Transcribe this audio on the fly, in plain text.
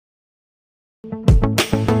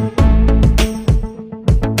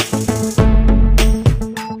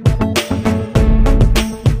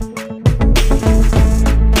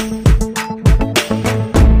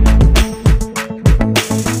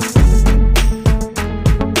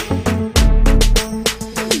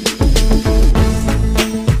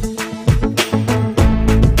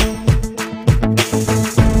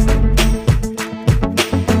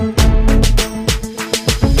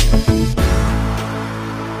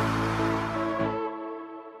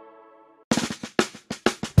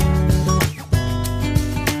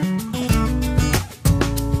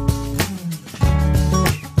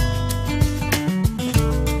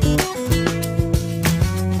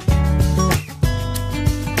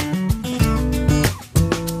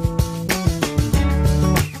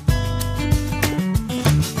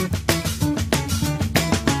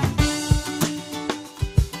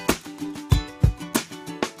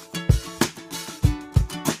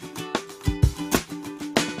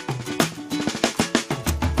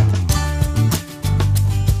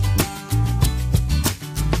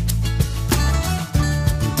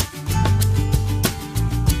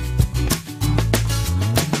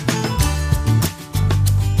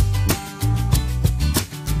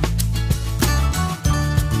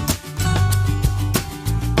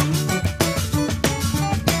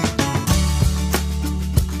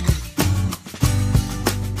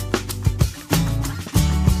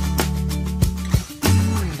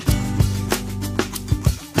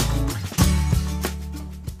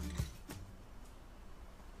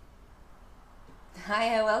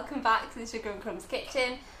Hiya, welcome back to the Sugar and Crumbs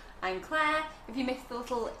kitchen. I'm Claire. If you missed the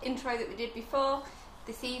little intro that we did before,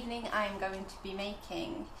 this evening I'm going to be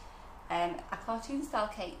making a cartoon style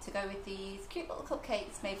cake to go with these cute little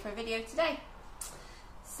cupcakes made for a video today.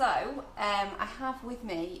 So I have with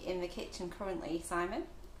me in the kitchen currently Simon.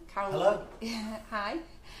 Carol. Hello. Hi.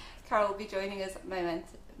 Carol will be joining us in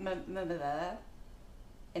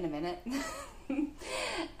a minute.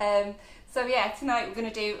 So yeah, tonight we're going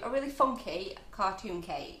to do a really funky cartoon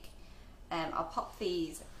cake. I'll pop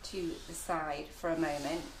these to the side for a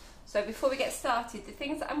moment. So before we get started, the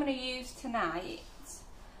things that I'm going to use tonight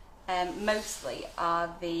mostly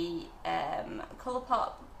are the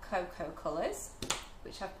Colourpop cocoa colours,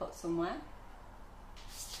 which I've put somewhere.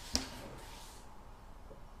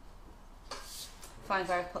 Find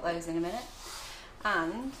where I've put those in a minute.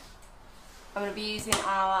 And I'm going to be using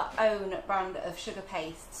our own brand of sugar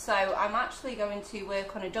paste. So I'm actually going to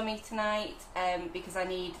work on a dummy tonight because I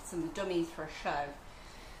need some dummies for a show.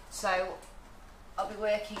 So I'll be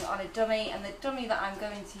working on a dummy, and the dummy that I'm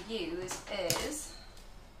going to use is,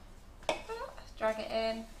 drag it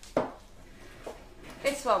in,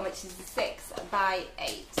 this one, which is the 6 by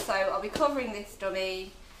 8. So I'll be covering this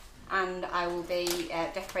dummy and I will be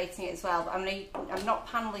decorating it as well. But I'm not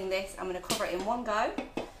paneling this, I'm going to cover it in one go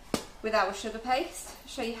with our sugar paste,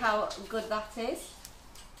 show you how good that is.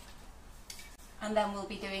 And then we'll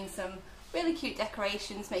be doing some really cute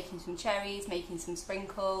decorations, making some cherries, making some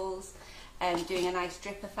sprinkles, and doing a nice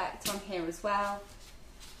drip effect on here as well.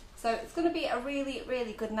 So it's going to be a really,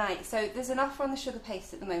 really good night. So there's an offer on the sugar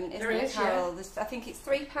paste at the moment, isn't there, Carol? Yeah. I think it's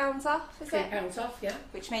 £3 off, is it? £3 off, yeah.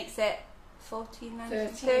 Which makes it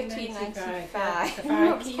 $13.95. For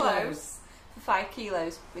 5 kilos. For 5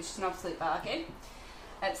 kilos, which is an absolute bargain.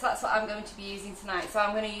 So that's what I'm going to be using tonight. So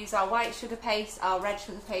I'm going to use our white sugar paste, our red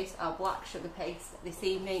sugar paste, our black sugar paste this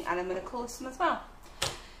evening, and I'm going to colour some as well.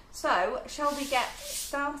 So, shall we get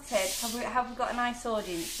started? Have we got a nice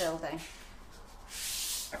audience building?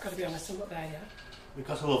 I've got to be honest, I'm not there yet. We've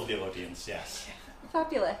got a lovely audience, yes.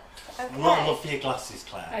 Fabulous. Okay. A lot of love for your glasses,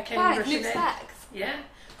 Claire. I came Right, rushing new in. specs. Yeah.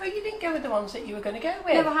 Oh, you didn't go with the ones that you were going to go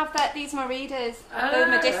with? No, I have that. These are my readers. They're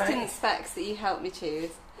my distance specs that you helped me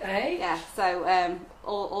choose. Hey? Yeah, so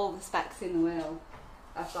all the specs in the world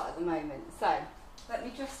I've got at the moment. So, let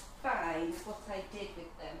me just find what I did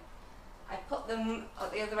with them. I put them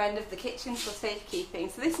at the other end of the kitchen for safekeeping.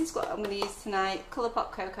 So this is what I'm going to use tonight,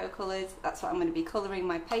 Colourpop cocoa colours. That's what I'm going to be colouring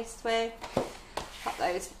my paste with. Pop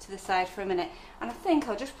those to the side for a minute. And I think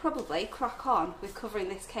I'll just probably crack on with covering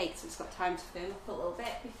this cake so it's got time to firm up a little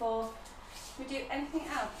bit before we do anything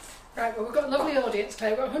else. Right, well, we've got a lovely audience,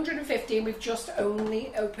 Claire. We've got 150 and we've just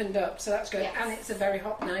only opened up, so that's good. Yes. And it's a very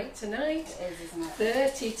hot night tonight. It is, isn't it?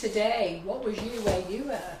 30 today. What was you where you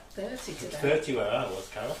were? 30 today. 30 where I was,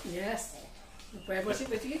 Carol. Yes. Where was it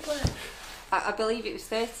with you, Claire? I believe it was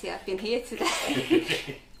 30. I've been here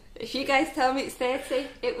today. If you guys tell me it's 30,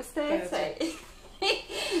 it was 30. 30.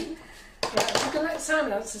 Right, I'm going to let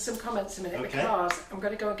Simon answer some comments a minute because I'm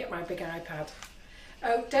going to go and get my big iPad.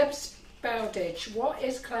 Oh, Deb's Bowditch, what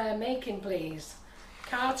is Claire making, please?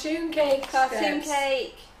 Cartoon cake. Cartoon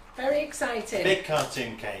cake. Very exciting. Big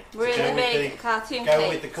cartoon cake. Really big cartoon cake. Go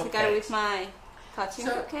with the to go with my cartoon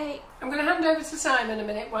cupcake. I'm going to hand over to Simon a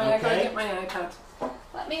minute while I go and get my iPad.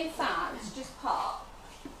 Let me in fact just pop.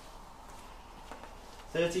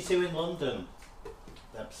 32 in London,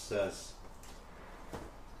 Deb says.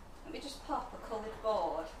 Let me just pop a coloured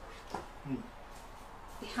board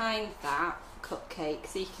behind that cupcake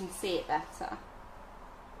so you can see it better.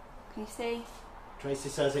 Can you see? Tracy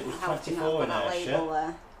says it was How 24 in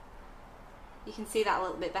Ayrshire. You can see that a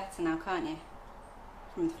little bit better now, can't you?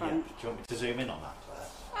 From the front. Yeah. Do you want me to zoom in on that, Claire?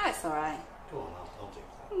 Oh, it's alright. Go on, I'll do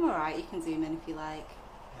that. Alright, you can zoom in if you like.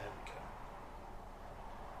 There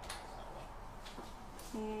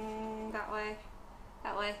we go. That way.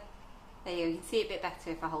 That way. There you go. You can see it a bit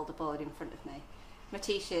better if I hold the board in front of me. My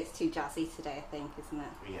t-shirt's too jazzy today, I think, isn't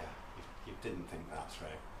it? Yeah, you didn't think that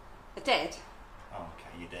through. I did. Oh,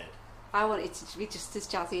 okay, you did. I want it to be just as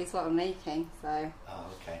jazzy as what I'm making, so... Oh,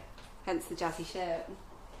 okay. Hence the jazzy shirt.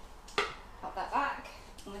 Pop that back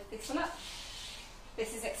and lift this one up.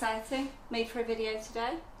 This is exciting. Made for a video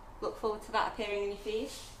today. Look forward to that appearing in your feed.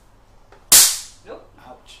 Nope.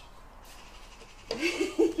 Ouch.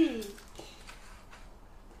 It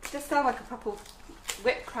does sound like a proper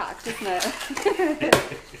whip crack, doesn't it?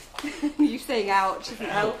 You saying ouch isn't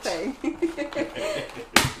helping.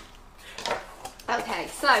 Okay,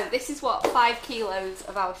 so this is what 5 kilos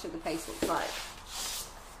of our sugar paste looks like.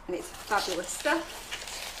 And it's fabulous stuff.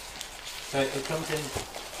 So it comes in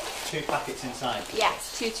 2 packets inside?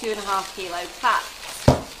 Yes, 2.5 kilo packs.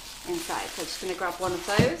 inside. So I'm just going to grab one of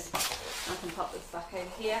those. I can pop this back over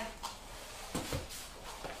here.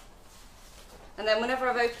 And then whenever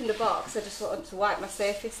I've opened a box, I just want to wipe my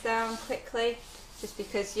surface down quickly, just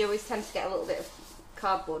because you always tend to get a little bit of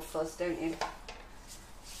cardboard fuzz, don't you?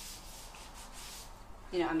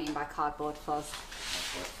 You know what I mean by cardboard fuzz.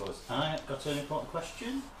 I've got an important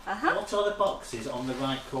question. Uh-huh. What are the boxes on the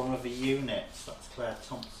right corner of the unit? That's Claire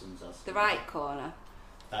Thompson's asking. The right corner?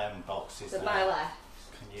 Boxes. The there. my left.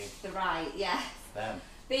 Can you? The right, yes. Them.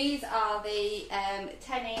 These are the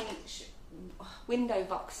 10-inch window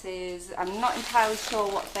boxes. I'm not entirely sure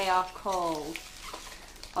what they are called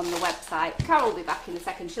on the website. Carol will be back in a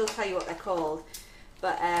second. She'll tell you what they're called.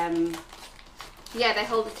 But yeah, they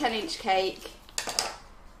hold a 10-inch cake.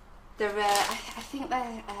 They're, I think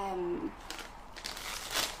they're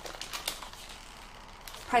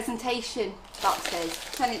presentation boxes,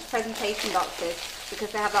 10-inch presentation boxes,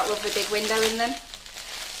 because they have that lovely big window in them.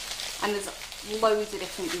 And there's loads of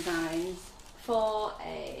different designs. 4,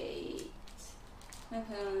 8,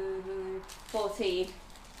 14,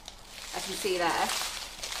 I can see there.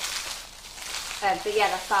 But yeah,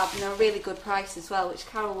 they're fab, and they're a really good price as well, which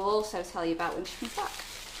Carol will also tell you about when she comes back.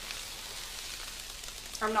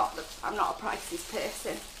 I'm not a prices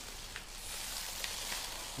person.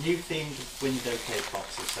 New themed window cake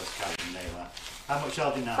boxes, says Karen Naylor. How much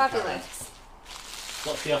are they now, Fabulous. Karen?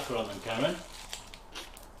 What's the offer on them, Karen?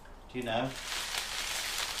 Do you know?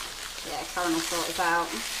 Yeah, Karen will sort it out.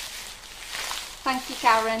 Thank you,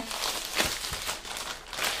 Karen.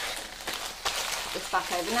 Put this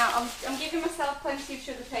back over. Now, I'm giving myself plenty of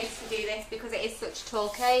sugar paste to do this because it is such a tall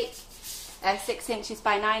cake. 6 inches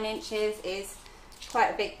by 9 inches is quite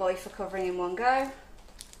a big boy for covering in one go.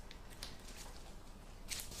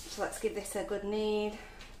 So let's give this a good knead.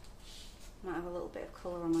 Might have a little bit of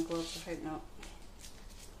colour on my gloves, I hope not.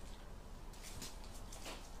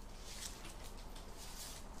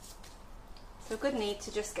 So a good knead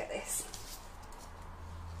to just get this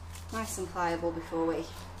nice and pliable before we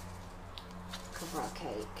cover our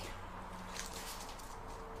cake.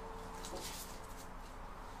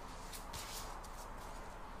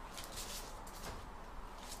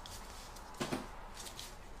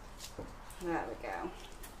 There we go.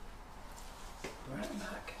 Right, I'm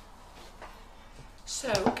back.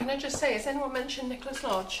 So, can I just say, has anyone mentioned Nicholas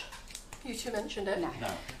Lodge? You two mentioned it? No.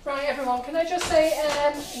 Right, everyone, can I just say,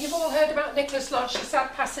 you've all heard about Nicholas Lodge, the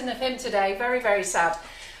sad passing of him today. Very, very sad.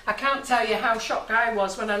 I can't tell you how shocked I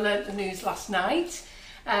was when I learnt the news last night.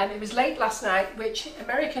 It was late last night, which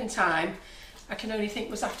American time, I can only think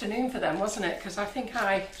was afternoon for them, wasn't it? Because I think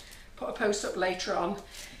I put a post up later on.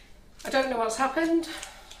 I don't know what's happened.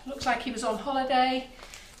 Looks like he was on holiday.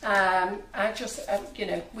 I just, you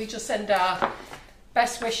know, we just send our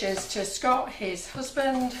best wishes to Scott, his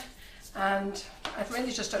husband, and I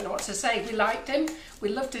really just don't know what to say. We liked him, we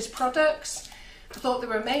loved his products, I thought they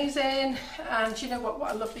were amazing, and you know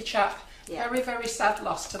what a lovely chap. Yeah. Very, very sad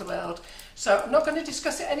loss to the world. So I'm not going to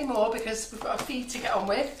discuss it anymore because we've got a feed to get on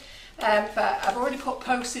with, but I've already put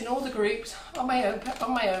posts in all the groups on my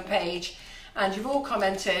own page, and you've all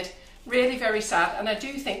commented. Really very sad, and I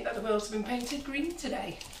do think that the world's been painted green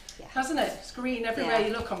today, hasn't it? It's green everywhere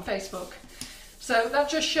you look on Facebook. So that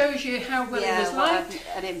just shows you how well he was liked.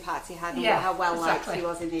 An impact he had, and how well liked he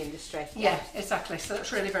was in the industry. Yeah, exactly. So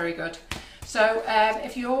that's really very good. So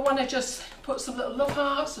if you all want to just put some little love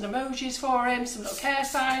hearts and emojis for him, some little care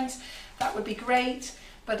signs, that would be great.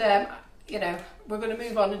 But you know, we're going to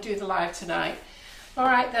move on and do the live tonight. All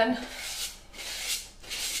right then.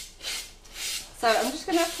 So I'm just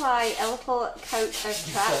going to apply a little coat of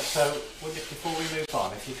track. So before we move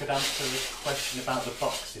on, if you could answer the question about the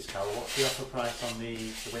boxes, Carol, what's the offer price on the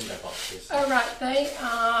window boxes? Oh right, they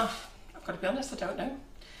are, I've got to be honest, I don't know.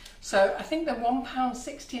 So I think they're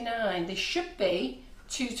 £1.69. They should be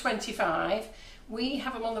 £2.25. We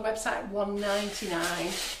have them on the website at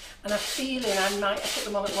 £1.99. And I'm feeling I might have put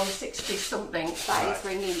them on at 160 something. That is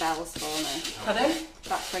ringing bells for me. Pardon?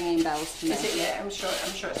 That's ringing bells to me. Is it? Yeah, I'm sure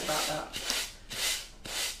it's about that.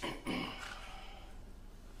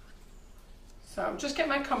 So I'm just getting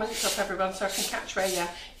my comments up, everyone, so I can catch where you are.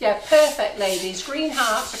 Yeah, perfect, ladies. Green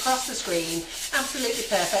hearts across the screen. Absolutely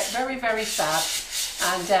perfect. Very, very sad.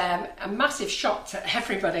 And a massive shock to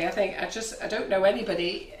everybody. I think I don't know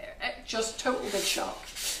anybody. Just total big shock.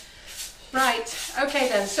 Right, okay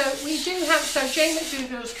then, so we do have, so Jane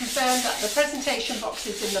McDougall's confirmed that the presentation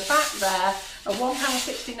boxes in the back there are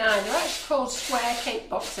 £1.69. They're actually called square cake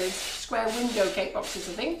boxes, square window cake boxes,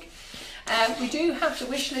 I think. We do have the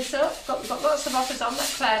wish list up, we've got lots of offers on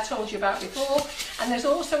that Claire told you about before, and there's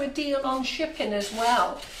also a deal on shipping as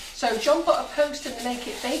well. So John put a post in the Make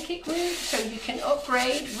It Bake It group, so you can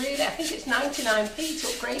upgrade, really, I think it's 99p to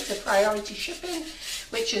upgrade to priority shipping,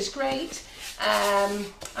 which is great. I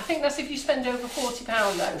think that's if you spend over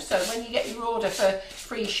 £40 though, so when you get your order for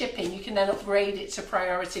free shipping, you can then upgrade it to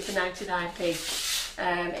priority for 99p,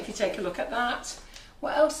 if you take a look at that.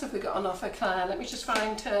 What else have we got on offer, Claire? Let me just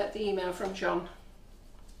find the email from John.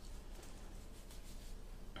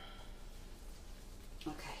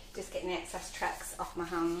 Okay, just getting the excess tracks off my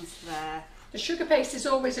hands there. The sugar paste is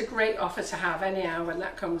always a great offer to have anyhow when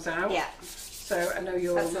that comes out. Yeah. So I know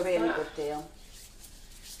you'll That's a really that. good deal.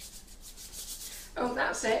 Oh,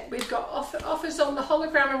 that's it. We've got offers on the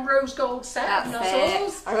hologram and rose gold set of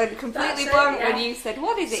nozzles. I went completely blank when you said,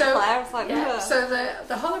 what is it, Claire? I was like, yeah. So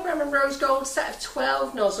the hologram and rose gold set of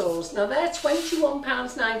 12 nozzles. Now they're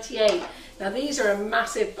 £21.98. Now these are a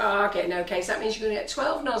massive bargain, okay? So that means you're going to get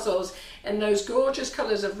 12 nozzles in those gorgeous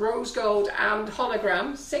colours of rose gold and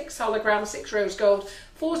hologram. 6 hologram, 6 rose gold.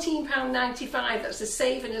 £14.95. That's a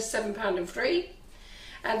saving of £7.03.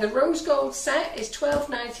 And the rose gold set is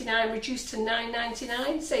 $12.99 reduced to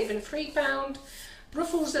 $9.99, saving £3.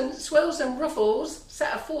 Ruffles and swirls and ruffles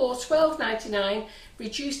set of 4, $12.99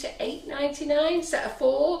 reduced to $8.99, set of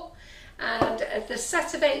 4. And the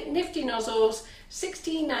set of 8 nifty nozzles,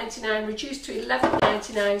 $16.99 reduced to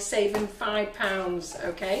 $11.99, saving £5.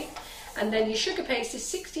 Okay. And then your sugar paste is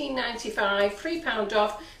 $16.95, £3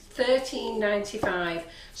 off, $13.95.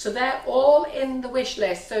 So they're all in the wish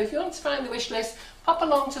list. So if you want to find the wish list, pop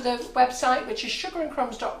along to the website, which is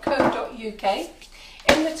sugarandcrumbs.co.uk.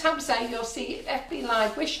 In the tabs there, you'll see FB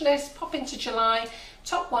Live wish list. Pop into July.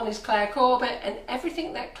 Top one is Claire Corbett, and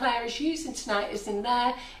everything that Claire is using tonight is in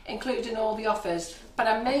there, including all the offers. But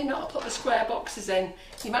I may not put the square boxes in.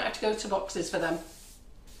 You might have to go to boxes for them.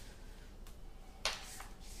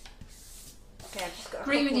 Okay, I've just got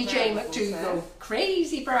Agree with you, Jane McDougall.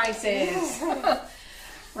 Crazy prices.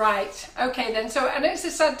 Right, okay then. So I know it's a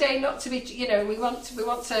sad day not to be, you know, we want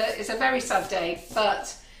to, it's a very sad day,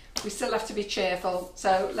 but we still have to be cheerful.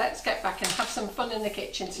 So let's get back and have some fun in the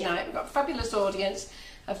kitchen tonight. Yeah. We've got a fabulous audience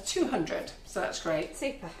of 200, so that's great.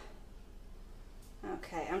 Super.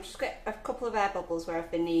 Okay, I'm just getting a couple of air bubbles where I've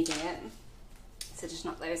been needing it, so just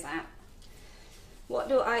knock those out. What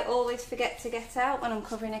do I always forget to get out when I'm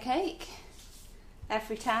covering a cake?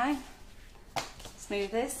 Every time?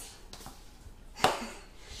 Smoothers.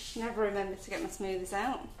 Never remember to get my smoothers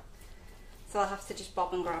out, so I'll have to just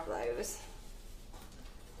bob and grab those.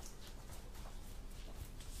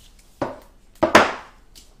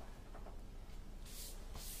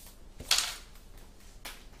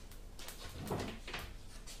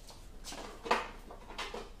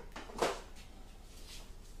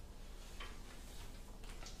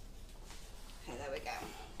 Okay, there we go.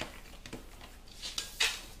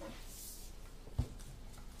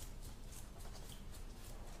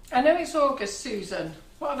 I know it's August, Susan.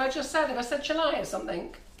 What have I just said? Have I said July or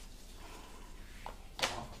something?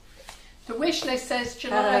 The wish list says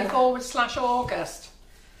July /August.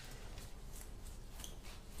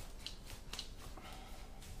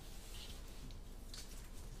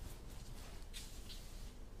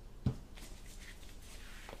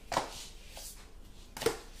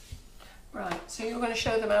 Right, so you're going to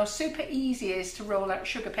show them how super easy it is to roll out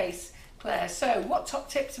sugar paste, Claire. So what top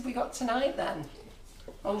tips have we got tonight then?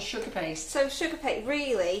 On sugar paste. So sugar paste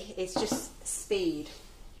really is just speed.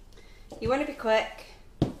 You want to be quick,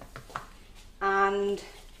 and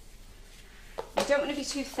you don't want to be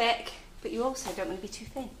too thick, but you also don't want to be too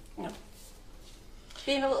thin. No.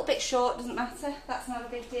 Being a little bit short doesn't matter, that's not a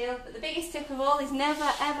big deal. But the biggest tip of all is never,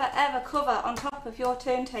 ever, ever cover on top of your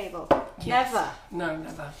turntable. Yes. Never. No,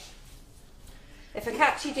 never. If I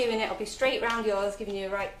catch you doing it, I'll be straight round yours, giving you a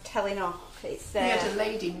right telling off. It's, we had a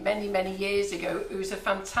lady many years ago who was a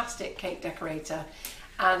fantastic cake decorator,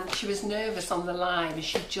 and she was nervous on the live, and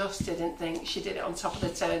she just didn't think she did it on top of the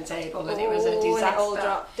turntable, and it was a disaster. And it all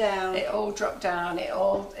dropped down. It all dropped down. It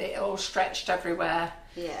all stretched everywhere.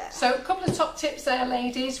 Yeah. So a couple of top tips there,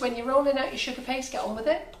 ladies. When you're rolling out your sugar paste, get on with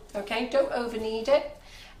it. Okay, don't over knead it.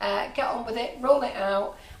 Get on with it, roll it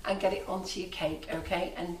out, and get it onto your cake.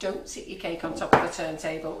 Okay, and don't sit your cake on top of the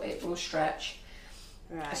turntable. It will stretch.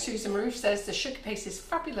 Right. Susan Maroof says the sugar paste is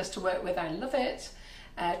fabulous to work with. I love it.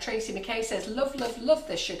 Tracy McKay says love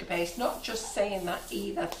this sugar paste. Not just saying that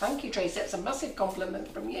either. Thank you, Tracy. That's a massive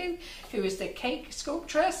compliment from you, who is the cake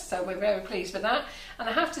sculptress. So we're very pleased with that. And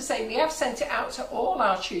I have to say we have sent it out to all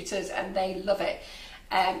our tutors and they love it.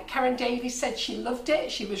 Karen Davies said she loved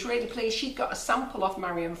it. She was really pleased. She got a sample off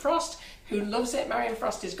Marion Frost, who loves it. Marion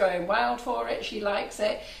Frost is going wild for it. She likes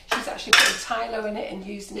it. She's actually putting Tylo in it and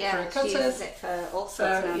using it for her cutters. She uses it for all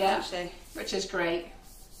sorts now, doesn't she? Which is great.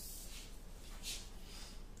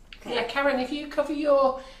 Okay. Yeah, Karen, if you cover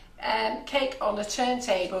your cake on a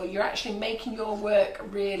turntable, you're actually making your work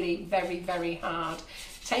really very, very hard.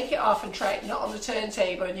 Take it off and try it not on the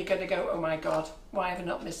turntable and you're going to go, oh my God, why have I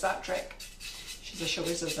not missed that trick? She's a show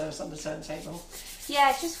us those on the turntable.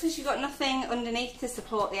 Yeah, it's just because you've got nothing underneath to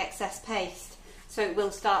support the excess paste, so it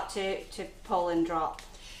will start to pull and drop.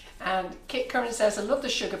 And Kit Curran says, I love the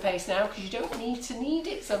sugar paste now because you don't need to knead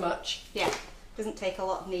it so much. Yeah, doesn't take a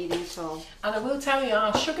lot of kneading at all. And I will tell you,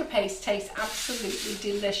 our sugar paste tastes absolutely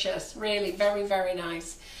delicious. Really, very, very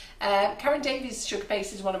nice. Karen Davies' sugar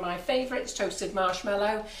paste is one of my favourites, toasted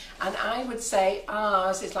marshmallow. And I would say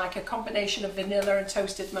ours is like a combination of vanilla and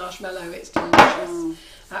toasted marshmallow. It's delicious.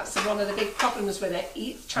 That's one of the big problems with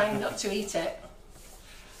it, trying not to eat it.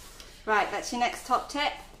 Right, that's your next top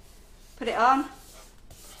tip. Put it on,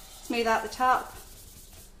 smooth out the top,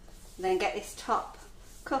 and then get this top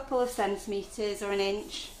couple of centimetres or an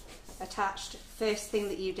inch attached first thing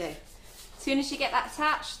that you do. As soon as you get that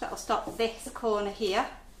attached, that'll stop this corner here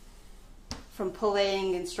from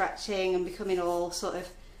pulling and stretching and becoming all sort of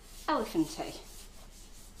elephanty.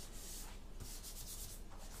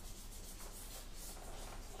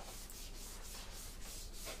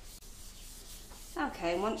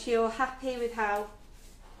 Okay, and once you're happy with how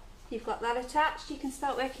you've got that attached, you can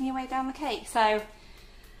start working your way down the cake. So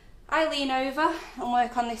I lean over and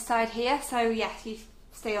work on this side here. So yes, you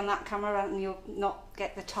stay on that camera and you'll not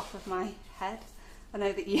get the top of my head. I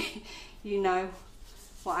know that you know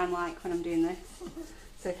what I'm like when I'm doing this.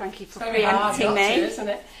 So thank you for preempting me. Isn't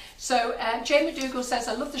it? So Jane McDougall says,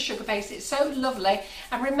 I love the sugar paste, it's so lovely.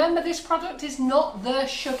 And remember, this product is not the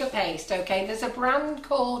sugar paste, okay? There's a brand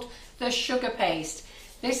called the sugar paste.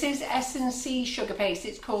 This is S&C sugar paste.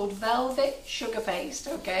 It's called Velvet Sugar Paste,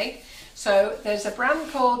 okay? So there's a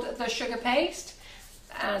brand called the sugar paste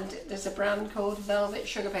and there's a brand called Velvet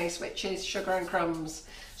Sugar Paste, which is Sugar and Crumbs.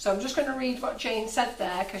 So I'm just going to read what Jane said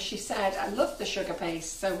there, because she said, I love the sugar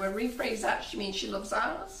paste. So we'll rephrase that. She means she loves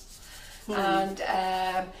ours. And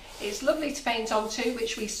it's lovely to paint on too,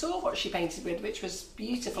 which we saw what she painted with, which was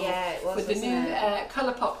beautiful. Yeah, it was, with the new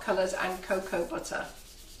colourpop colours and cocoa butter.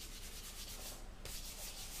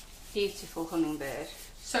 Beautiful hummingbird.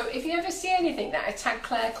 So if you ever see anything that I tag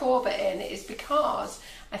Claire Corbett in, it is because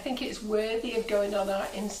I think it's worthy of going on our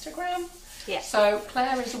Instagram. Yeah. So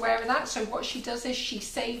Claire is aware of that. So what she does is she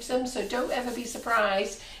saves them. So don't ever be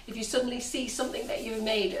surprised if you suddenly see something that you've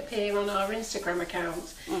made appear on our Instagram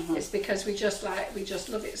account. It's because we just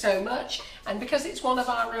love it so much, and because it's one of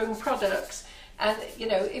our own products. And you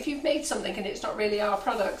know, if you've made something and it's not really our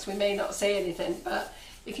products, we may not say anything. But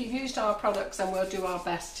if you've used our products, then we'll do our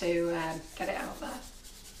best to get it out there.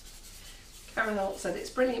 Karen Holt said, it's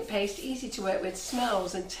brilliant paste, easy to work with,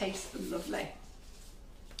 smells and tastes lovely.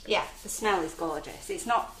 Yeah, the smell is gorgeous. It's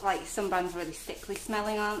not like some brands are really sickly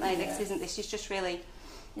smelling, aren't they? Yeah. This isn't. This is just really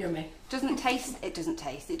yummy. It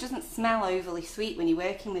doesn't smell overly sweet when you're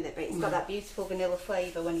working with it, but it's got that beautiful vanilla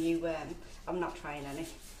flavour when you I'm not trying any.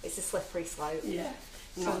 It's a slippery slope. Yeah.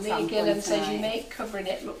 I'm So not Leah Gillam sampling says you tonight. make covering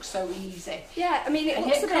it look so easy. Yeah, I mean it And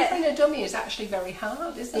looks yet a bit. covering a dummy is actually very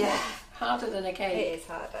hard, isn't it? Harder than a cake. It is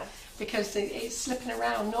harder. Because it's slipping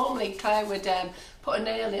around. Normally Claire would put a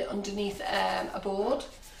nail in underneath a board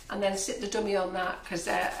and then sit the dummy on that, because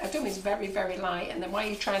a dummy is very, very light, and then while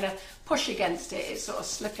you're trying to push against it, it's sort of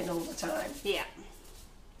slipping all the time. Yeah.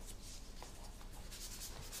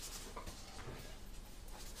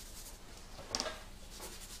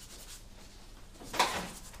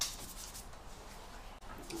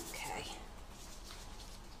 Okay.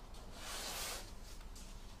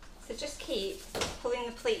 So just keep pulling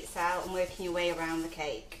the pleats out and working your way around the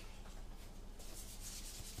cake.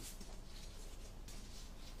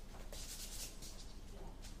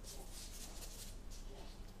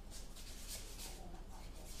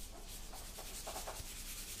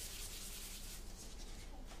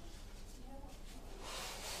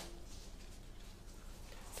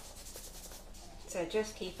 So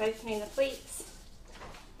just keep opening the pleats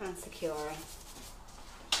and securing.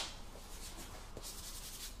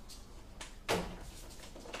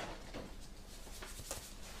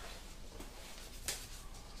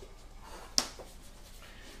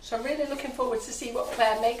 So I'm really looking forward to see what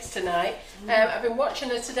Claire makes tonight. I've been watching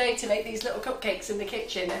her today to make these little cupcakes in the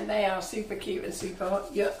kitchen, and they are super cute and super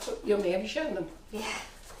yummy. Have you shown them? Yeah.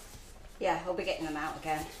 Yeah, I'll be getting them out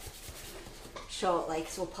again shortly,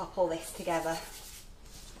 because we'll pop all this together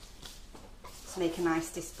to make a nice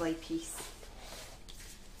display piece.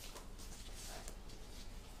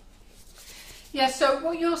 Yeah, so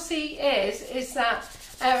what you'll see is that,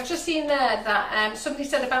 I've just seen there that somebody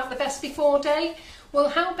said about the best before date. Well,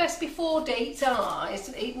 how best before dates are,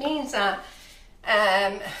 it means that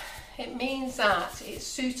it means that it's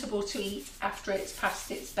suitable to eat after it's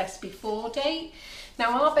past its best before date.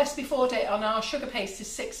 Now our best before date on our sugar paste is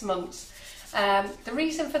 6 months. The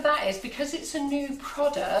reason for that is because it's a new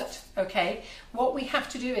product, okay, what we have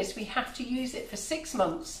to do is we have to use it for 6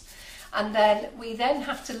 months, and then we then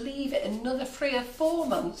have to leave it another 3 or 4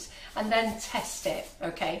 months and then test it,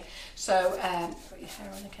 okay. So put your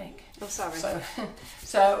hair on the cake. Oh, sorry.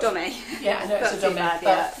 So dummy. Yeah, I know it's a dummy, bad, but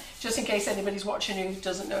yeah. just in case anybody's watching who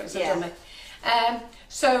doesn't know it's a dummy.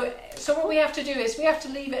 So what we have to do is we have to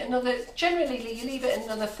leave it generally you leave it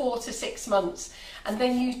another 4 to 6 months, and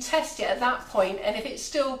then you test it at that point, and if it's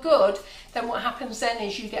still good, then what happens then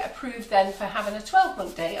is you get approved then for having a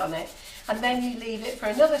 12-month date on it, and then you leave it for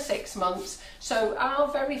another 6 months. So our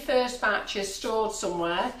very first batch is stored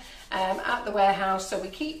somewhere at the warehouse, so we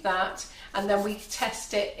keep that, and then we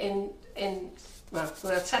test it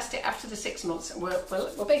we'll test it after the 6 months, and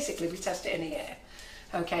we'll basically we test it in a year.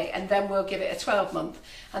 Okay, and then we'll give it a 12-month,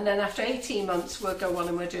 and then after 18 months we'll go on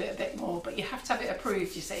and we'll do it a bit more, but you have to have it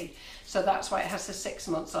approved, you see, so that's why it has the 6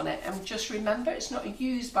 months on it. And just remember, it's not a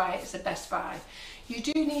use by, it's a best buy. You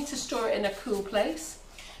do need to store it in a cool place.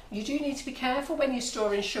 You do need to be careful when you're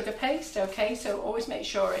storing sugar paste, okay, so always make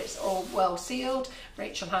sure it's all well sealed.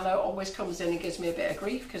 Rachel Hannah always comes in and gives me a bit of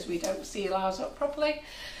grief because we don't seal ours up properly,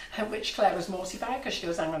 which Claire was mortified because she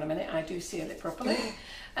goes, hang on a minute, I do seal it properly.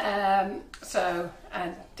 And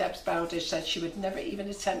Deb's Bowdish said she would never even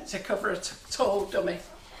attempt to cover a tall dummy.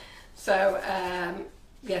 So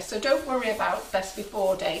yeah, so don't worry about best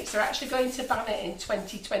before dates. They're actually going to ban it in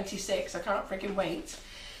 2026. I can't friggin' wait.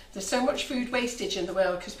 There's so much food wastage in the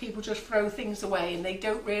world because people just throw things away and they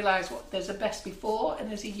don't realise what there's a best before and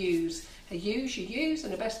there's a use. A use you use,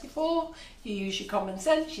 and a best before you use your common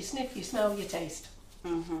sense, you sniff, you smell, you taste.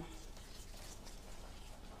 Mm-hmm.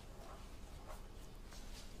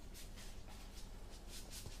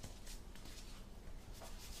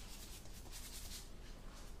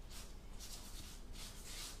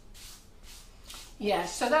 Yeah,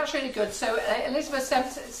 so that's really good. So Elizabeth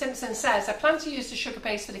Simpson says, I plan to use the sugar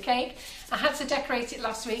paste for the cake. I had to decorate it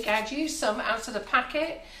last week. I had used some out of the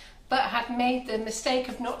packet, but had made the mistake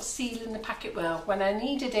of not sealing the packet well. When I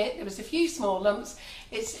needed it, there was a few small lumps.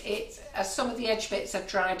 As some of the edge bits have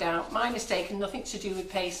dried out. My mistake and nothing to do with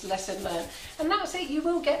paste, lesson learned. And that's it, you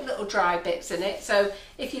will get little dry bits in it. So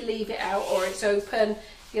if you leave it out or it's open,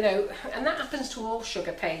 you know, and that happens to all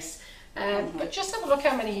sugar paste. But just have a look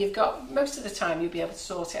how many you've got. Most of the time you'll be able to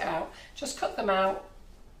sort it out. Just cut them out.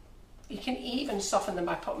 You can even soften them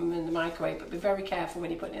by putting them in the microwave, but be very careful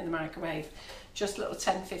when you're putting it in the microwave. Just little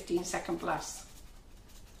 10-15 second blasts.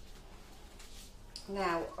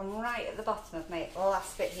 Now I'm right at the bottom of my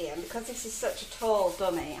last bit here, and because this is such a tall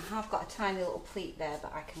dummy, I have got a tiny little pleat there,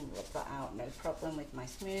 but I can rub that out no problem with my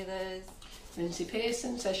smoothers. Lindsay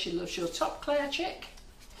Pearson says she loves your top, Claire Chick.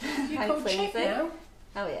 You Hi, called Chick Lindsay. now?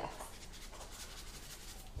 Oh yeah.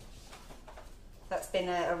 That's been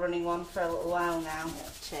a running one for a little while now.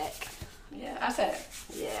 Chick. Yeah, has it?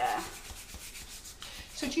 Yeah.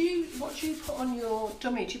 So what do you put on your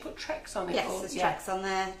dummy? Do you put Trex on it? Yes, or, there's yeah. Trex on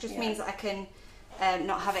there. Just Yeah. means that I can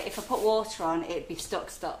not have it. If I put water on, it'd be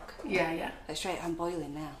stuck. Yeah, yeah. It's straight, I'm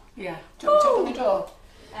boiling now. Yeah. Do you want me to open the door?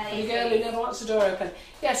 The girl who never wants the door open.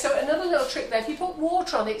 Yeah, so another little trick there. If you put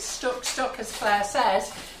water on, it's stuck as Claire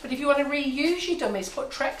says. But if you want to reuse your dummies,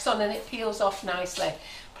 put Trex on and it peels off nicely.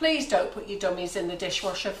 Please don't put your dummies in the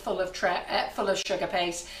dishwasher full of sugar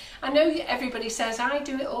paste. I know everybody says I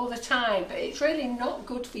do it all the time, but it's really not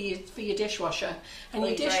good for your dishwasher, and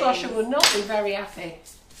your dishwasher will not be very happy.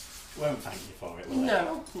 Won't thank you for it, will it?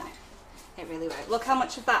 No. No, it really won't. Look how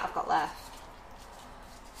much of that I've got left.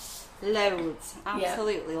 Loads,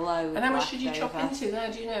 absolutely loads. And how much left did you chop over. into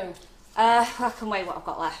there? Do you know? I can weigh what I've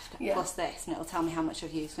got left plus this, and it'll tell me how much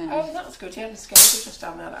I've used. Oh, that's good. Yeah, the scales are just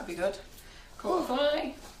down there. That'd be good. Quarter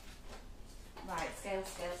fly. Right, scale.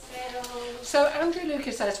 So Andrew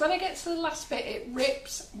Lucas says, when I get to the last bit, it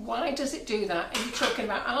rips. Why does it do that? Are you talking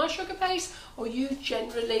about our sugar paste, or your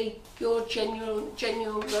genuine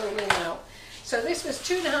rolling out? So this was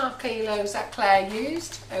 2.5 kilos that Claire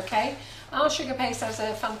used. Okay, our sugar paste has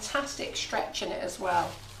a fantastic stretch in it as well.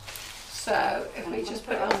 So if we just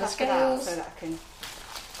put it on the scales, so that I can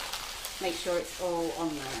make sure it's all on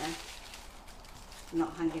there,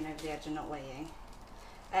 not hanging over the edge and not weighing.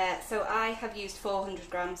 So I have used 400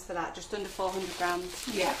 grams for that, just under 400 grams.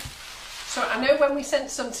 Yeah. So I know when we sent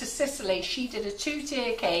some to Sicily, she did a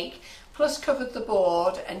 2-tier cake, plus covered the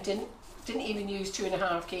board, and didn't even use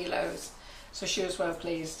 2.5 kilos. So she was well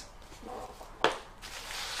pleased.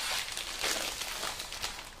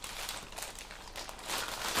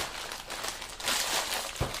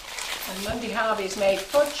 And Mandy Harvey's made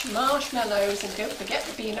fudge, marshmallows, and don't forget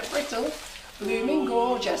the peanut brittle. Blooming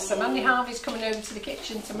gorgeous. So Mandy Harvey's coming over to the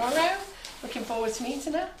kitchen tomorrow. Looking forward to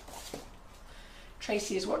meeting her.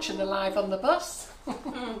 Tracy is watching the live on the bus.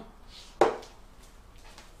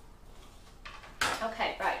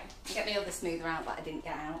 Okay, right. Get the other smoother out that I didn't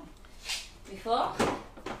get out before.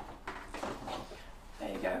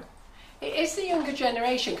 There you go. It is the younger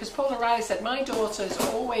generation, because Paula Riley said, my daughters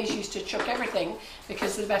always used to chuck everything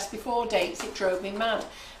because of the best before dates. It drove me mad.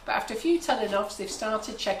 But after a few telling offs, they've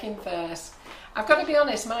started checking first. I've got to be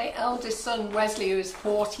honest, my eldest son, Wesley, who is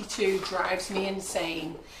 42, drives me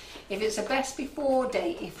insane. If it's a best before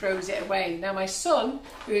date, he throws it away. Now my son,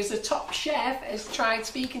 who is a top chef, has tried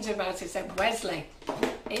speaking to him about it, said, Wesley,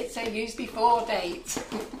 it's a use before date.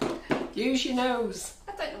 Use your nose.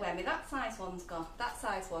 I don't know where that size one's gone. That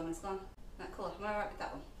size one has gone. That colour. Am I right with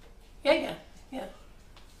that one? Yeah.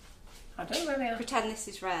 I don't know where they are. Pretend this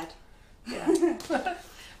is red. Yeah.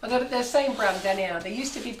 Well, they're the same brand anyhow. They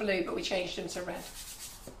used to be blue, but we changed them to red.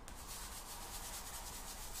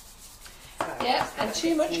 Yeah, and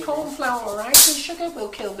too much corn flour or icing sugar will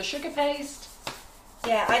kill the sugar paste.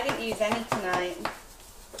 Yeah, I didn't use any tonight.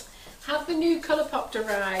 Have the new Colourpop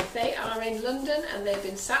arrived? They are in London and they've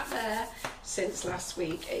been sat there since last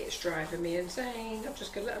week. It's driving me insane. I've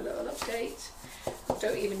just got a little update. I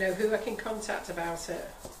don't even know who I can contact about it.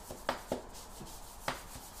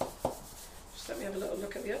 Just let me have a little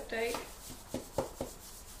look at the update.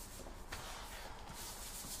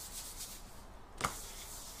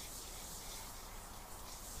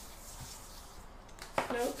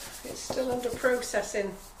 Nope, it's still under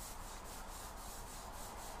processing.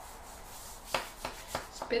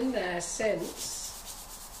 It's been there since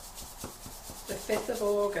the 5th of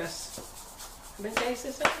August. How many days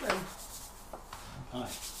is that then? 5.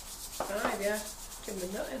 5, yeah. Give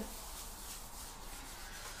them nothing.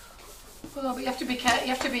 Well, but you have to be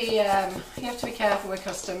careful with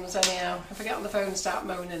customs anyhow. If I get on the phone and start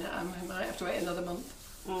moaning at them, I might have to wait another month.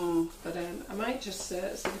 But I might just see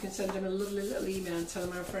if we can send them a lovely little email and tell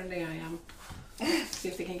them how friendly I am. See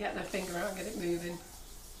if they can get their finger out and get it moving.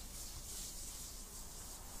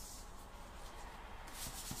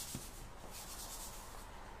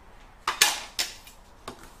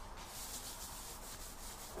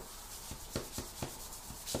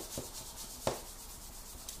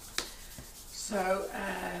 So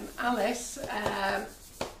Alice, I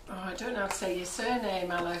don't know how to say your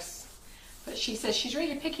surname, Alice. But she says she's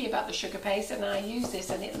really picky about the sugar paste, and I use this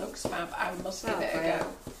and it looks fab. I must give it a go.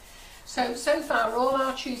 So far all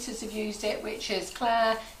our tutors have used it, which is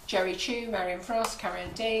Claire, Jerry Chu, Marion Frost, Karen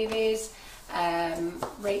Davies,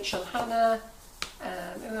 Rachel Hannah,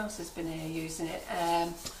 who else has been here using it?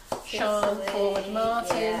 Sean Forward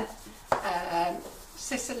Martin,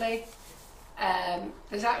 Cicely.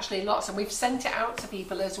 There's actually lots, and we've sent it out to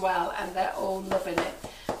people as well, and they're all loving it.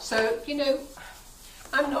 So, you know,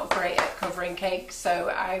 I'm not great at covering cakes,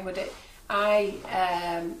 so I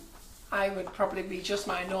would probably be just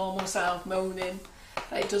my normal self moaning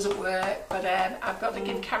that it doesn't work. But I've got to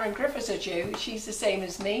give Karen Griffiths a due. She's the same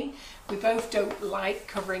as me. We both don't like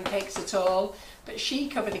covering cakes at all, but she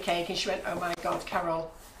covered a cake and she went, "Oh my God,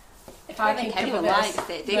 Carol, if I can cover this," likes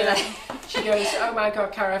it, do they? She goes, "Oh my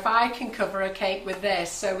God, Carol, if I can cover a cake with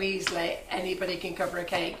this so easily, anybody can cover a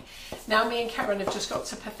cake." Now me and Karen have just got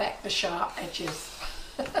to perfect the sharp edges.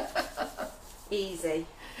 Easy.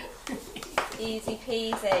 Easy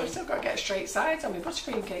peasy. I've still got to get straight sides on my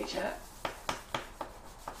buttercream cakes yet.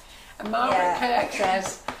 And Margaret Kirk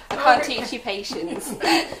says, I can't teach you patience.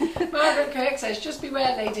 Margaret Kirk says, "Just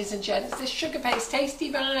beware, ladies and gents, this sugar paste tastes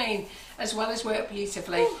divine as well as work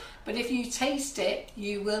beautifully. But if you taste it,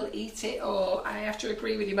 you will eat it all." I have to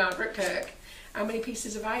agree with you, Margaret Kirk. How many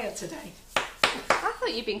pieces have I had today? I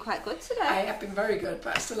thought you'd been quite good today. I have been very good,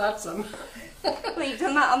 but I still had some. Well, you've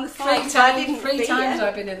done that on the side. Three times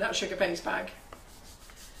I've been in that sugar paste bag.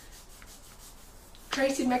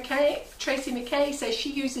 Tracy McKay says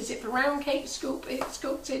she uses it for round cake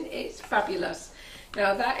sculpting. It's fabulous.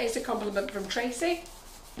 Now that is a compliment from Tracy.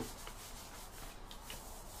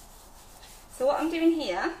 So what I'm doing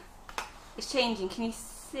here is changing. Can you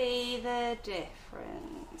see the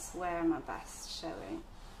difference? Where am I best showing?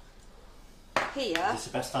 Here. Is this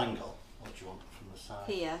the best angle? What do you want from the side?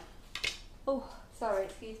 Here. Oh, sorry,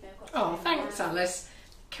 excuse me. I've got Oh, thanks, Alice.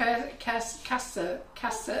 Casanov.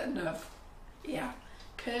 Yeah.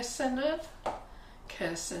 Kirsanov.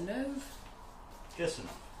 Can you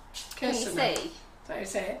see? Is that how you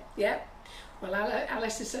say it? Yeah. Well,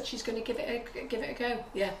 Alice has said she's going to give it a go.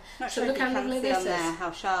 Yeah. Not So sure look if you how can lovely see this on there is.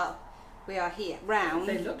 how sharp we are here. Round.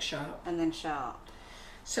 They look sharp. And then sharp.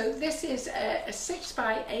 So this is a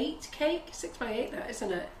 6x8 cake, 6x8 that,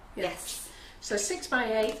 isn't it? Yes. So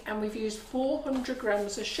 6x8, and we've used 400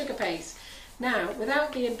 grams of sugar paste. Now,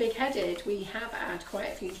 without being big-headed, we have had quite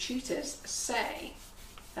a few tutors say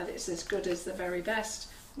that it's as good as the very best.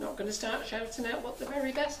 I'm not going to start shouting out what the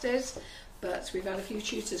very best is, but we've had a few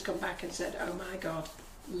tutors come back and said, oh my God,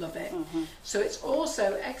 love it. So it's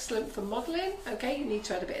also excellent for modelling. Okay, you need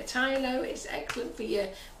to add a bit of Tylo. It's excellent for your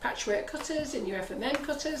patchwork cutters and your FMM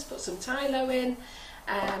cutters. Put some Tylo in.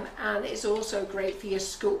 And it's also great for your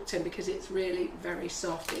sculpting because it's really very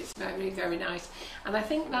soft. It's very, very nice. And I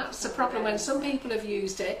think that's the problem when some people have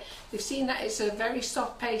used it. They've seen that it's a very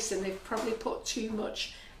soft paste and they've probably put too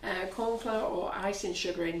much corn flour or icing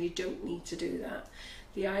sugar in. You don't need to do that.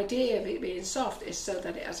 The idea of it being soft is so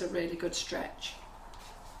that it has a really good stretch.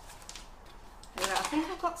 I think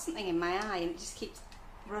I've got something in my eye and it just keeps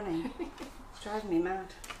running. It's driving me mad.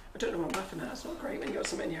 I don't know what I'm laughing at. It's not great when you've got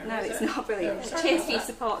something in your eye. No, it's not brilliant. No, cheers for your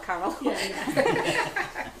support, Carol. Yeah.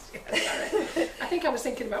 I think I was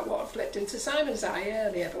thinking about what had flipped into Simon's eye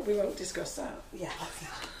earlier, but we won't discuss that. Yeah.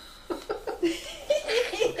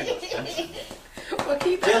 We'll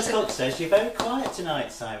keep Jill that. Scott says you're very quiet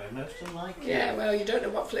tonight, Simon. Most unlike you. Yeah, well, you don't know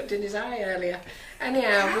what flipped in his eye earlier.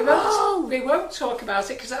 Anyhow, we won't talk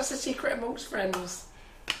about it because that's a secret amongst friends.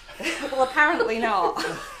 Well, apparently not.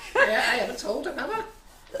 Yeah, I haven't told him, have I?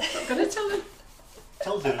 Not going to tell him.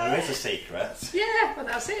 Told him there is a secret. Yeah, well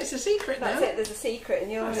that's it. It's a secret now. That's it. There's a secret,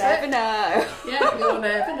 and you'll That's never it. know. Yeah, you'll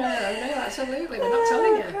never know. No, absolutely. We're not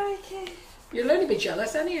telling you. Crikey. You'll only be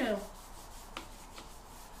jealous anyhow.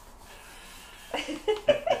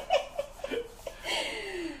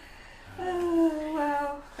 Oh,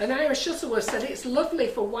 wow. And Irish Shuttleworth said it's lovely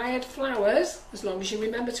for wired flowers, as long as you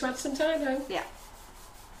remember to add some Tylo. Yeah.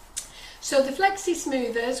 So the Flexi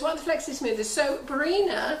Smoothers, what are the Flexi Smoothers? So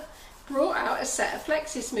Barina brought out a set of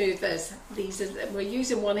Flexi Smoothers. These are, we're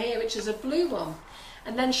using one here, which is a blue one.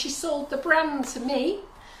 And then she sold the brand to me,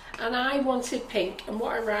 and I wanted pink, and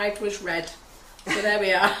what arrived was red. So there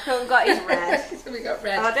we are. So we've got his red. So we got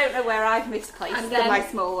red. And I don't know where I've misplaced And them, my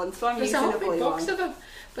small ones, so I'm There's using a a whole big blue box one. of them.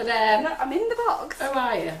 But No, I'm in the box. oh,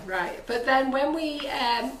 are you? Right. But then when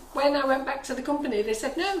when I went back to the company, they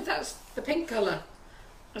said, no, that's the pink colour.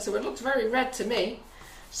 I said, well, it looks very red to me.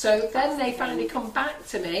 So then they finally come back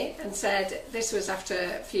to me and said, this was after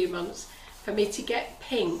a few months, for me to get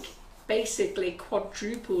pink, basically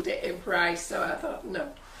quadrupled it in price. So I thought, no,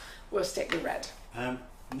 we'll stick with red.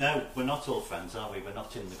 No, we're not all friends, are we? We're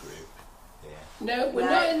not in the group. Yeah. No, we're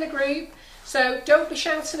not in the group. So don't be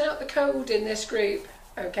shouting out the code in this group.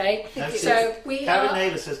 Okay, No so we Karen are.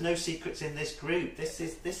 Naylor says no secrets in this group. This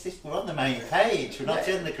is we're on the main page. We're not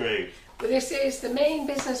in the group. This is the main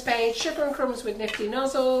business page, Sugar and Crumbs with Nifty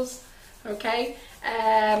Nozzles. Okay,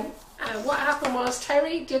 and what happened was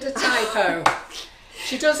Terry did a typo.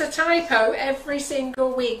 She does a typo every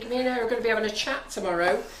single week. Me and her are going to be having a chat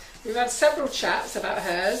tomorrow. We've had several chats about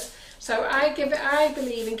hers. So I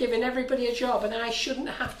believe in giving everybody a job, and I shouldn't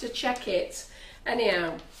have to check it.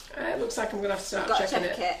 Anyhow, it looks like I'm going to have to start checking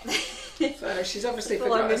it. So she's obviously The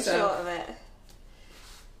long forgot and herself. short of it.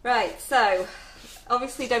 Right, so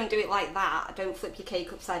obviously don't do it like that. Don't flip your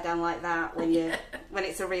cake upside down like that when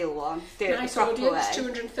it's a real one. Do it Nice the proper audience, way.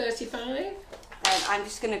 235. I'm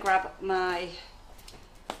just going to grab my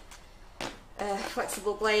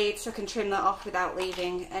flexible blade so I can trim that off without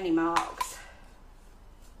leaving any marks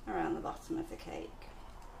around the bottom of the cake.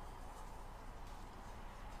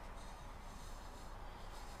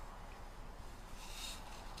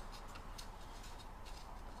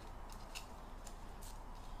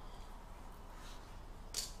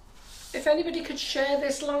 If anybody could share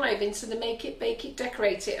this live into the Make It, Bake It,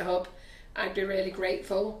 Decorate It hub, I'd be really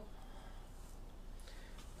grateful.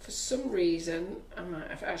 For some reason, I might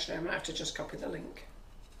have to just copy the link.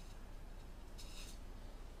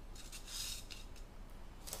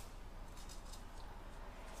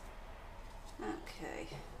 Okay,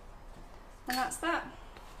 and that's that.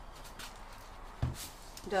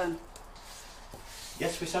 Done.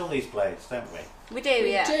 Yes, we sell these blades, don't we? We do,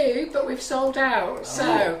 We yeah. do, but we've sold out.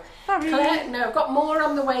 So, Claire, no, I've got more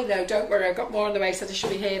on the way though. Don't worry, I've got more on the way, so they should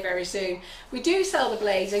be here very soon. We do sell the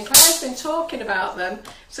blades, and Claire's been talking about them.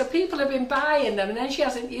 So people have been buying them, and then she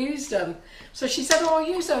hasn't used them. So she said, "Oh, I'll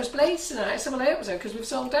use those blades tonight." I said, "Well, I hope so, because we've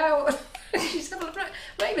sold out." She said, "Well, I've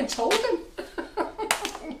not even told them."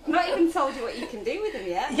 I've not even told you what you can do with them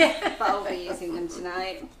yet. Yeah. But I'll be using them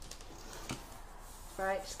tonight.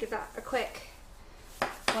 Right, just give that a quick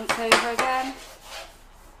once over again.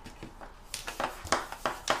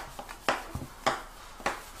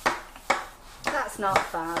 That's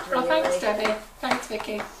not bad, really. Well, thanks, Debbie. Thanks,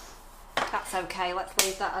 Vicky. That's okay, let's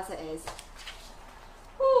leave that as it is.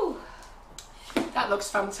 Woo. That looks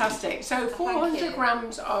fantastic. So 400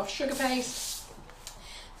 grams of sugar paste.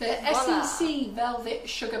 The Voila. SEC Velvet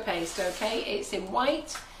Sugar Paste, okay? It's in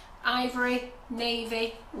white, ivory,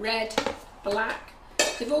 navy, red, black.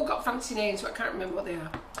 They've all got fancy names, but I can't remember what they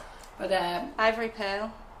are. But Ivory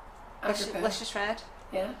pearl. Ivory pearl. Luscious red.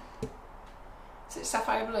 Yeah. Is it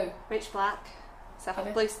sapphire blue? Rich black.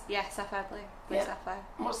 Sapphire blue. Yeah, sapphire blue. Blue Yeah. sapphire.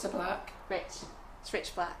 What's the black? Rich. It's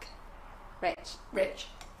rich black. Rich. Rich.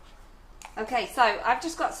 Okay, so I've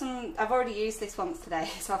just got some, I've already used this once today,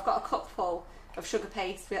 so I've got a cup full of sugar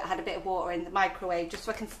paste that had a bit of water in the microwave, just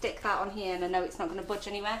so I can stick that on here and I know it's not going to budge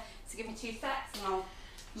anywhere. So give me 2 seconds and I'll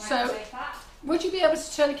microwave that. Would you be able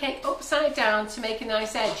to turn the cake upside down to make a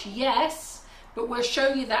nice edge? Yes, but we'll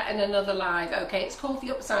show you that in another live, okay? It's called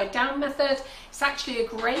the upside down method. It's actually a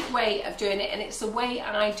great way of doing it, and it's the way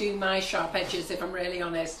I do my sharp edges, if I'm really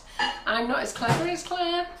honest. I'm not as clever as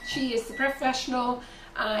Claire. She is the professional.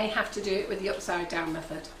 I have to do it with the upside down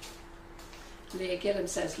method. Leah Gillam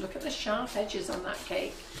says, look at the sharp edges on that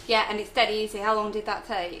cake. Yeah, and it's dead easy. How long did that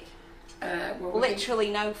take? Well, literally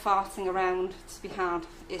no farting around to be had.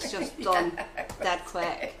 It's just done dead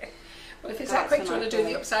quick. Well, if it's that quick, do you want to do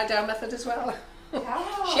the upside down method as well?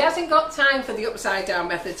 Oh. She hasn't got time for the upside down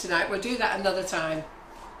method tonight. We'll do that another time.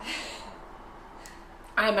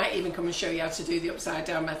 I might even come and show you how to do the upside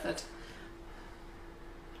down method.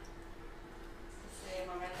 Am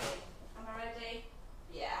I ready? Am I ready?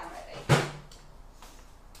 Yeah, I'm ready.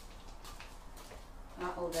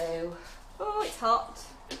 That'll do. Oh, it's hot.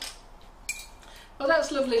 Well,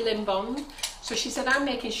 that's lovely, Lynn Bond. So she said, I'm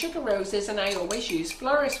making sugar roses and I always use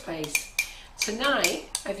florist paste. Tonight,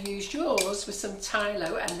 I've used yours with some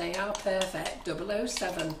Tylo and they are perfect.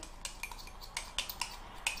 007.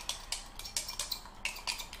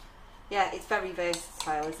 Yeah, it's very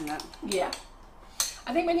versatile, isn't it? Yeah.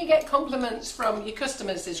 I think when you get compliments from your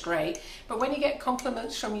customers is great, but when you get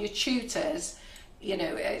compliments from your tutors, you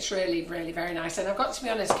know, it's really, really very nice. And I've got to be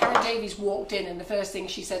honest, Karen Davies walked in and the first thing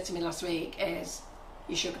she said to me last week is,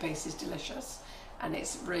 your sugar paste is delicious and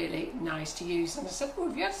it's really nice to use. And I said, oh,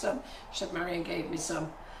 have you had some? She said, Marion gave me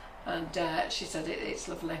some. And she said, it's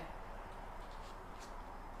lovely.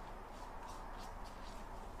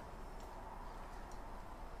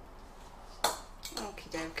 Okie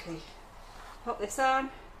dokie. Pop this on.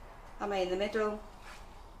 Am I in the middle?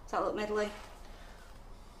 Does that look middly?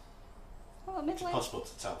 Oh, It's middly. possible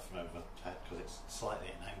to tell from overhead because it's slightly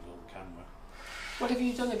at an angle on camera. What have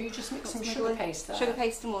you done? Have you just mixed some sugar paste there? Sugar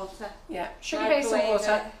paste and water. Yeah, sugar paste and Microwave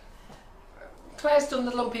water. it. Claire's done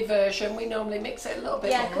the lumpy version. We normally mix it a little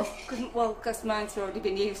bit more. Because mine's already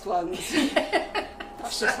been used once.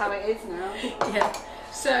 That's just how it is now. Yeah.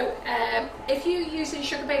 So if you're using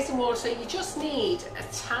sugar paste and water, you just need a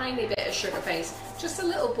tiny bit of sugar paste, just a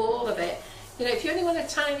little ball of it. You know, if you only want a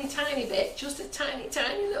tiny, tiny bit, just a tiny,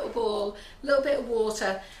 tiny little ball, a little bit of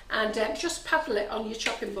water, and just paddle it on your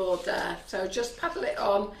chopping board there. So just paddle it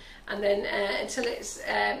on, and then until it's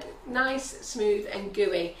nice, smooth and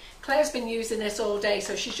gooey. Claire's been using this all day,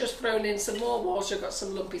 so she's just thrown in some more water, got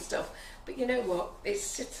some lumpy stuff. But you know what? It's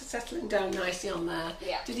settling down nicely on there.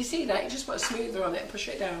 Yeah. Did you see that? You just put a smoother on it and push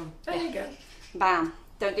it down. There you go. Bam.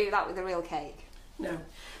 Don't do that with a real cake. No.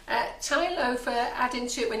 Tylo for adding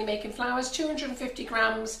to it when you're making flowers, 250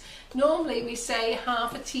 grams. Normally we say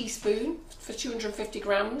half a teaspoon for 250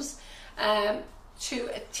 grams to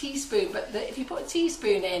a teaspoon, but if you put a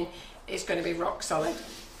teaspoon in, it's going to be rock solid.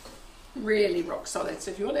 Really rock solid.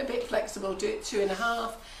 So if you want it a bit flexible, do it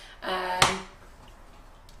 2.5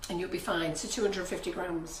 and you'll be fine. So 250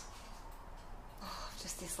 grams. Oh, I've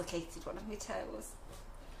just dislocated one of my toes.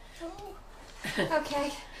 Oh.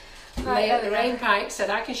 Okay. Right, the rain pipe said,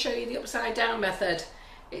 I can show you the upside down method.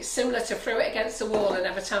 It's similar to throw it against the wall and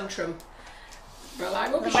have a tantrum. Well, I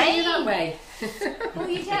won't be showing you that way. Pull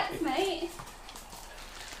your jets, mate.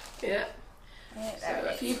 Yeah. So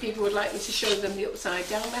a few people would like me to show them the upside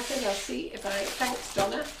down method. I'll see if I... Thanks,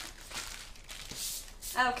 Donna.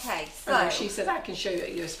 Okay, so... And she said I can show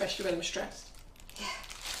you, especially when I'm stressed. Yeah.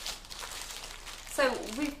 So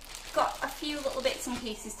we've got a few little bits and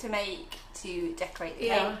pieces to make to decorate the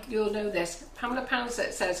Yeah, cake. you'll know this. Pamela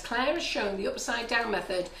Poundset says, Claire has shown the upside down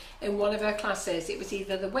method in one of her classes. It was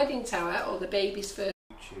either the wedding tower or the baby's first...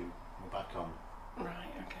 YouTube, we're back on.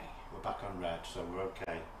 Right, okay. We're back on red, so we're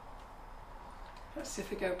okay. Let's see if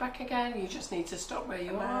we go back again. You just need to stop where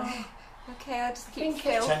you are. Okay, I'll just keep Think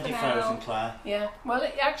still Pretend for you're now. frozen, Claire. Yeah,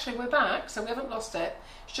 well, actually, we're back, so we haven't lost it.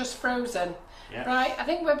 It's just frozen. Yeah. Right, I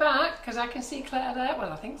think we're back, because I can see Claire there.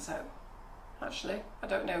 Well, I think so. Actually, I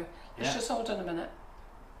don't know. Let's Yeah. just hold on a minute.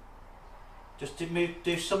 Just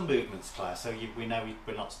do some movements, Claire, so we know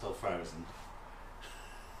we're not still frozen.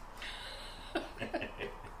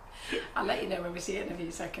 I'll let you know when we see it in a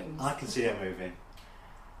few seconds. I can see her moving.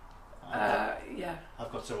 Yeah.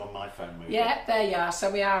 I've got her on my phone moving. Yeah, there you are.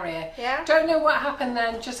 So we are here. Yeah. Don't know what happened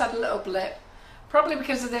then. Just had a little blip. Probably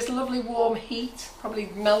because of this lovely warm heat. Probably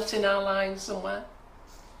melting our line somewhere.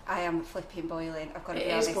 I am flipping boiling. I've got to It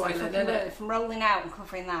be is honest. boiling, isn't it? If I'm rolling out and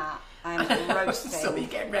covering that, I'm roasting. So we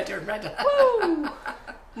get redder and redder. Woo!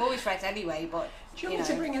 I'm always red anyway, but Do you want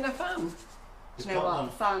me to bring in a fan? you know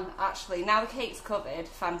what? Fan, actually, now the cake's covered,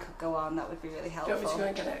 fan could go on. That would be really Do you helpful. want me to go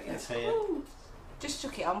and get it? Let's Yeah. see it. Just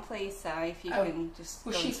chuck it on, please, Sarah, if you can just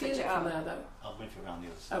Will go she and switch feel it it from on. there though? I'll move it around the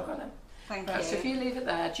other side. Oh, go on then. Thank Right, you. so if you leave it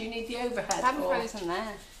there, do you need the overhead? I'm or frozen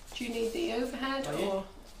there. do you need the overhead Are you? or?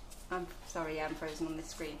 I'm sorry, I'm frozen on this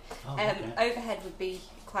screen. Oh, okay. Overhead would be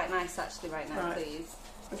quite nice actually right now, Right. please.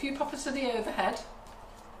 If you pop it to the overhead.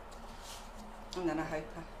 And then I hope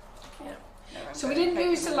Yeah. I'm So we going didn't to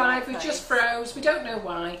lose poke the it in live, the we right just place. froze. We don't know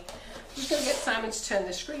why. I'm just going to get Simon to turn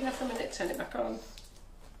the screen off a minute, turn it back on.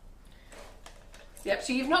 Yep,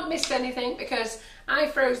 so you've not missed anything because I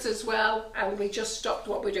froze as well and we just stopped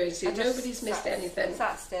what we're doing. So I just nobody's missed sat- anything.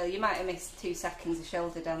 Sat still. You might have missed 2 seconds of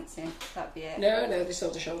shoulder dancing. That'd be it. No, they saw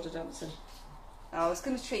the shoulder dancing. I was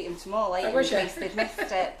going to treat them to more later in wish you. case they'd missed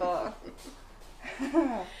it, but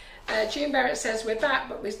June Barrett says we're back,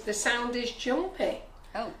 but the sound is jumpy.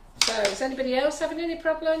 oh, So is anybody else having any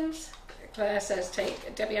problems? Claire says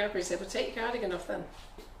Debbie Agri said, well, take your cardigan off then.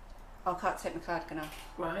 I can't take my cardigan off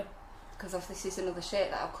Why? because this is another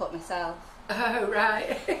shirt that I've cut myself, Oh,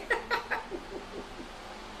 right.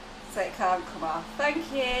 so it can't come off. Thank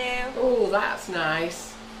you. Oh, that's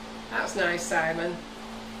nice. That's nice, Simon.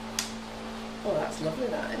 Oh, that's lovely,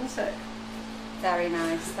 that, isn't it? Very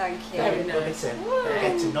nice. Thank you. Very Rub nice. it in.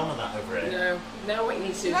 Get to none of that over here. No. Now what you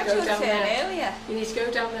need to do You is had go your down turn there. earlier. You need to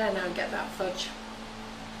go down there now and get that fudge.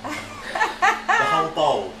 The whole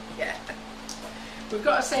bowl. Yeah. We've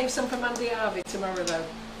got to save some for Mandy Harvey tomorrow, though.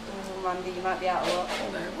 Oh, Mandy, you might be out of luck.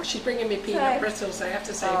 Oh no. Well, she's bringing me peanut brittles, so I have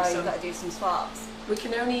to save Oh, some. you've got to do some swaps. We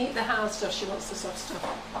can only eat the hard stuff. She wants the soft stuff.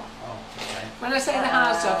 Oh, okay. When I say the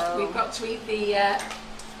hard stuff, Oh. we've got to eat the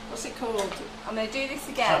what's it called? I'm going to do this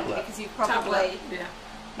again Tablet. because you've probably Tablet. Yeah.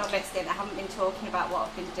 not missed it. I haven't been talking about what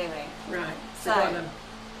I've been doing. Right. So- go on then.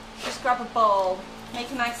 Just grab a ball, make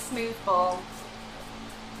a nice smooth ball.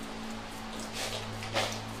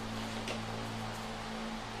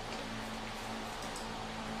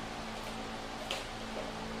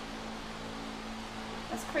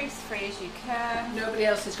 As crease free as you can. Nobody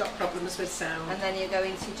else has got problems with sound. And then you're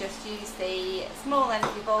going to just use the small end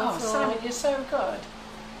of your ball Oh, tool. Simon, you're so good.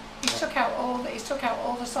 He's took out all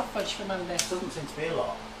the soft fudge from under. Doesn't seem to be a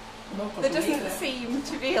lot. There doesn't seem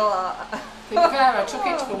to be a lot. To be fair, I took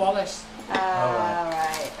it to the Wallace.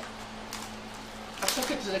 Right. I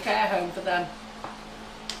took it to the care home for them.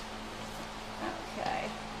 Okay.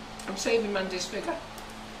 I'm saving Mandy's figure.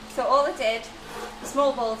 So all I did,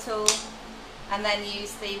 small ball tool, and then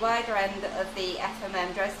use the wider end of the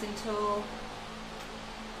FMM Dresden tool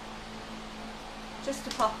just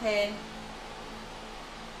to pop in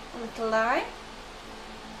a little line.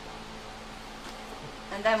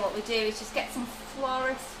 And then what we do is just get some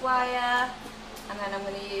florist wire, and then I'm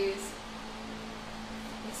going to use,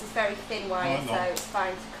 this is very thin wire, Oh, so no. it's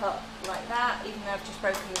fine to cut like that, even though I've just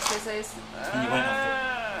broken the scissors. And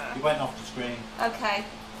you went off the screen. Okay,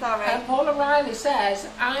 sorry. And Paula Riley says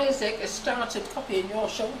Isaac has started copying your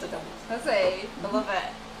shoulder dance. Does he? I love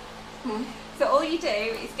it. Mm. So all you do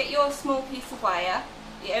is get your small piece of wire.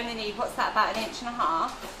 You only need, what's that, about 1.5 inches?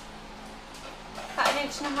 About 1.5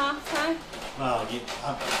 inches now? Well,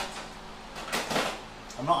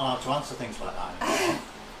 I'm not allowed to answer things like that anymore.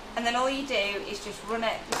 And then all you do is just run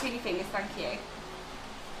it between your fingers, thank you.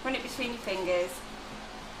 Run it between your fingers,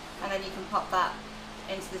 and then you can pop that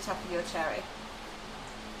into the top of your cherry.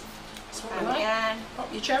 That's what And I like. again,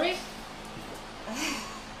 Pop your cherry.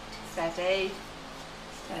 steady,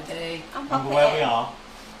 Steady. and pop Remember it where in. we are.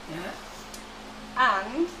 Yeah.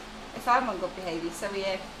 And if I'm on good behaviour, so are you.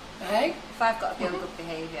 Hey? If I've got to be on good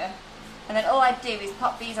behaviour. And then all I do is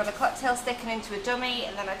pop these on a cocktail stick and into a dummy,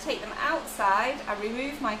 and then I take them outside, I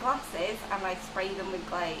remove my glasses, and I spray them with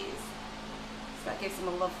glaze. So that gives them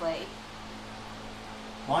a lovely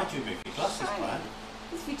Why do you move your glasses, shine. Claire?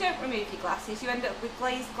 If you don't remove your glasses, you end up with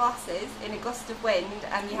glazed glasses in a gust of wind,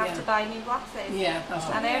 and you have Yeah. to buy new glasses. Yeah, that's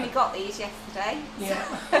And I only got these yesterday. Yeah.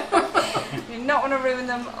 You not want to ruin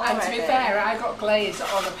them already. And to be fair, I got glaze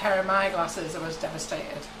on a pair of my glasses. I was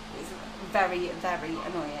devastated. It's very, very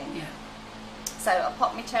annoying. Yeah. So I'll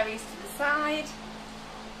pop my cherries to the side.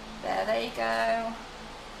 There they go.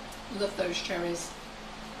 Love those cherries.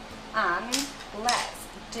 And let's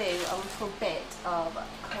do a little bit of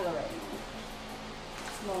colouring.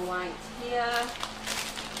 Some more white here.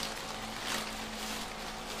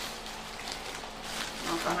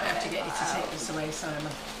 I might have to get you to take this away,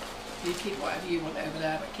 Simon. You keep whatever you want over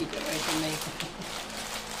there, but keep it away from me.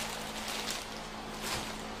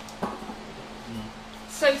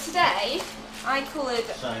 So today I coloured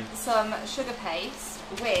Same. some sugar paste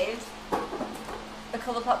with the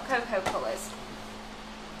Colourpop cocoa colours.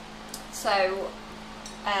 So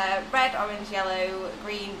red, orange, yellow,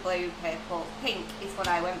 green, blue, purple, pink is what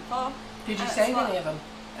I went for. Did you And save it's any of them?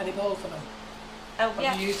 Any balls for them? Oh Or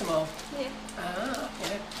yeah. did you use them all? Yeah. Ah,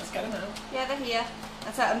 yeah, let's get them out. Yeah, they're here.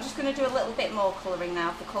 And so I'm just going to do a little bit more colouring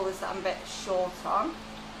now for colours that I'm a bit short on.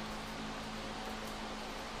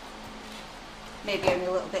 Maybe only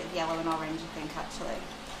a little bit of yellow and orange, I think, actually.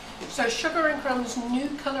 So Sugar and Crumbs' new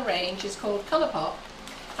colour range is called Colourpop,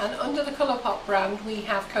 and under the Colourpop brand we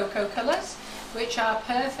have cocoa colours, which are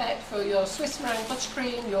perfect for your Swiss meringue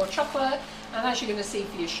buttercream, your chocolate, and as you're going to see,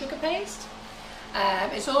 for your sugar paste.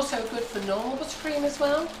 It's also good for normal buttercream as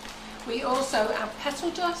well. We also have petal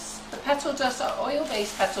dust. The petal dust are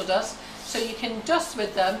oil-based petal dust, so you can dust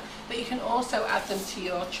with them, but you can also add them to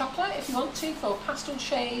your chocolate if you want to, for pastel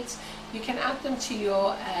shades. You can add them to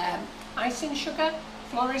your icing sugar,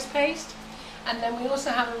 florist paste. And then we also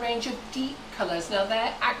have a range of deep colours. Now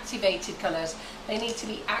they're activated colours. They need to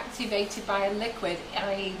be activated by a liquid,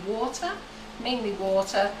 i.e. water, mainly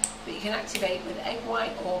water, but you can activate with egg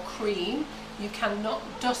white or cream. You cannot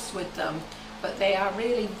dust with them, but they are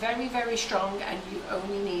really very, very strong, and you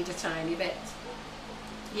only need a tiny bit.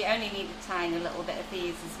 You only need a tiny little bit of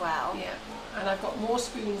these as well. Yeah, and I've got more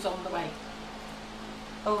spoons on the way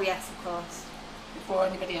Oh yes, of course. before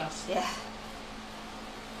anybody else. Yeah.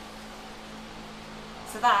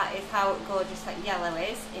 So that is how gorgeous that yellow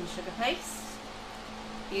is in sugar paste.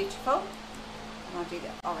 Beautiful. And I'll do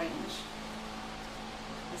the orange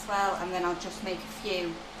as well, and then I'll just make a few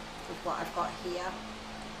with what I've got here.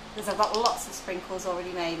 Because I've got lots of sprinkles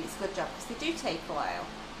already made. It's a good job because they do take a while.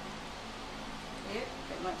 Yep,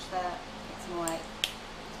 pretty much there. Get some away.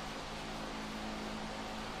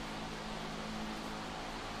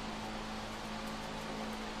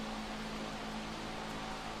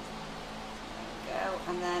 There we go.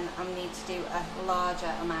 And then I need to do a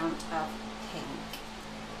larger amount of pink.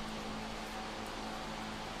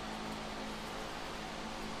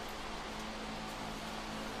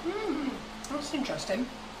 That's interesting.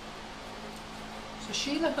 So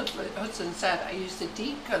Sheila Hudson said I used the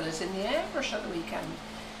deep colours in the airbrush at the weekend.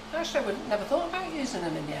 Actually, I would never thought about using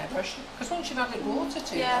them in the airbrush, because once you've added water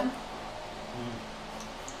to them,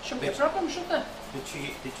 shouldn't be a problem, should there?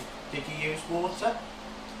 Did you use water?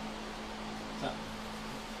 That,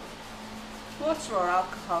 Water or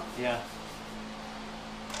alcohol? yeah.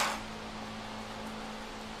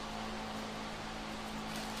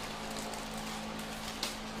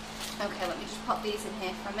 Okay, let me just pop these in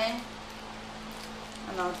here for a minute,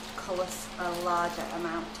 and I'll colour a larger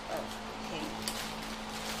amount of pink.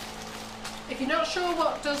 If you're not sure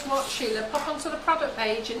what does what, Sheila, pop onto the product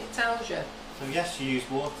page and it tells you. So yes, you use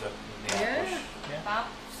water in the Yeah. airbrush. Yeah. Fab.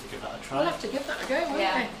 So give that a try. We'll have to give that a go, won't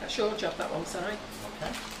Yeah. we? That's your job, that one, sorry.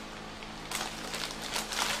 Okay.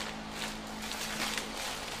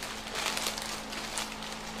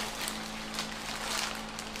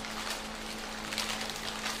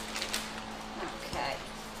 Okay.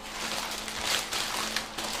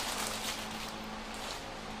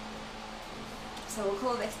 So we'll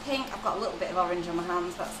colour this pink. I've got a little bit of orange on my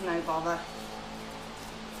hands, that's no bother.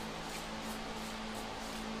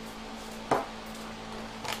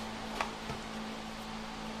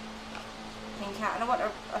 Pink out, and I want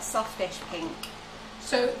a softish pink.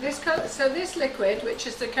 So this liquid, which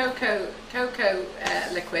is the cocoa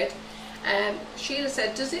liquid, Sheila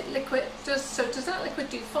said, does that liquid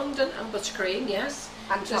do fondant and buttercream? Yes.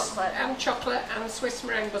 And chocolate. And chocolate and Swiss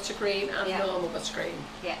meringue buttercream and Yeah. normal buttercream.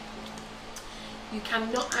 Yeah. You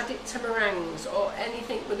cannot add it to meringues or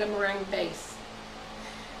anything with a meringue base.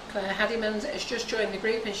 Claire Haddimans has just joined the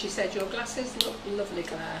group and she said, your glasses look lovely,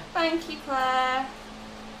 Claire. Thank you, Claire.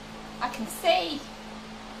 I can see.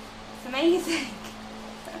 It's amazing.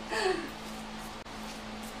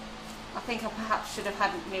 I think I perhaps should have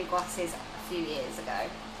had new glasses a few years ago.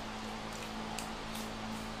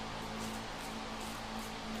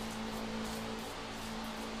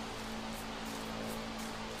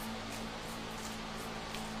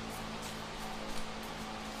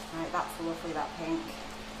 Right, that's lovely, that pink.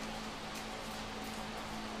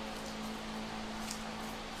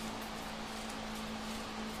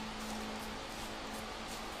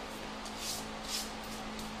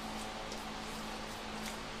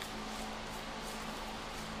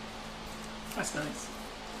 That's nice.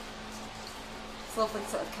 It's lovely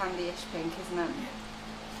sort of candy-ish pink, isn't it?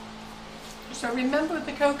 So remember with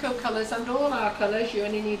the cocoa colours and all our colours, you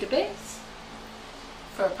only need a bit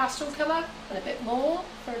for a pastel colour and a bit more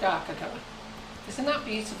for a darker colour. Isn't that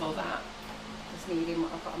beautiful, that? Just needing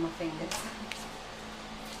what I've got on my fingers.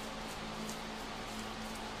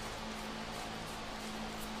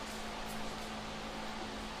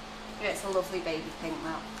 Yeah, it's a lovely baby pink,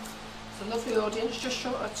 that. It's a lovely audience, just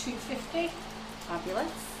short of 250.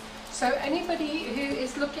 Fabulous. So anybody who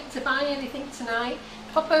is looking to buy anything tonight,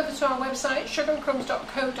 pop over to our website,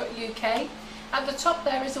 sugarandcrumbs.co.uk. At the top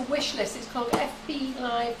there is a wish list. It's called FB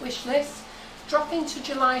Live Wish List. Drop into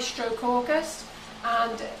July/August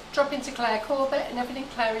and drop into Claire Corbett, and everything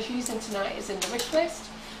Claire is using tonight is in the wish list.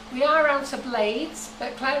 We are out of blades,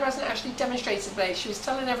 but Claire hasn't actually demonstrated blades. She was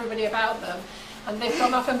telling everybody about them, and they've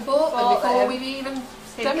gone off and bought them before we've even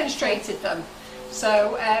demonstrated them.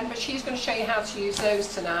 So, but she's going to show you how to use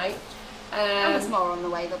those tonight. And there's more on the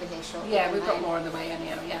way, they'll be here shortly. Yeah, we've got more on the way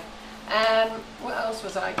anyhow, yeah. What else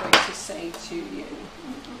was I going to say to you?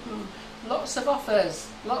 Lots of offers,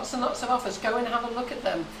 lots and lots of offers. Go and have a look at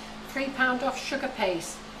them. £3 off sugar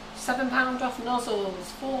paste, £7 off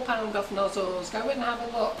nozzles, £4 off nozzles. Go and have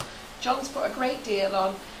a look. John's put a great deal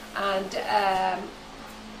on, and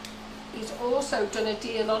he's also done a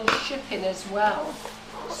deal on shipping as well.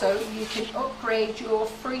 So you can upgrade your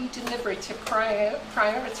free delivery to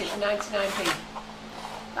priority for 99p.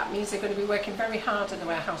 That means they're going to be working very hard in the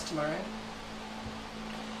warehouse tomorrow.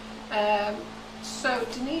 So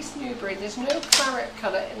Denise Newbury, there's no claret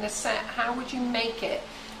colour in the set. How would you make it?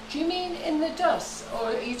 Do you mean in the dust,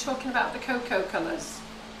 or are you talking about the cocoa colours?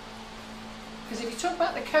 Because if you talk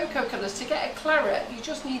about the cocoa colours, to get a claret, you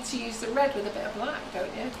just need to use the red with a bit of black,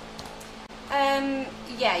 don't you?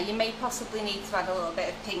 Yeah, you may possibly need to add a little bit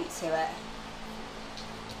of pink to it.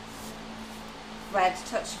 Red,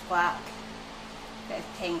 touch of black, bit of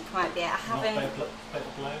pink might be it. I haven't. Not bit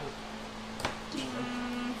of blue.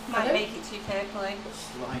 Might make it too purpley.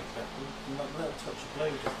 Slight bit, not a little touch of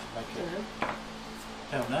blue just to make it.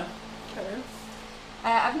 Don't know.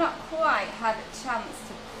 I've not quite had a chance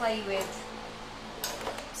to play with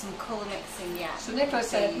some colour mixing yet. So Nicola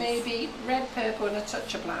said maybe red, purple and a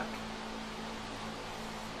touch of black.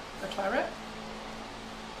 The claret.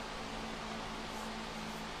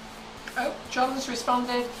 Oh, John's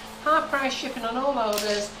responded, half price shipping on all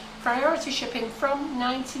orders, priority shipping from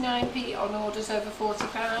 99p on orders over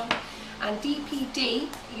 £40, and DPD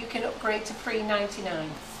you can upgrade to $3.99.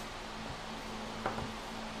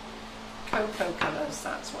 Cocoa colours,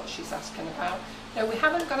 that's what she's asking about. No, we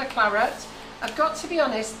haven't got a claret. I've got to be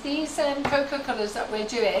honest, these cocoa colours that we're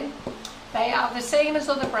doing, they are the same as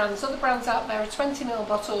other brands. Other brands out there are 20ml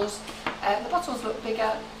bottles. The bottles look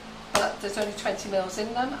bigger, but there's only 20ml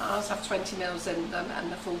in them. Ours have 20ml in them and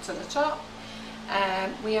the full to the top.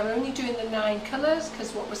 We are only doing the 9 colours,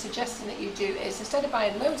 because what we're suggesting that you do is, instead of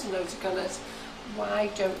buying loads and loads of colours, why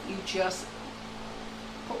don't you just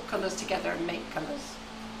put colours together and make colours?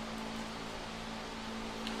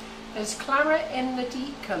 There's claret in the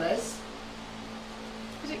deep colours.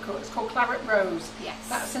 What's it called? It's called Claret Rose. Yes.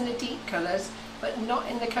 That's in the deep colours, but not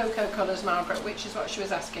in the cocoa colours, Margaret, which is what she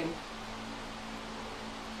was asking.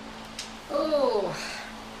 Oh,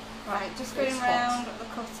 right, just going around the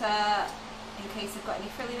cutter in case I've got any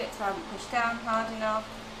frilly bits I haven't pushed down hard enough.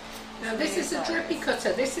 Now this is a drippy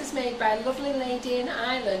cutter. This is made by a lovely lady in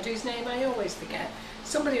Ireland whose name I always forget.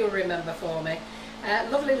 Somebody will remember for me.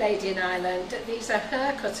 Lovely lady in Ireland. These are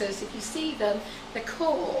her cutters. If you see them, they're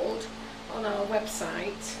called on our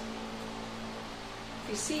website. If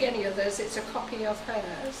you see any others, it's a copy of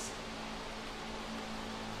hers.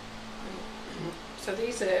 So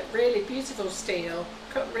these are really beautiful steel,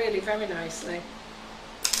 cut really very nicely.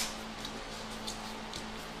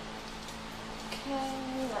 Okay,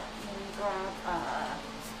 let me grab a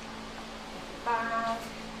bag.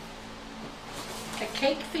 A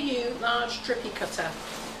cake for you, large drippy cutter.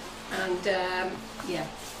 And yeah.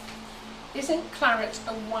 Isn't claret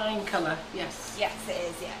a wine colour? Yes. Yes, it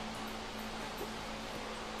is, yeah.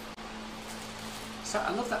 So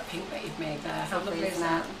I love that pink that you've made there. How Lovely, lovely is isn't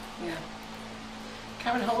that? it? Yeah.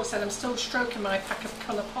 Karen Holt said, I'm still stroking my pack of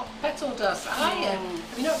colourpop petal dust. Are you?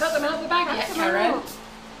 Have you not got them out of the bag yet, Karen?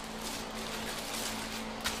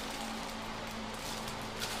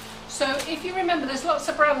 So if you remember, there's lots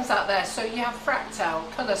of brands out there. So you have Fractal,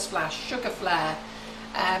 Colour Splash, Sugar Flare,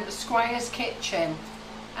 Squire's Kitchen.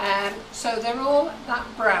 So they're all that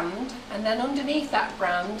brand, and then underneath that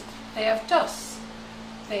brand they have dusts,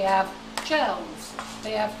 they have gels,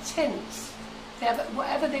 they have tints, They have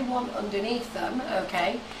whatever they want underneath them,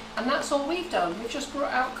 okay? And that's all we've done. We've just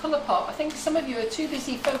brought out Colourpop. I think some of you are too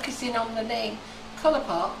busy focusing on the name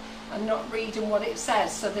Colourpop and not reading what it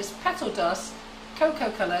says. So there's petal dust, cocoa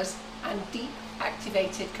colours and deep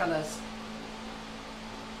activated colours.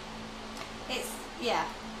 It's, yeah.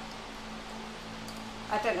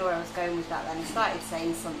 I don't know where I was going with that then. I started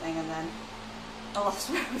saying something and then I lost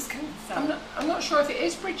where I was going to say. I'm not sure if it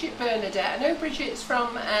is Bridget Bernadette. I know Bridget's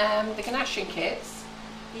from the Ganashian Kits.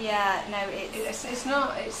 Yeah, no, it's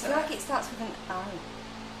not. It's like it starts with an O.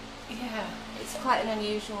 Yeah. It's quite an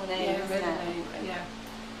unusual name, Yeah, isn't it? name. Yeah.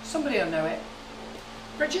 Somebody will know it.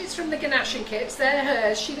 Bridget's from the Ganashian Kits. They're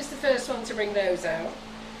hers. She was the first one to bring those out.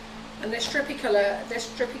 And this drippy colour,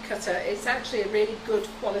 this drippy cutter, it's actually a really good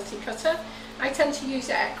quality cutter. I tend to use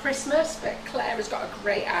it at Christmas, but Claire has got a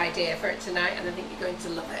great idea for it tonight, and I think you're going to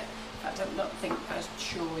love it. In fact, I'm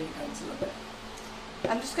sure you're going to love it.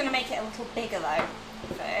 I'm just going to make it a little bigger though,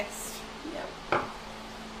 first. Yeah.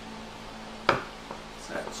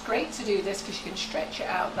 So it's great to do this because you can stretch it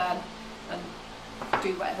out then and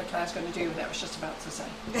do whatever Claire's going to do with it. I was just about to say.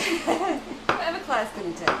 Whatever Claire's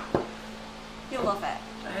going to do. You'll love it.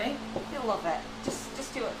 Eh? You'll love it.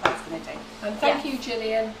 Just do what Claire's going to do. And thank you,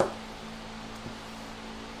 Gillian.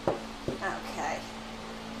 Okay.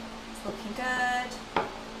 It's looking good.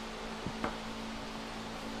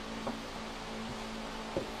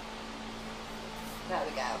 There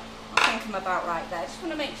we go. I think I'm about right there. Just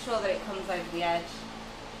want to make sure that it comes over the edge,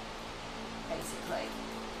 basically.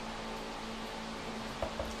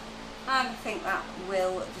 And I think that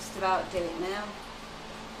will just about do it now.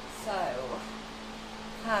 So,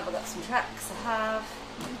 have I got some tracks? I have.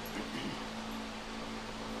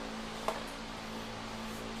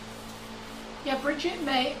 Yeah,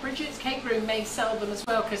 Bridget's Cake Room may sell them as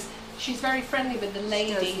well because she's very friendly with the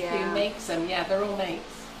lady who makes them. Yeah, they're all mates.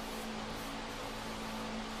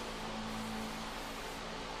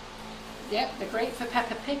 Yep, they're great for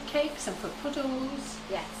Peppa Pig cakes and for puddles.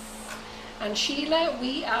 Yes. And Sheila,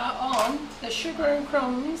 we are on the Sugar and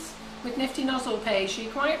Crumbs with Nifty Nozzle page.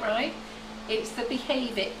 You're quite right. It's the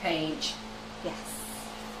Behave It page. Yes.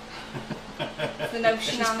 The No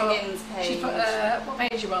Shenanigans page. She put, what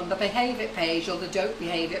page are you on? The Behave It page or the Don't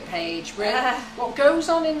Behave It page. Where what goes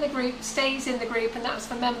on in the group stays in the group, and that's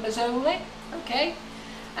for members only. Okay.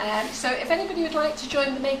 So if anybody would like to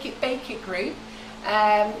join the Make It Bake It group,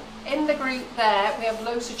 in the group there we have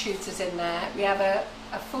loads of tutors in there. We have a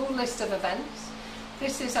full list of events.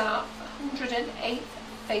 This is our 108th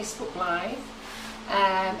Facebook Live.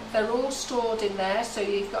 They're all stored in there, so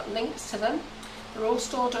you've got links to them. They're all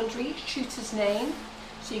stored under each tutor's name.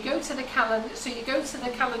 So you go to the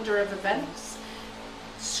calendar of events,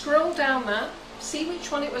 scroll down that, see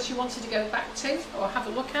which one it was you wanted to go back to or have a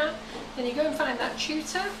look at. Then you go and find that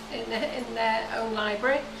tutor in their own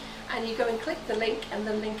library, and you go and click the link, and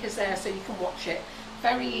the link is there so you can watch it.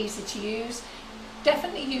 Very easy to use.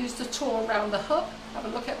 Definitely use the tour around the hub. Have a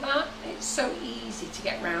look at that. It's so easy to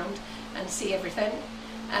get round and see everything.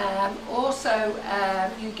 Also,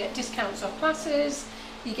 you get discounts off classes.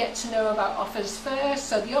 You get to know about offers first.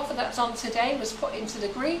 So the offer that's on today was put into the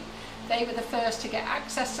group. They were the first to get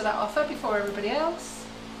access to that offer before everybody else.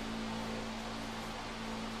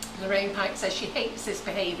 Lorraine Pike says she hates this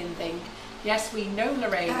behaving thing. Yes, we know,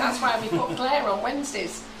 Lorraine. That's why we put Claire on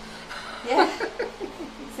Wednesdays. Yeah.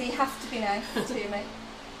 So you have to be nice to me.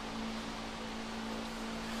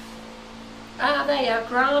 Ah, there you are,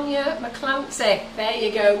 Grania McClancy. There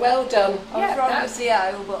you go, well done. I was wrong with the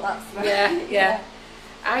O, but that's right. Yeah.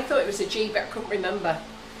 I thought it was a G, but I couldn't remember.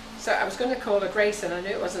 So I was going to call her Grayson, I knew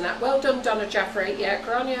it wasn't that. Well done, Donna Jaffrey. Yeah,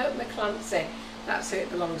 Grania McClancy. That's who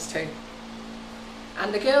it belongs to.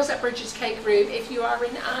 And the girls at Bridget's Cake Room, if you are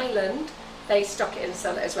in Ireland, they stock it and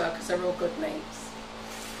sell it as well because they're all good mates.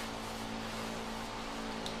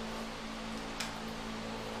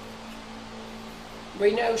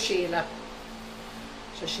 We know Sheila.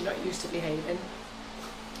 So she's not used to behaving.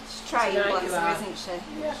 She's trying, Tonight bless her, isn't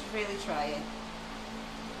she? Yeah. She's really trying.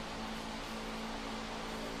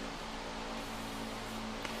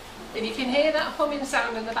 If you can hear that humming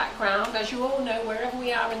sound in the background, as you all know, wherever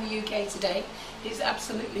we are in the UK today, it's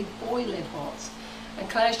absolutely boiling hot. And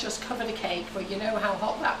Claire's just covered a cake, but you know how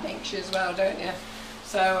hot that makes you as well, don't you?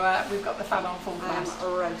 So we've got the fan on full blast.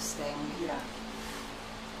 I'm roasting. Yeah.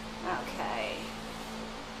 Okay.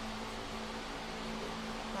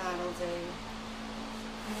 That'll do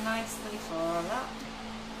nicely for that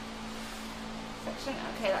section.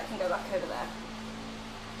 Okay, that can go back over there.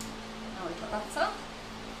 Now we've got that on.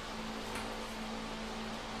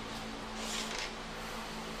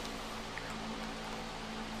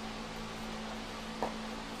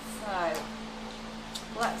 So,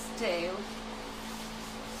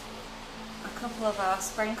 couple of our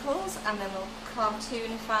sprinkles, and then we'll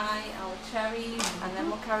cartoonify our cherries, and then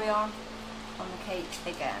we'll carry on the cake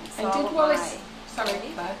again. So And did Wallace... Sorry,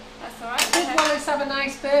 Claire. That's alright. Did Wallace have a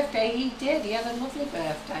nice birthday? He did. He had a lovely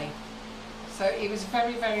birthday. So he was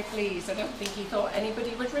very, very pleased. I don't think he thought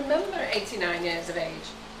anybody would remember 89 years of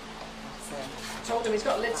age. So, I told him he's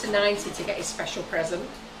got to live to 90 to get his special present.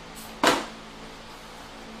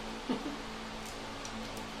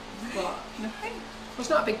 What? nothing. Well, it's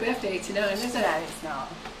not a big birthday, 89, is it? No, it's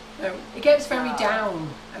not. No. He gets very down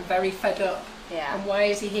and very fed up. Yeah. And why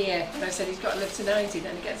is he here? And I said he's got to live to 90,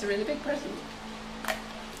 then he gets a really big present.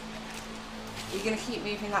 You're going to keep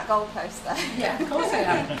moving that goalpost there? Yeah, of course I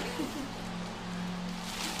am.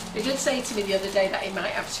 He did say to me the other day that he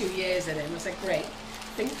might have 2 years in him. I said, great,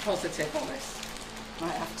 think positive, Wallace.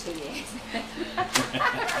 Might have 2 years.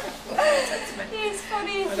 It's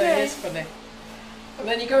funny, isn't it is funny. And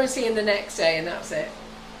then you go and see him the next day and that's it.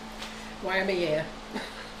 Why am I here?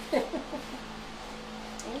 Ooh,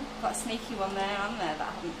 got a sneaky one there on there that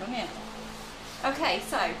I haven't done yet. Okay,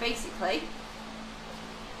 so basically,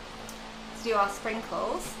 to do our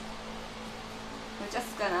sprinkles, we're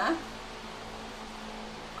just gonna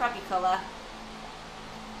grab your colour,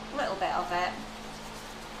 a little bit of it,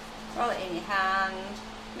 roll it in your hand,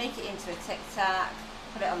 make it into a tic tac,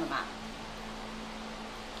 put it on the mat.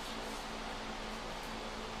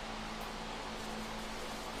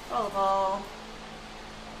 Roll the ball,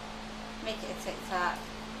 make it a tic tac,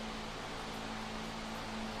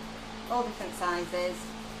 all different sizes.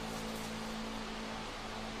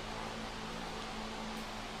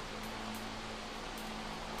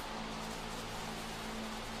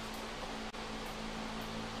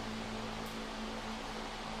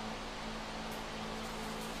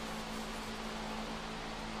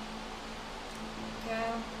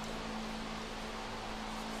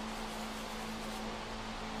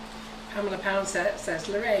 Pamela Pound says,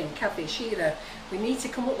 Lorraine, Kathy, Sheila, we need to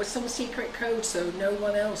come up with some secret code so no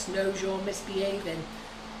one else knows you're misbehaving.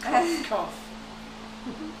 Cough, cough.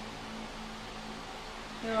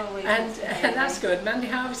 You're always And that's good. Mandy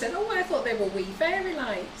Harvey said, oh, I thought they were wee fairy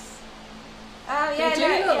lights. Oh yeah, They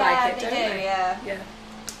do look like it, they don't do, they? yeah. Yeah.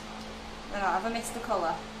 No, have I missed the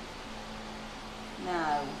colour?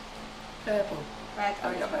 No. Purple. Red, Oh,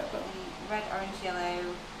 orange, yeah, purple. red, orange,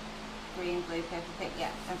 yellow, green, blue, purple, pink.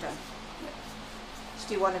 Yeah, I'm done. Just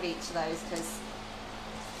do one of each of those because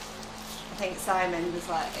I think Simon was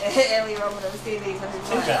like earlier on when I was doing these, I was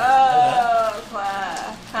like, oh,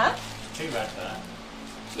 Claire. Huh? 2 red there.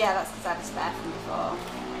 Yeah, that's because I had a spare from before.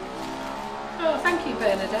 Oh, thank you,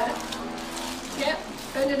 Bernadette. Yep,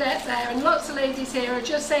 Bernadette there. And lots of ladies here are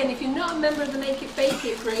just saying, if you're not a member of the Make It Bake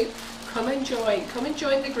It group, come and join. Come and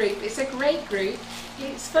join the group. It's a great group.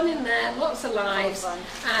 It's fun in there, lots of lives.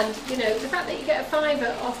 And, you know, the fact that you get a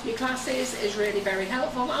 £5 off your classes is really very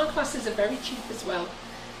helpful. Our classes are very cheap as well.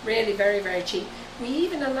 Really, very, very cheap. We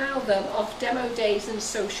even allow them off demo days and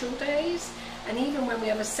social days. And even when we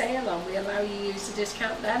have a sale on, we allow you to use the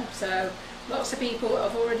discount then. So lots of people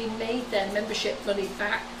have already made their membership money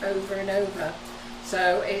back over and over.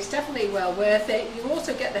 So it's definitely well worth it. You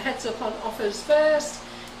also get the heads up on offers first.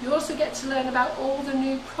 You also get to learn about all the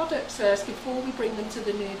new products first before we bring them to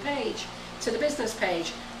the new page, to the business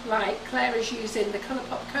page. Like Claire is using the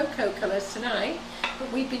Colourpop Cocoa colours tonight,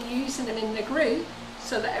 but we've been using them in the group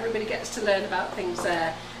so that everybody gets to learn about things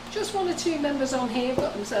there. Just 1 or 2 members on here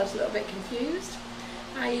got themselves a little bit confused.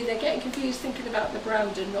 i.e. they're getting confused thinking about the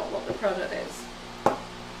brand and not what the product is.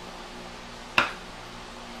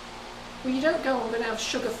 Well, you don't go, I'm going to have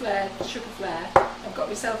Sugar Flare. I've got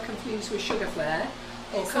myself confused with Sugar Flare,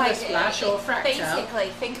 or It's Colour like, Splash, or Fractal. Basically,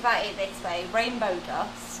 think about it this way. Rainbow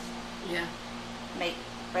Dust Yeah. make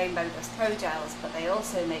Rainbow Dust Pro Gels, but they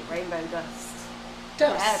also make Rainbow Dust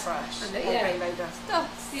Dust. Airbrush And and Rainbow Dust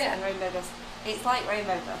Dust Yeah. and Rainbow Dust. It's like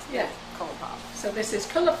Rainbow Dust, Yeah. with Colourpop. So this is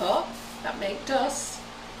Colourpop, that make dust,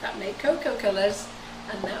 that make cocoa colours,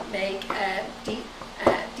 and that make deep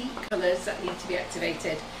colours that need to be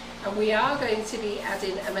activated. And we are going to be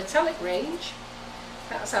adding a metallic range.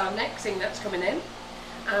 That's our next thing that's coming in.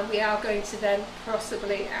 And we are going to then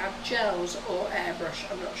possibly add gels or airbrush,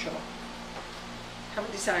 I'm not sure.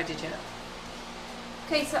 Haven't decided yet.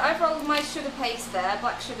 Okay, so I've rolled my sugar paste there,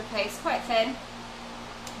 black sugar paste, quite thin.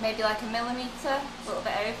 Maybe like 1 millimetre, a little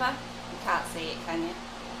bit over. You can't see it, can you?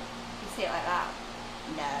 You see it like that?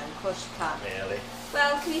 No, of course you can't. Really?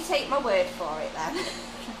 Well, can you take my word for it then?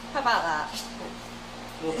 How about that?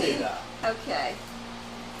 We'll do that. Okay.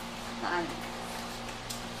 And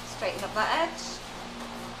straighten up that edge.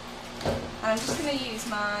 And I'm just going to use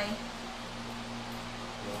my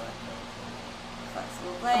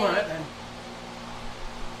flexible blade. Alright then.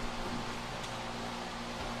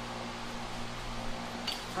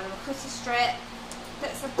 And I'm going to cut a strip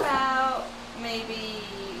that's about maybe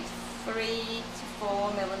 3 to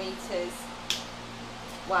 4 millimetres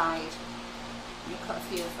wide. You cut a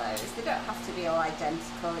few of those. They don't have to be all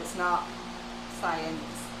identical, it's not science.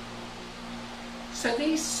 So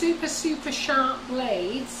these super sharp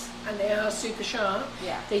blades, and they are super sharp,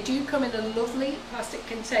 Yeah. they do come in a lovely plastic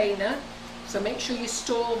container, so make sure you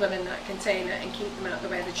store them in that container and keep them out of the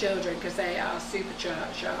way of the children, because they are super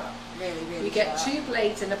sharp. Really You get sharp. 2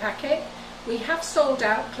 blades in a packet. We have sold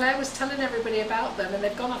out. Claire was telling everybody about them, and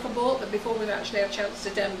they've gone off and bought them before we've actually had a chance to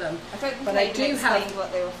dem them. I don't think But they I do even explained have-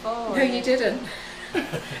 what they were for. No, you didn't.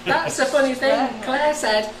 That's a funny thing. Yeah. Claire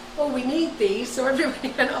said, "Oh, we need these," so everybody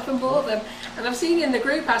went off and bought them. And I've seen you in the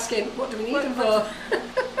group asking, "What do we need them for?"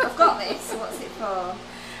 I've got this, so what's it for?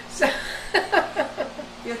 So,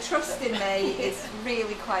 Your trust in me is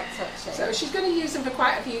really quite touching. so she's going to use them for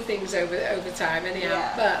quite a few things over time, anyhow.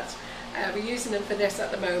 Yeah. But we're using them for this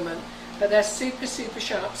at the moment. But they're super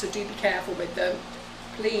sharp, so do be careful with them.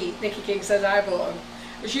 Please. Nikki King says I bought them.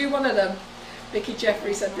 Was you one of them? Vicky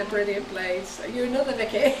Jeffrey said they're brilliant blades. Are you another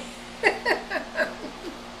Vicky?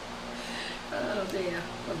 Oh dear,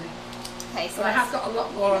 funny. Okay, so But I have got a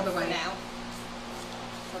lot more on the way. now.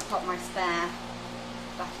 So I'll put my spare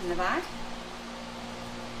back in the bag.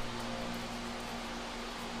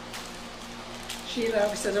 Sheila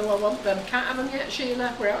obviously says, "Oh, I want them." Can't have them yet,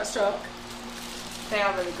 Sheila. We're out of stock. They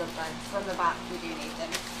are really good though. From the back, we do need them.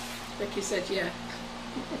 Vicky said, "Yeah."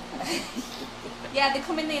 Yeah, they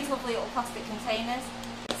come in these lovely little plastic containers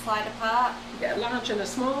that slide apart. You get a large and a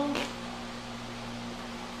small.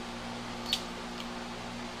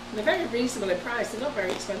 And they're very reasonable in price. They're not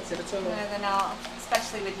very expensive at all. No, they're not,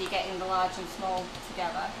 especially with you getting the large and small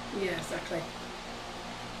together. Yeah, exactly.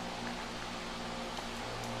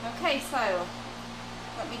 Okay, so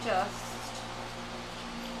let me just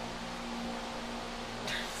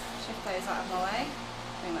shift those out of my way.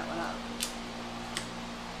 Bring that one up.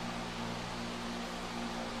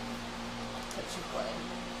 Touch of glue.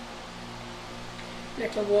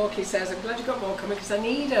 Nicola Walkie says, "I'm glad you got more coming because I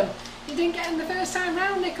need them." You didn't get them the first time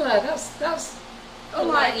round, Nicola. That's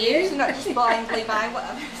unlike you. Not just blindly buy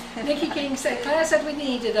whatever. Nikki King said, "Claire said we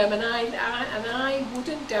needed them," and I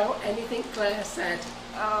wouldn't doubt anything Claire said.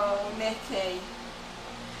 Oh, Nikki.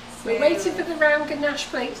 We're waiting for the round ganache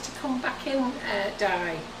plates to come back in,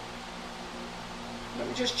 Di. Let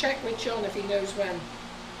me just check with John if he knows when.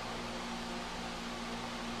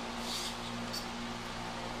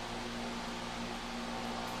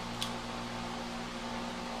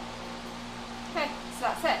 Okay, so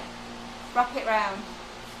that's it. Wrap it round.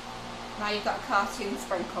 Now you've got a cartoon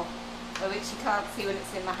sprinkle, which you can't see when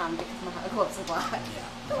it's in my hand because my gloves are black. Yeah.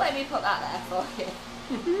 But let me put that there for you.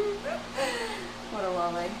 What a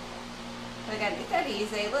lolly. But again, it's dead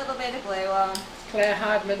easy, a little bit of glue on. Claire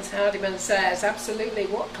Hardiman says, "Absolutely,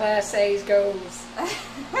 what Claire says goes."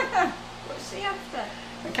 What's she after?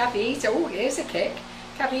 And Kathy Eaton, oh, here's a kick.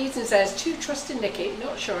 Kathy Eaton says, "Too trusting Nikki.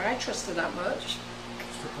 Not sure I trust her that much."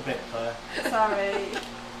 Struck a bit, Claire. Sorry.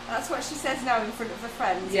 That's what she says now in front of her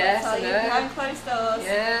friends. Yes, I'll tell I you know. behind closed doors.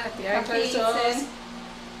 Yeah, behind closed doors. Eaton.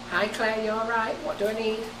 "Hi Claire, you alright? What do I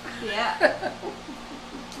need?" Yeah.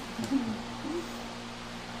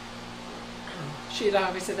 Sheila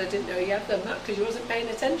Harvey said, "I didn't know you had them." That's because you wasn't paying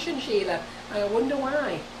attention, Sheila. I wonder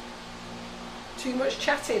why. Too much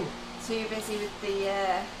chatting. Too busy with the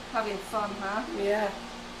having fun, huh? Yeah.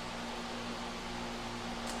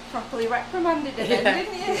 Properly reprimanded her then,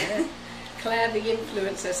 didn't you? Yeah. Claire the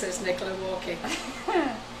influencer, says Nicola Walkie.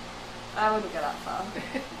 I wouldn't go that far.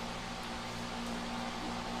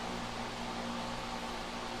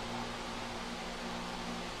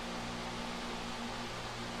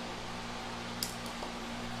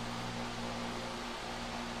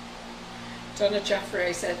 Donna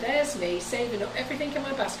Jaffrey said, "There's me saving up everything in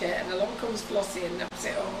my basket, and along comes Flossie and naps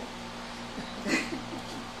it all."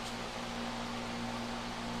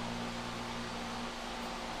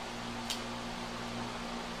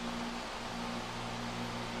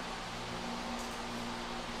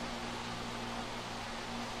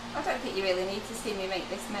 I don't think you really need to see me make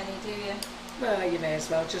this many, do you? Well, you may as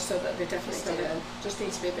well, just so that they definitely Just got do it. it. Just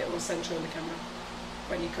needs to be a bit more central in the camera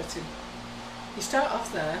when you're cutting. You start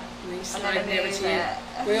off there, and then you slide then I nearer move to you.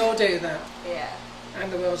 it. We all do that. Yeah.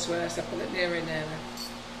 I'm the world's worst. I pull it nearer and nearer.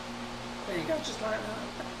 There you go, just like that.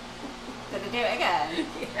 Did I do it again?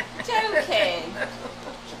 Yeah. Joking.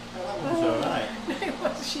 That one's alright. No, it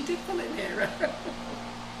was. She did pull it nearer.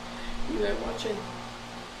 You weren't watching.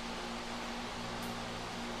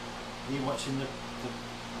 Are you watching the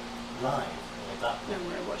live or that No,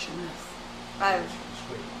 we're watching this. Oh.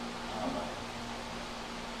 screen? Oh, right.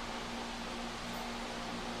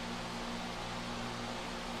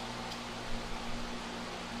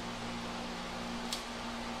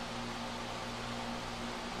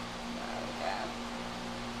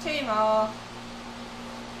 more,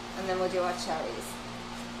 and then we'll do our cherries.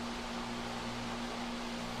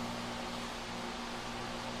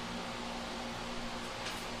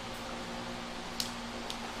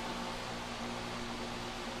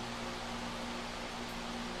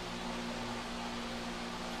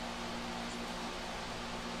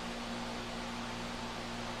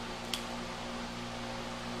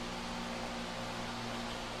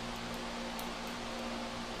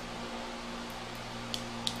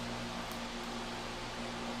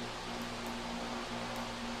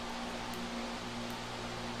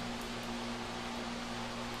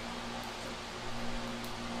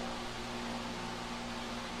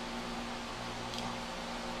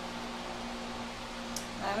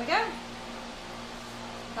 There we go.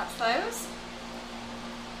 That's those.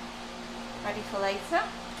 Ready for later.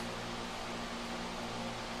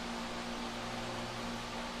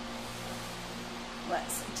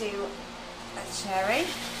 Let's do a cherry,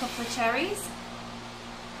 a couple of cherries.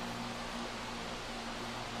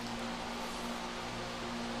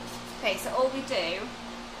 Okay, so all we do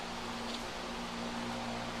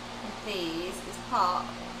with these is pop.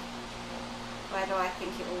 Where do I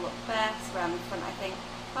think it will look best? Around the front, I think.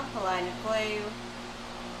 Pop a line of glue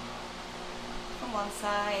from one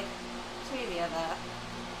side to the other.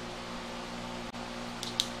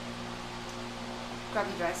 Grab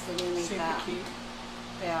your dress, so you need Super that. cute.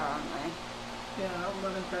 They are, aren't they? Yeah, I'm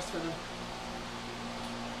well impressed with them.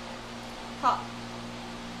 Pop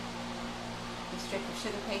a strip of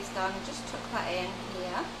sugar paste on. Just tuck that in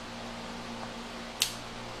here.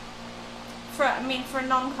 For a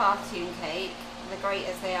non-cartoon cake, the great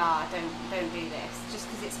as they are, don't do this. Just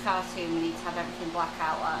because it's cartoon, we need to have everything black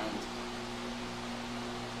outlined.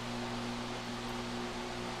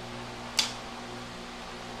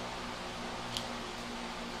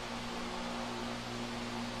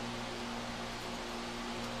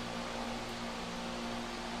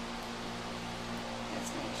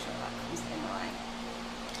 Let's make sure that comes in the way.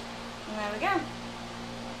 And there we go.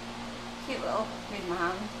 Cute little, with my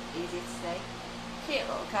hand, easy to see. Cute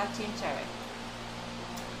little cartoon cherry.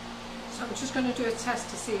 So I'm just going to do a test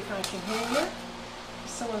to see if I can hear you.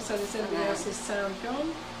 Someone said there's anybody else's sound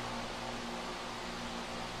gone.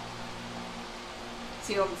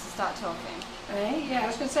 So you want me to start talking? Yeah, I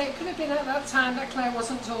was going to say it could have been at that time that Claire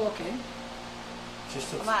wasn't talking.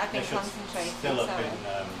 Just I might have been concentrating. Still have sorry. been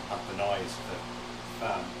had the noise of the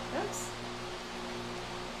fan. Oops.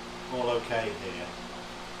 All okay here.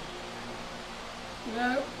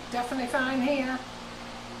 No, definitely fine here.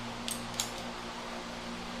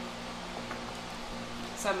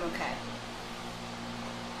 So I'm okay.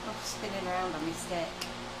 Oh, spinning around on my stick.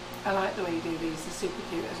 I like the way you do these. They're super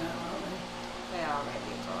cute as well, aren't they? They are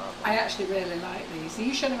really adorable. I actually really like these. Are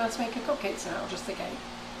you showing me how to make a cupcake tonight or just a cake?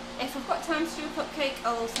 If I've got time to do a cupcake,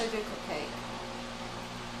 I'll also do a cupcake.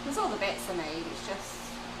 There's all the bits I made, it's just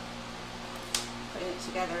putting it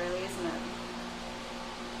together really, isn't it?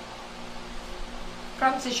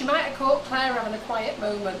 Francis, you might have caught Claire having a quiet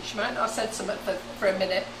moment. She might not have said something for a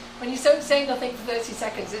minute. When you don't say nothing for 30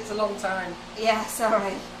 seconds, it's a long time. Yeah,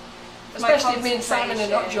 sorry. Especially if me and Simon are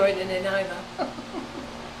not joining in either.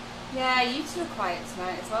 Yeah, you two are quiet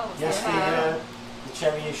tonight as well. Yes, the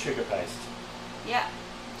cherry is sugar paste. Yeah,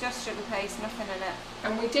 just sugar paste, nothing in it.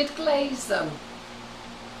 And we did glaze them.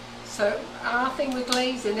 So our thing with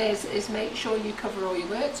glazing is make sure you cover all your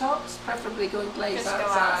worktops, preferably go and glaze Just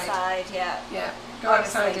outside. go outside, yeah. Yeah, go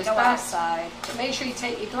Honestly, outside is go best. outside. But make sure you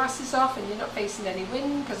take your glasses off and you're not facing any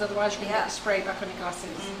wind, because otherwise you're going to get the spray back on your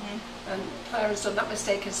glasses. And Claire has done that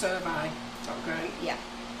mistake and so have I. Not great. Yeah.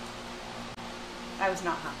 I was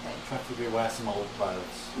not happy. Preferably wear some old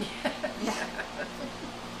clothes. Yeah.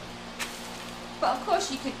 But of course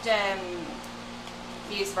you could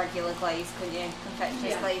use regular glaze, couldn't you?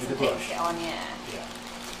 Confectioner's glaze and paint it on, yeah.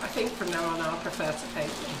 I think from now on I'll prefer to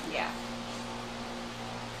paint them. Yeah.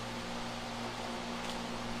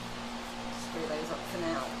 Screw those up for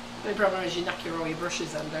now. The problem is you knack all your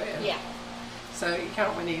brushes then, don't you? Yeah. So you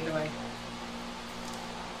can't win either way.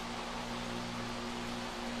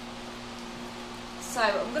 So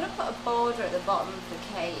I'm going to put a border at the bottom of the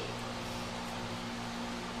cake,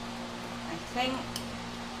 I think.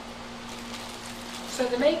 So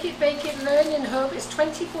the Make It Bake It Learning Hub is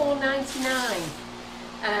 $24.99.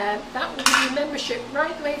 That will give you membership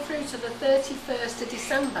right the way through to the 31st of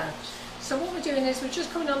December. So what we're doing is we're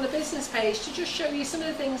just coming on the business page to just show you some of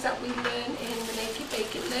the things that we learn in the Make It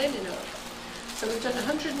Bake It Learning Hub. So we've done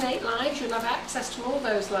 108 lives, you'll have access to all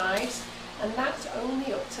those lives, and that's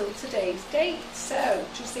only up till today's date. So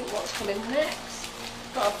just think what's coming next.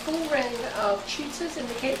 Got a full range of tutors in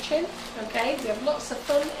the kitchen. Okay, we have lots of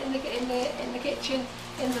fun in the kitchen,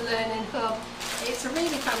 in the learning hub. It's a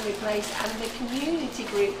really family place, and the community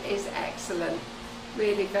group is excellent.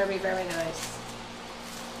 Really, very, very nice.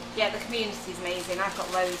 Yeah, the community's amazing. I've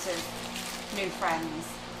got loads of new friends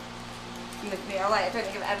in the community. I don't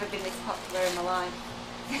think I've ever been this popular in my life.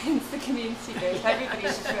 It's the community group.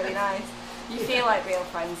 Everybody's just really nice. You feel like real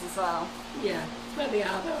friends as well. Yeah, well they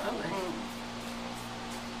are though, aren't they?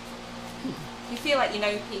 You feel like you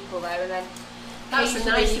know people there, and then that's the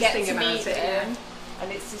nicest thing about it, them, and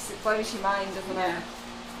it's just, it blows your mind, doesn't it?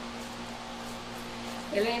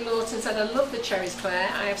 Elaine Lawton said, I love the cherries, Claire.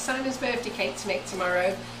 I have Simon's birthday cake to make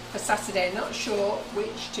tomorrow for Saturday. Not sure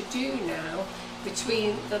which to do now,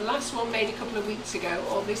 between the last one made a couple of weeks ago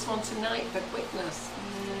or this one tonight for quickness.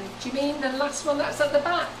 Do you mean the last one that's at the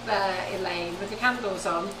back there, Elaine, with the candles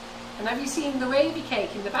on? And have you seen the wavy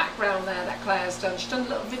cake in the background there that Claire's done? She's done a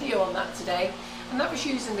little video on that today, and that was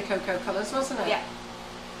using the cocoa colours, wasn't it? Yeah.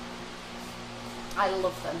 I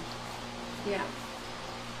love them. Yeah.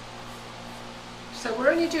 So we're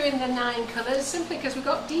only doing the 9 colours simply because we've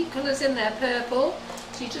got deep colours in there, purple.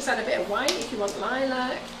 So you just add a bit of white if you want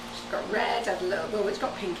lilac. It's got red, add a little, well it's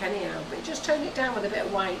got pink anyhow, but just tone it down with a bit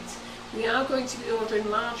of white. We are going to be ordering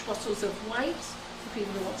large bottles of white for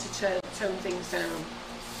people who want to tone things down.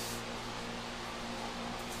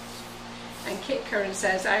 And Kit Curran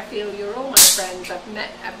says, I feel you're all my friends.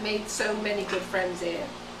 I've made so many good friends here.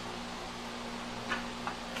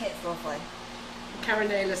 Kit's lovely. Karen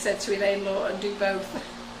Naylor said to Elaine Lawton, do both.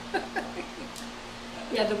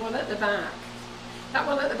 Yeah, the one at the back. That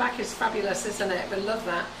one at the back is fabulous, isn't it? We love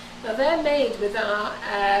that. Now they're made with our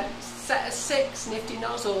set of 6 nifty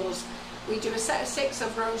nozzles. We do a set of 6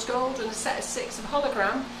 of rose gold and a set of 6 of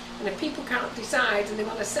hologram. And if people can't decide and they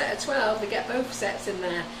want a set of 12, they get both sets in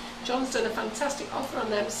there. John's done a fantastic offer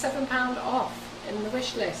on them, £7 off in the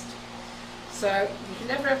wish list. So you can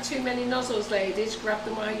never have too many nozzles, ladies. Grab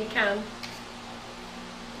them while you can.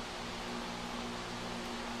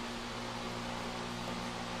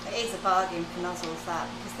 It is a bargain for nozzles, that,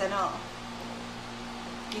 because they're not,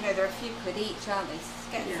 you know, they're a few quid each, aren't they?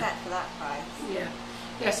 So get a set for that price. Yeah.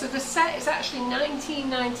 Yeah, so the set is actually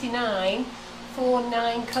 £19.99 for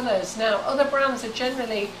 9 colours. Now, other brands are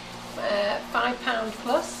generally £5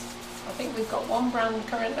 plus. I think we've got one brand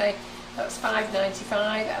currently that's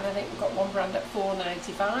 £5.95, and I think we've got one brand at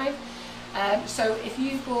 £4.95. So if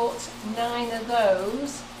you bought 9 of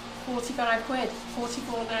those, 45 quid,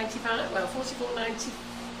 44.95, well,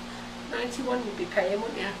 44.91 you'd be paying,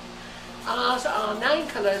 wouldn't you? Ours are 9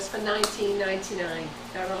 colours for £19.99.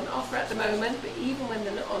 They're on offer at the moment, but even when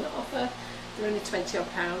they're not on offer, they're only £20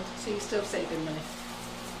 odd, so you're still saving money.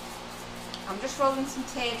 I'm just rolling some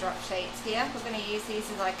teardrop shapes here. We're going to use these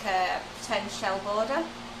as like a pretend shell border.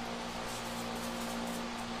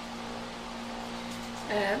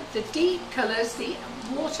 The deep colours, the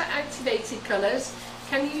water activated colours,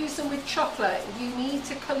 can you use them with chocolate? You need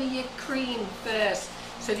to colour your cream first.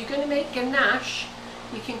 So if you're going to make ganache,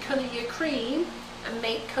 you can colour your cream and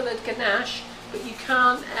make coloured ganache, but you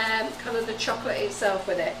can't colour the chocolate itself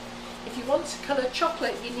with it. If you want to colour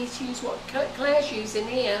chocolate, you need to use what Claire's using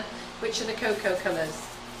here, which are the cocoa colours.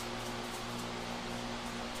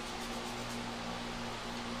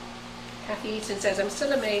 Kathy Eaton says, I'm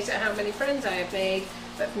still amazed at how many friends I have made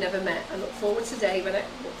but have never met. I look forward to the day when I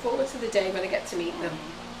get to meet them.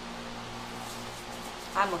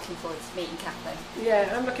 I'm looking forward to meeting Kathy.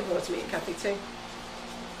 Yeah, I'm looking forward to meeting Kathy too.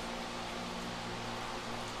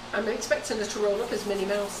 I'm expecting her to roll up as Minnie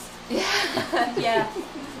Mouse. Yeah. Yeah.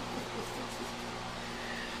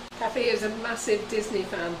 Kathy is a massive Disney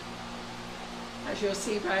fan, as you'll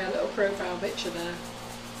see by a little profile picture there.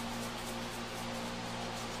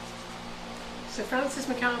 So Francis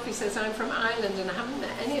McCarthy says, I'm from Ireland and I haven't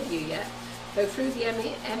met any of you yet, though through the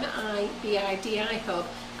MIBIDI hub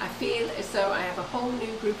I feel as though I have a whole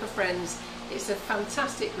new group of friends. It's a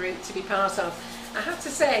fantastic group to be part of. I have to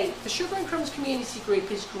say, the Sugar and Crumbs community group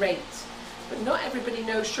is great, but not everybody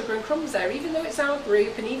knows Sugar and Crumbs there, even though it's our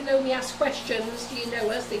group, and even though we ask questions, do you know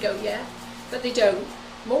us? They go, yeah, but they don't.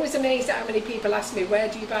 I'm always amazed at how many people ask me, where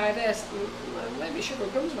do you buy this? Well, maybe Sugar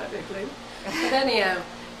and Crumbs might be a clue. But anyhow,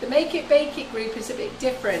 the Make It Bake It group is a bit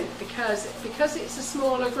different because it's a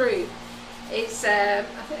smaller group. It's I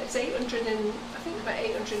think it's 800 and I think about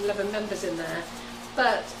 811 members in there,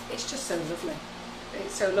 but it's just so lovely.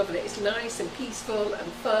 It's so lovely. It's nice and peaceful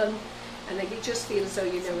and fun, and you just feel as though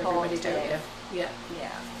you know everybody, don't you? Yeah.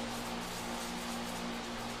 Yeah.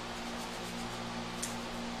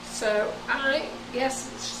 So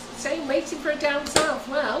same, waiting for a down south.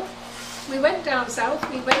 Well, we went down south.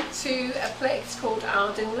 We went to a place called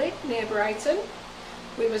Ardingly near Brighton.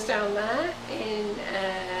 We was down there in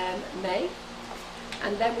May,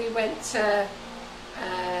 and then we went to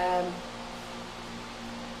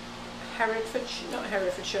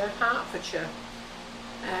Hertfordshire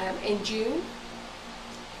in June,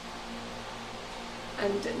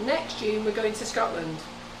 and next June we're going to Scotland.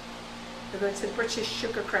 We're going to the British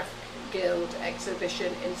Sugarcraft Guild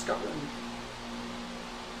exhibition in Scotland.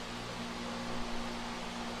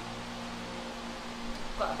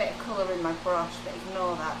 Got a bit of colour in my brush, but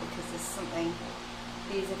ignore that because there's something,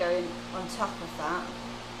 these are going on top of that,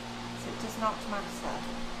 so it does not matter.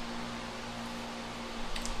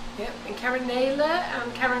 Yep, and Karen Naylor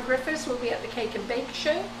and Karen Griffiths will be at the Cake and Bake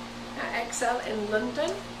Show at XL in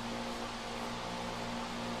London.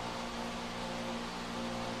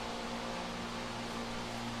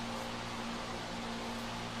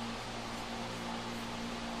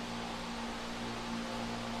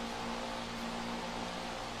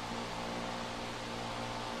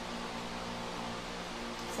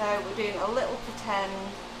 So we're doing a little pretend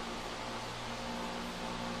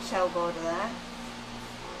shell border there.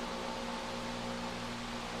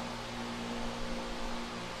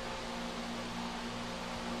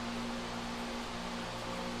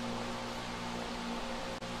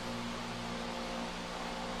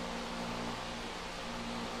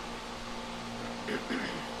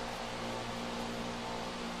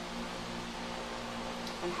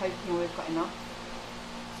 I'm hoping we've got enough.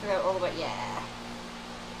 So we go all the way, yeah.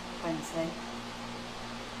 Plenty.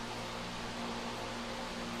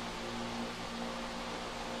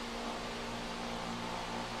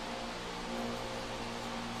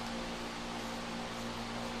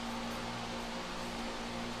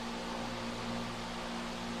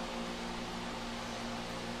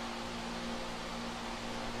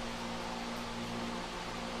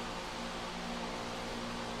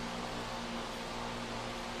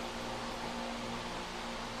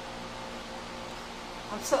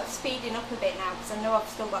 I'm sort of speeding up a bit now because I know I've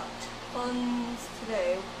still got tons to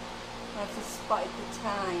do. I've just spotted the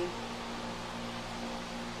time.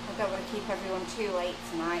 I don't want to keep everyone too late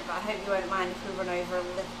tonight, but I hope you won't mind if we run over a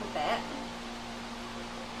little bit.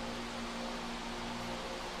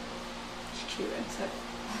 It's cute, isn't it?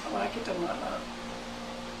 I like it done like that.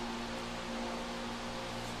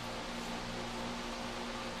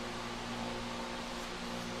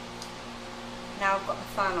 Now I've got the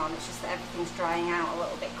fan on, it's just that everything's drying out a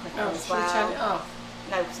little bit quicker as Should we well. turn it off?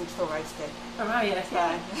 No, because I'm still roasting. Oh, right, yeah. So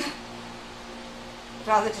I'd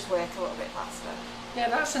rather just work a little bit faster. Yeah,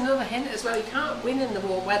 that's another hint as well. You can't win in the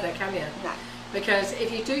warm weather, can you? No. Because if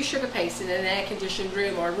you do sugar paste in an air-conditioned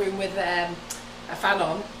room or a room with a fan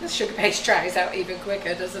on, the sugar paste dries out even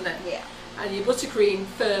quicker, doesn't it? Yeah. And your buttercream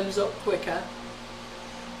firms up quicker.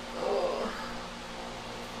 Oh.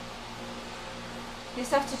 You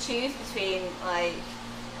just have to choose between, like,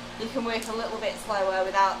 you can work a little bit slower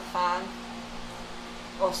without the fan,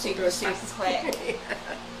 or super quick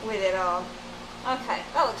with it on. Okay,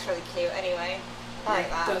 that looks really cute anyway. I like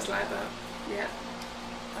that. It does like that, yeah.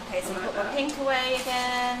 Okay, so I I'll like put my that. pink away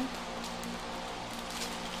again.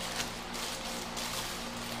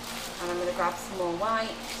 And I'm going to grab some more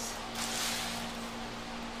white.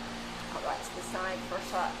 Put that to the side for a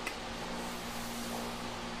sec.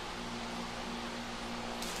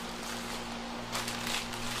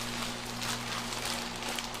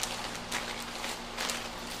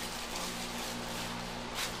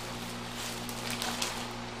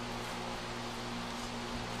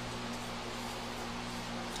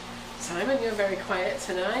 Simon, you're very quiet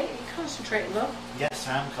tonight. Are you concentrating, love? Yes,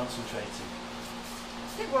 I am concentrating. I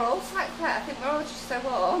think we're all quite quiet. I think we're all just so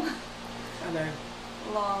warm. I know.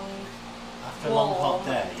 Long. After a long hot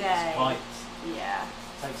day, day. it's quite, Yeah.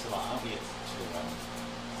 takes a lot out of you to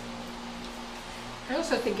I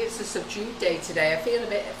also think it's a subdued day today. I feel a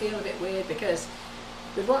bit weird because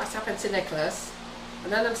with what's happened to Nicholas,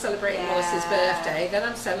 and then I'm celebrating Wallace's birthday, then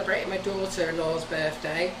I'm celebrating my daughter-in-law's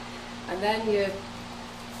birthday, and then you've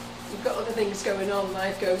got other things going on.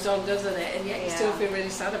 Life goes on, doesn't it? And yet you still feel really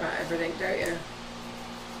sad about everything, don't you?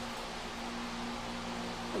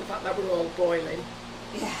 And the fact that we're all boiling.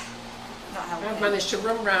 Yeah. Not helping. I've managed to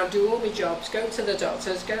run round, do all my jobs, go to the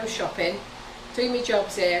doctors, go shopping, do my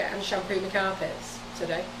jobs here, and shampoo my carpets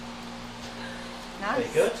today. Nice.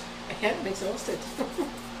 Very good. Yeah, I'm exhausted.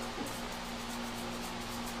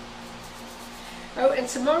 Oh, and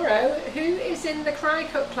tomorrow, who is in the cry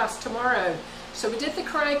cut class tomorrow? So we did the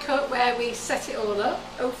cry cut where we set it all up,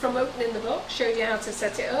 from opening the book, showed you how to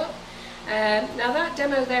set it up. Now that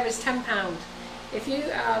demo there is £10. If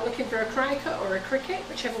you are looking for a cry cut or a cricket,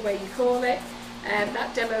 whichever way you call it,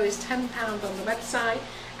 That demo is £10 on the website,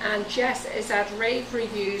 and Jess has had rave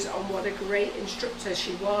reviews on what a great instructor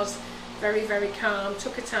she was. Very, very calm,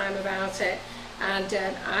 took her time about it, and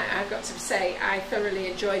I've got to say I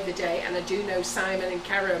thoroughly enjoyed the day, and I do know Simon and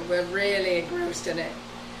Karen were really engrossed in it.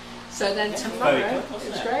 So then tomorrow, it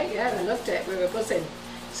was great, yeah, they loved it, we were buzzing.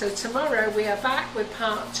 So tomorrow we are back with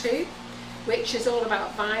part 2, which is all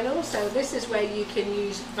about vinyl. So this is where you can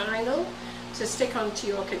use vinyl to stick onto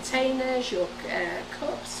your containers, your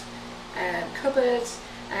cups, cupboards,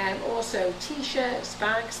 also t-shirts,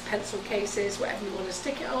 bags, pencil cases, whatever you want to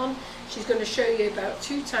stick it on. She's going to show you about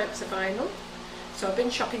 2 types of vinyl. So I've been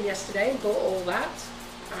shopping yesterday and bought all that.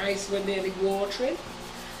 Eyes were nearly watering.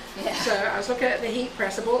 Yeah. So I was looking at the heat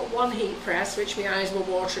press. I bought 1 heat press, which my eyes were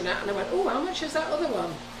watering at, and I went, oh, how much is that other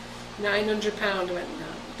one? £900. I went, no,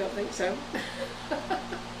 don't think so.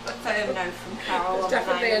 A firm no from Carol. It's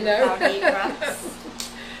definitely a no. Heat press.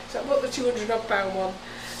 So I bought the £200 one.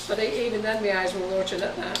 But even then my eyes were watering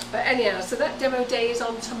at that. But anyhow, so that demo day is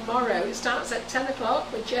on tomorrow. It starts at 10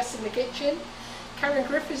 o'clock with Jess in the kitchen. Karen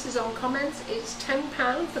Griffiths is on comments. It's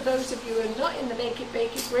 £10 for those of you who are not in the Make It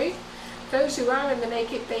Bake It group. Those who are in the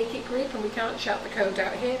Make It Bake It group, and we can't shout the code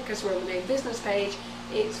out here because we're on the main business page,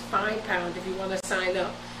 it's £5 if you want to sign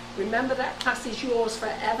up. Remember, that class is yours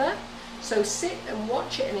forever. So sit and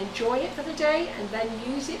watch it and enjoy it for the day, and then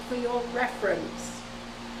use it for your reference.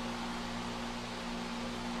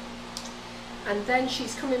 And then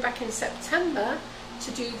she's coming back in September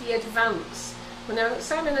to do the advance. Well, now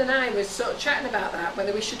Simon and I were sort of chatting about that,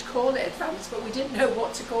 whether we should call it advance, but we didn't know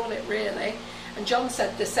what to call it really. And John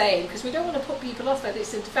said the same, because we don't want to put people off that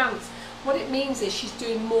it's advance. What it means is she's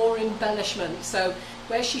doing more embellishment. So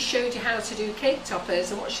where she showed you how to do cake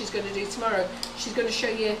toppers, and what she's going to do tomorrow, she's going to show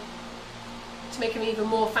you to make them even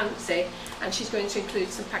more fancy, and she's going to include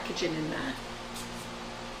some packaging in there.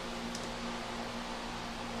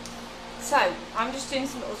 So I'm just doing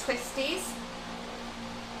some little twisties.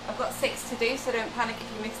 I've got 6 to do, so don't panic if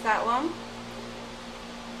you missed that one.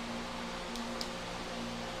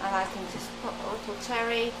 And I can just put a little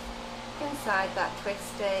cherry inside that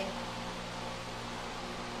twisty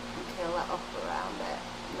and curl that up around it.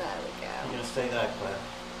 There we go. You're going to stay there, Claire?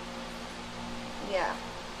 Yeah,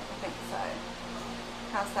 I think so.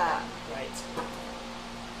 How's that? Great.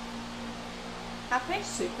 Happy?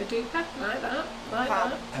 Super duper, like that, like Fab.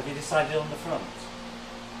 that. Have you decided on the front?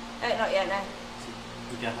 Not yet, no.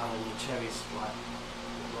 You're going to have all the cherries like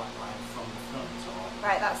from the front, or?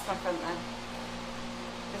 Right, that's my front then.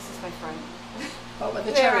 This is my front. Oh, with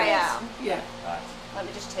the Here cherries. I am. Yeah. Right. Let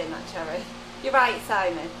me just turn that cherry. You're right,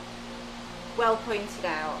 Simon. Well pointed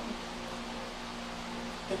out.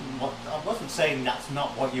 I wasn't saying that's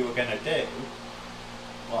not what you were going to do.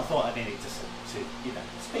 Well, I thought I needed to you know,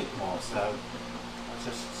 speak more, so I was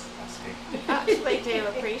just asking. Actually do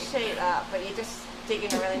appreciate that, but you're just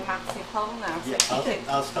digging a really massive hole now. So Yeah,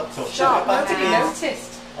 I'll stop talking. Stop, I'll go Nobody now.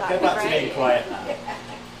 noticed. back to being quiet now.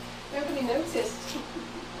 Nobody noticed.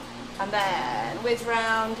 And then whiz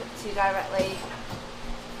round to directly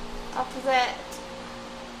opposite.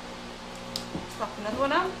 Slap another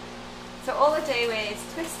one on. So all I do is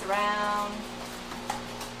twist around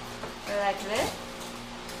like this.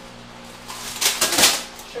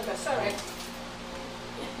 Sugar, sorry.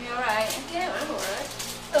 You alright? Yeah, I'm alright.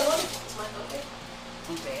 A lot of pots might not be.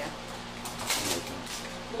 Oh dear.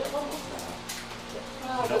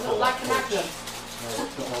 Oh, does it like an action? No,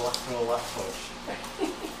 it's got all that push.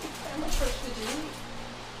 How much push did you need?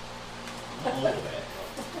 Not a little bit.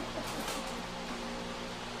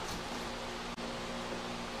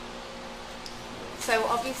 So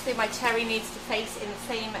obviously my cherry needs to face in the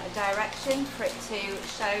same direction for it to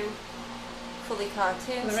show fully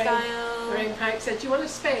cartoon style. Lorraine Pike said, do you want a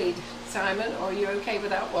spade, Simon, or are you okay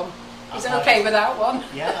without one? He's okay without one.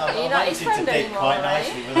 Yeah, You're I'm not his managing to friend dig anymore, quite are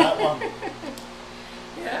nicely you? with that one.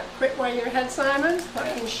 Yeah, quick while you're ahead, Simon.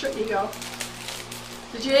 Let him shut you go.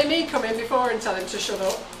 Did you hear me come in before and tell him to shut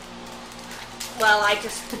up? Well, I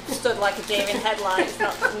just stood like a deer in headlights,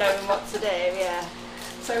 not knowing what to do, yeah.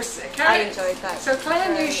 So I enjoyed that. So Claire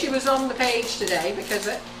knew Great. she was on the page today because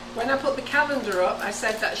when I put the calendar up, I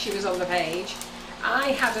said that she was on the page.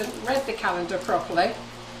 I hadn't read the calendar properly,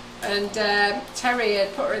 and Terry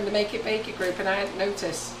had put her in the Make It Bake It group, and I hadn't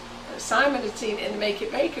noticed. Simon had seen it in the Make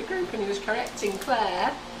It Bake It group, and he was correcting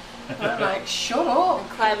Claire. And I'm like, shut up. And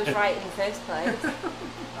Claire was right in the first place.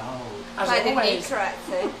 Oh. As Claire didn't need always.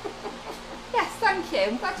 correcting. Yes, thank you.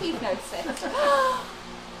 I'm glad you've noticed.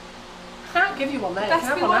 I can't give you one there. You Best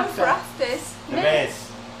can be have one one for after. afters. There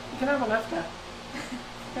is. You can have one after.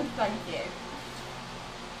 Thank you.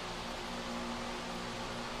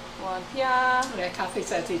 One here. Yeah, Kathy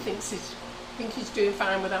said he thinks think he's doing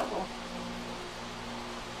fine with that one.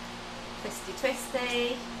 Twisty,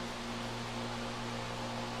 twisty.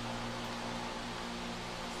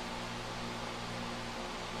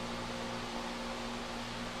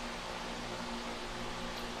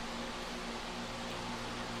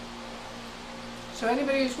 So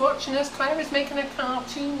anybody who's watching us, Claire is making a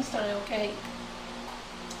cartoon style cake.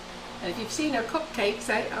 And if you've seen her cupcakes,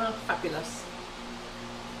 they are fabulous.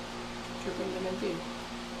 Should we bring them in for you?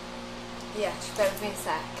 Yeah, just bear with me a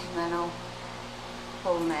sec and then I'll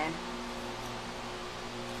pull them in.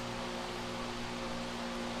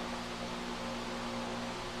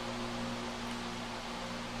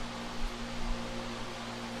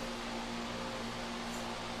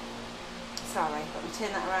 Sorry, let me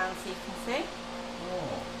turn that around so you can see.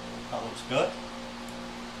 Oh, that looks good.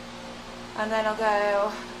 And then I'll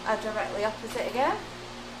go directly opposite again.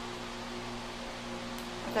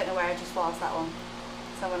 I don't know where I just was, that one.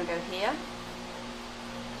 So I'm going to go here.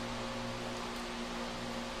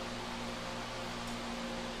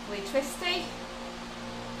 Wee twisty.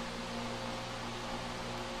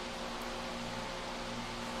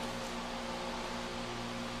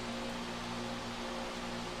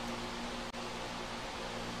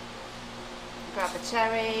 Grab a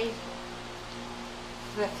cherry,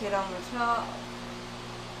 flick it on the top.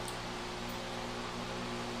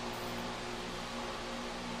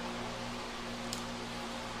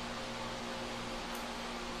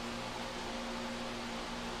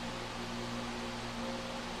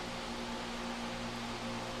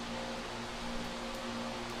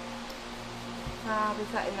 Is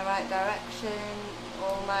that in the right direction?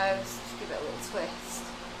 Almost. Just give it a little twist.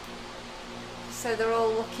 So they're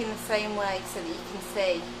all looking the same way so that you can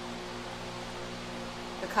see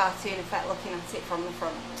the cartoon effect looking at it from the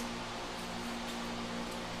front.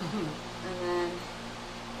 And then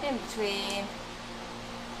in between.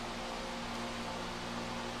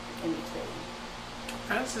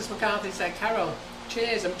 Francis McCarthy said, Carol,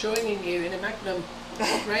 cheers, I'm joining you in a Magnum.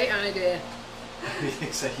 Great idea.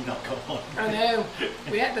 You say you're not got one. I know.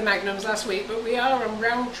 We ate the Magnums last week, but we are on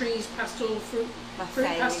Roundtree's pastel fruit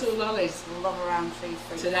pastel lollies. Love a Roundtree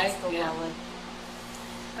fruit Today, pastel yeah. lolly.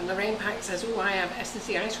 And Lorraine Pack says, oh, I have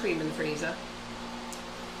S&C ice cream in the freezer.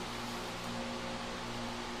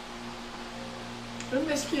 Isn't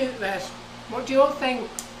this cute, this? What do you all think?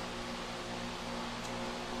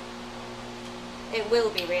 It will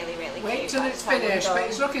be really, really cute. Wait till it's finished, but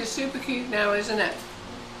it's looking super cute now, isn't it?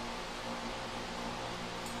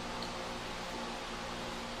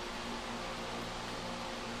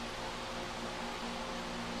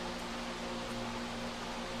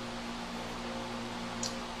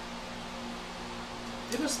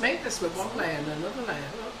 You must make this with one layer and another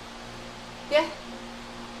layer, look. Yeah.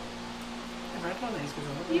 I've had one of these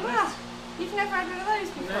before. You have? You've never had one of those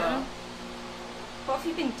before? No. What have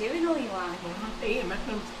you been doing all your life? Eating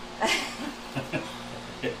Magnums.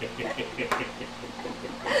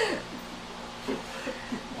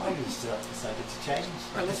 Why have you still decided to change?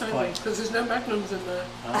 Well, it's only because there's no Magnums in there.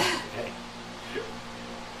 Oh, okay.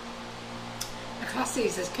 The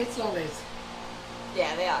classies, there's kids' lollies.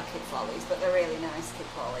 Yeah, they are kids' lollies, but they're really nice kids'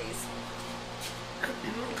 lollies.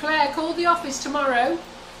 Claire, call the office tomorrow.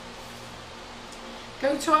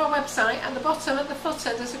 Go to our website, at the bottom, at the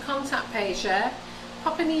footer, there's a contact page there.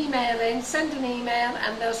 Pop an email in, send an email,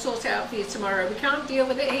 and they'll sort it out for you tomorrow. We can't deal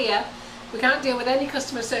with it here. We can't deal with any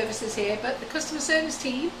customer services here, but the customer service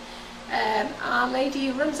team, our lady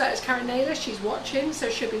who runs that is Karen Naylor. She's watching, so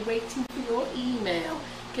she'll be waiting for your email.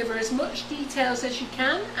 Give her as much details as you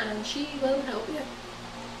can, and she will help you.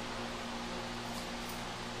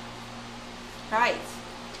 Right,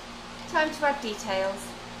 time to add details.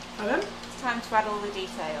 Pardon? It's time to add all the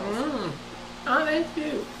details. Aren't they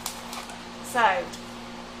cute? So,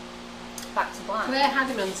 back to black. Claire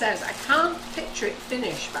Haddiman says, I can't picture it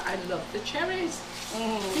finished, but I love the cherries.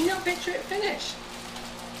 Can you not picture it finished?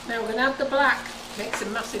 Now we're going to add the black. Makes a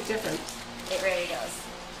massive difference. It really does.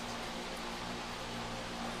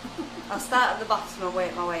 I'll start at the bottom and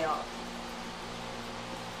work my way up.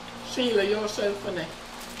 Sheila, you're so funny.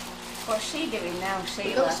 What's she doing now, It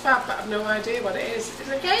Sheila? looks fab, but I've no idea what it is. It's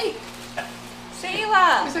a cake.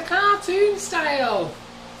 Sheila! It's a cartoon style.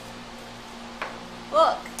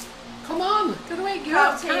 Look! Come on, gotta wake you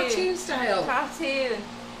up. Cartoon. Cartoon style. Cartoon.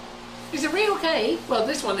 It's a real cake. Well,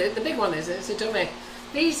 this one, the big one is. It's a dummy.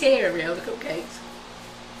 These here are real, the cupcakes.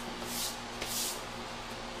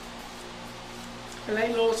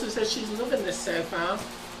 Elaine Lawson says she's loving this so far.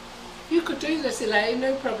 You could do this, Elaine,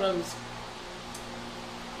 no problems.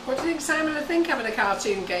 What do you think Simon would think having a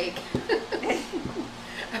cartoon cake?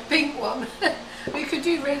 A pink one. You could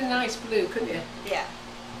do really nice blue, couldn't you? Yeah.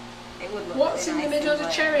 It would look What's in really the nice middle of and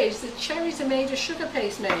the clear. cherries? The cherries are made of sugar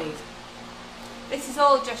paste made. This is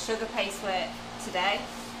all just sugar paste work today.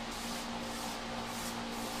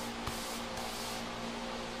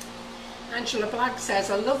 Angela Blagg says,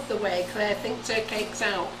 I love the way Claire thinks her cake's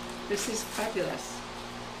out. This is fabulous.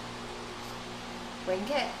 Wing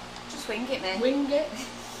it. Just wing it, man. Wing it.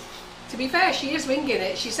 To be fair, she is winging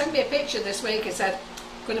it. She sent me a picture this week and said,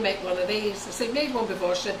 I'm going to make one of these. I said, you made one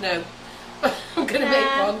before? She said, no. I'm going to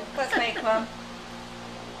make one. Let's make one.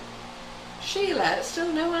 Sheila,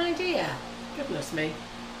 still no idea. Goodness me.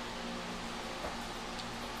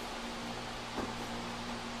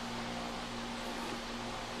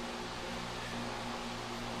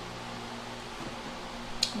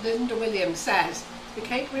 Linda Williams says, the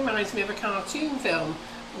cake reminds me of a cartoon film,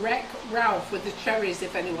 Wreck Ralph with the cherries,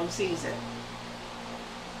 if anyone sees it.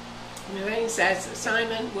 Lorraine says,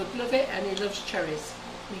 Simon would love it and he loves cherries.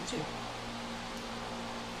 Me too.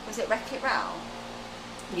 Was it Wreck-It Ralph?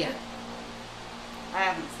 Yeah, I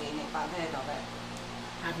haven't seen it, but I've heard of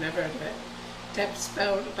it. I've never heard of it. Deb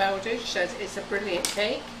Bowditch says, it's a brilliant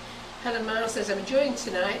cake. Helen Miles says, I'm enjoying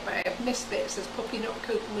tonight, but I have missed bits. Says, Puppy not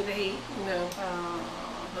coping with the heat. No. Oh.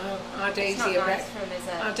 No, our Daisy It's not and nice Rex, for him, is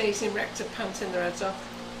it? our Daisy and Rex are panting their heads off.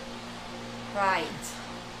 Right.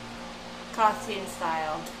 Cartoon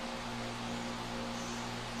style.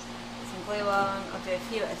 Some glue on. I'll do a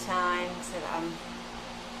few at a time so that I'm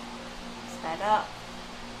sped up.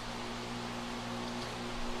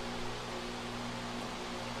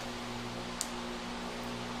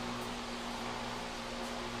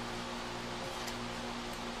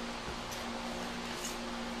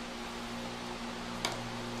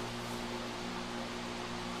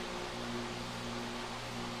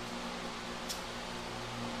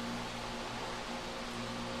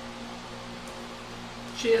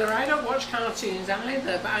 Sheila, I don't watch cartoons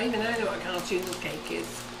either, but even I know what a cartoon cake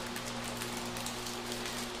is.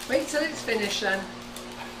 Wait till it's finished then.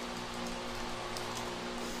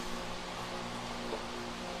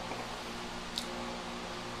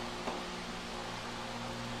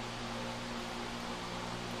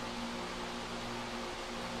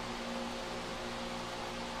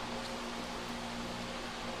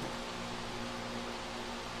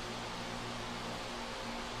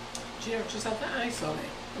 Do you know, just have the ice on it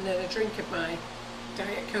and then a drink of my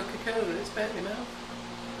Diet Coca-Cola. It's burnt my mouth.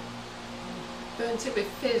 Burnt it with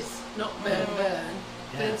fizz, not burn. Yeah.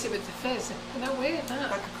 Burnt it with the fizz. Isn't that weird, that?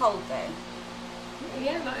 Like a cold burn.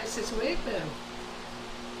 Yeah, that is, it's weird though.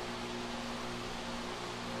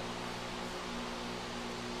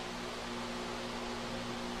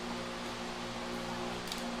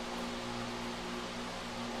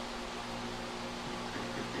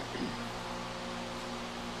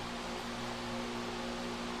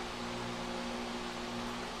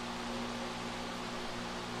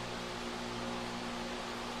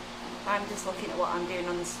 I'm just looking at what I'm doing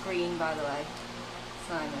on the screen, by the way,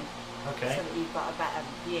 Simon. Okay. So that you've got a better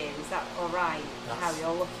view. Is that alright, how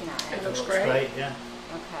you're looking at it? It looks great. Great, yeah.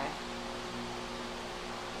 Okay.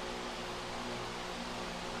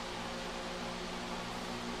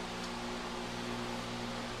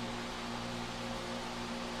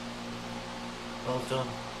 Well done.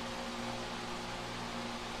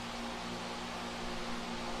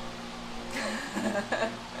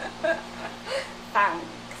 Thanks.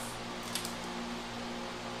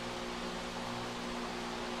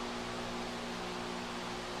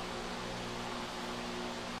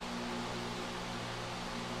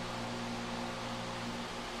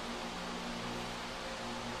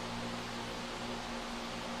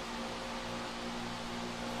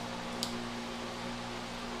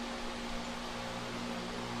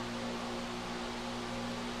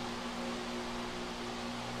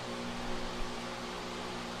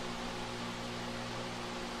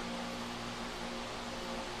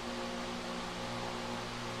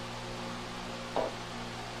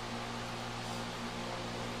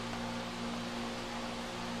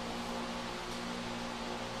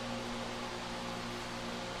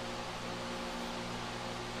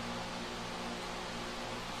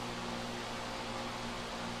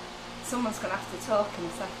 Someone's going to have to talk in a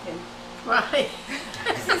second. Right.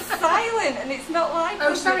 It's silent and it's not like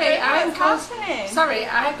Oh, sorry, I'm happening. Sorry,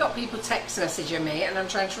 I've got people text messaging me and I'm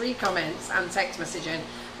trying to read comments and text messaging.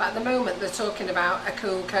 But at the moment they're talking about a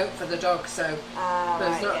cool coat for the dog, so there's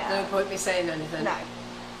right, no point me saying anything. No.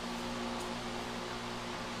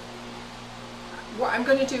 What I'm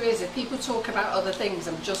going to do is, if people talk about other things,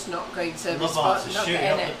 I'm just not going to Love respond. arts are Not shooting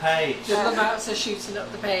getting up it. the page. The love arts are shooting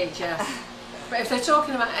up the page, yes. But if they're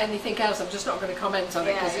talking about anything else, I'm just not going to comment on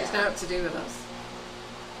it because it's not to do with us.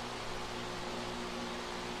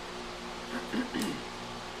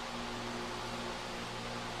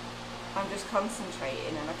 I'm just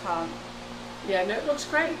concentrating and I can't Yeah, no, it looks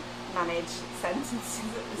great. manage sentences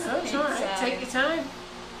at the No, it's same alright, time. take your time.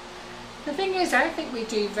 The thing is, I think we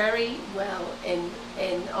do very well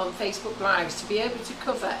on Facebook Lives to be able to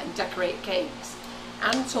cover and decorate cakes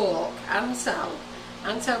and talk and sell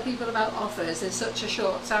and tell people about offers in such a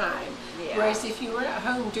short time. Yeah. Whereas if you were at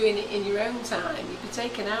home doing it in your own time, you'd be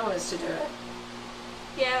taking hours to do it.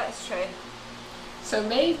 Yeah, that's true. So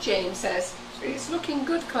Maeve James says, it's looking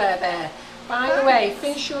good, Claire Bear. By the way,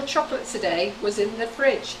 finish your chocolate today was in the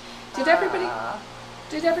fridge. Did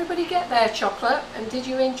everybody get their chocolate and did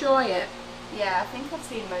you enjoy it? Yeah, I think I've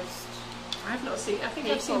seen most I've not seen, I think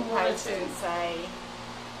I've people seen one or post two. and say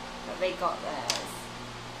that they got theirs.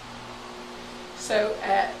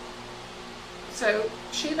 So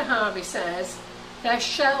Sheila Harvey says, they're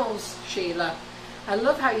shells, Sheila. I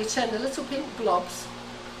love how you turn the little pink blobs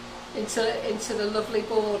into the lovely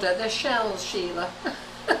border. They're shells, Sheila.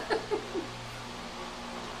 The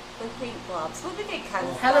pink blobs. Well, they did kind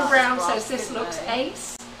of Helen Brown blobs, says this didn't looks they?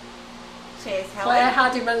 ace. Cheers, Helen. Claire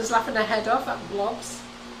Hardiman's laughing her head off at blobs.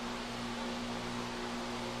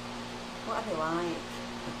 What are they like?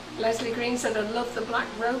 Leslie Green said, I love the black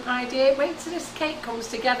rope idea. Wait till this cake comes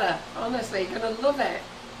together. Honestly, you're going to love it.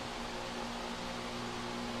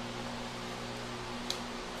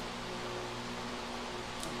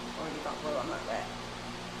 Already got glue on that bit.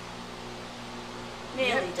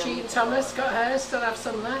 Nearly Yep, done Jean with the Thomas glue. got hers, still have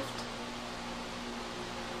some left.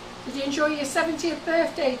 Did you enjoy your 70th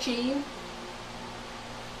birthday, Jean?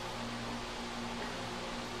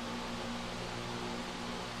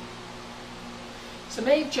 So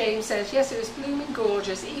Maeve James says, yes, it was blooming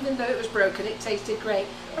gorgeous. Even though it was broken, it tasted great.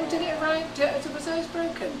 Oh, did it arrive? Was ours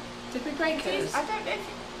broken? Did we break hers? I don't know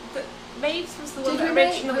if the Maeve's was the one Did that we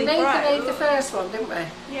originally made broke. the first one, didn't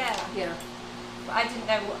we? Yeah. Yeah. But I didn't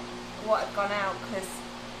know what had gone out because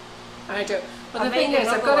I don't. But I the thing made is,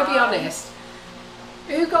 I've another got to be one. honest.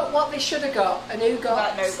 Who got what they should have got and who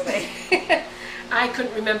got... nobody. I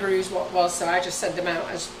couldn't remember whose what was, so I just sent them out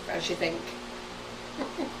as you think.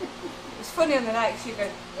 It's funny on the night 'cause you go,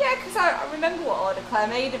 yeah, because I remember what order Claire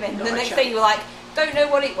made them in. Not The a next chance. thing you were like, don't know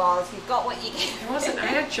what it was, you've got what you get. It wasn't. I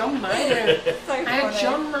had John Mither. So I had funny.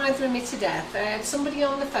 John Mithering me to death. I had somebody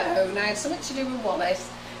on the phone. I had something to do with Wallace.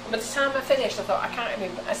 And by the time I finished, I thought, I can't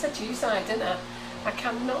remember. I said to you, Si, didn't I? I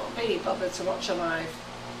cannot be bothered to watch a live.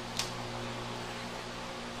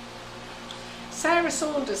 Sarah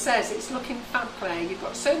Saunders says, it's looking fab, Claire. You've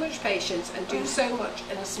got so much patience and do so much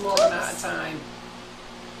in a small amount of time.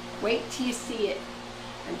 Wait till you see it.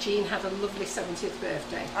 And Jean had a lovely 70th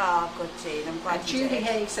birthday. Oh, good, Jean. I'm glad And you Julie did.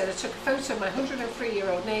 Hay said, I took a photo of my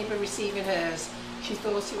 103-year-old neighbour receiving hers. She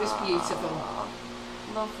thought it was beautiful. Aw,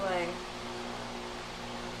 lovely.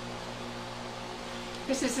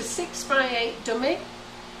 This is a 6x8 dummy.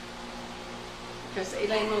 Because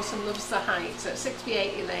Elaine Wilson loves the height. So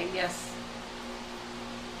 6x8, Elaine, yes.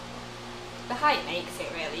 The height makes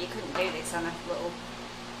it really. You couldn't do this on a little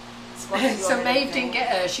squashy So one, I Maeve don't didn't think. get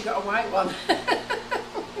her, she got a white one.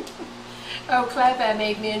 Oh, Claire Bear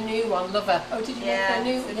made me a new one, love her. Oh, did you make her a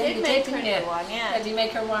new I one? did You make didn't her a you? new one, yeah. Did you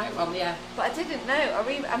make her a white one? Yeah. But I didn't know.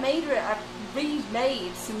 I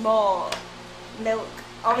remade some more milk,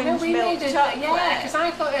 orange milk chocolate. yeah, because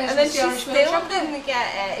I thought hers and then was she the orange milk still chocolate. didn't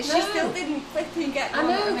get it. She No. still didn't flipping get I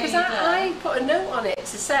one know, that because made her. I put a note on it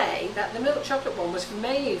to say that the milk chocolate one was from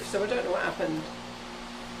Maeve, so I don't know what happened.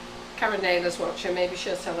 Karen Naylor's watching, maybe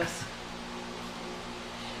she'll tell us.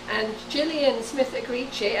 And Gillian Smith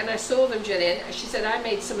Agrici, and I saw them, Gillian, she said, I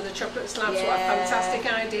made some of the chocolate slabs. What a Yeah. fantastic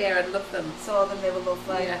idea, I love them. Saw them, they were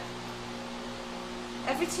lovely. Yeah.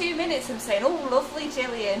 Every 2 minutes I'm saying, oh lovely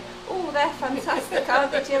Gillian, oh they're fantastic,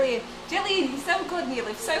 aren't they Gillian? Gillian, you're so good and you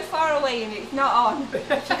live so far away and it's not on. If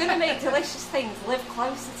you're going to make delicious things, live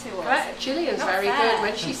closer to us. Right, Gillian's Not very fair. good.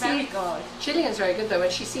 When she Very sees, good. Gillian's very good though. When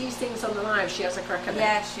she sees things on the live, she has a crack at it.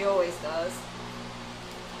 Yeah, she always does.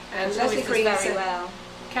 And She Leslie always Green does very said, well.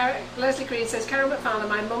 Leslie Green says, Carol McFarlane,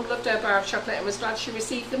 my mum loved her bar of chocolate and was glad she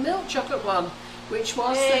received the milk chocolate one, which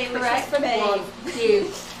was Hey, the which was correct for me. one.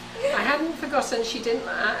 You. I had forgotten she didn't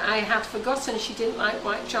like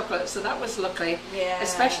white chocolate, so that was lucky. Yeah.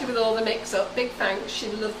 Especially with all the mix-up. Big thanks. She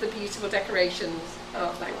loved the beautiful decorations. Oh,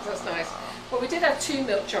 thanks. That's nice. Well, we did have 2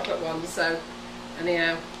 milk chocolate ones, so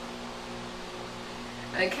anyhow.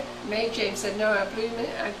 And Maeve James said, no, I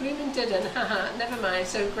blooming didn't. Haha, never mind.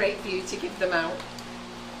 So great for you to give them out.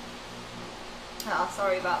 Oh,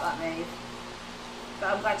 sorry about that, Maeve.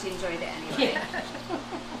 But I'm glad you enjoyed it anyway. Yeah.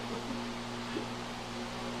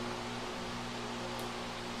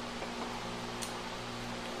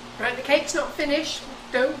 Right, the cake's not finished.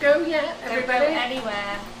 Don't go yet, everybody. Don't go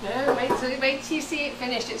anywhere. No, wait till you see it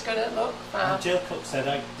finished. It's going to look fab. And Jill Cook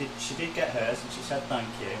said she did get hers and she said thank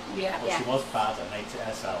you. Yeah. But she was bad and ate it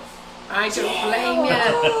herself. I don't blame you.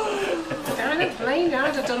 I don't blame you.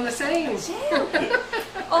 I'd have done the same. Jill,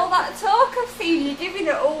 all that talk I've seen you giving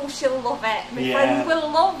it, oh, she'll love it. My friend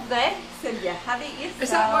will love this. And you had it yourself. Is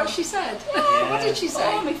that what she said? Yeah. What did she say?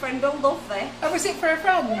 Oh, my friend will love this. Oh, was it for a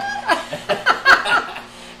friend?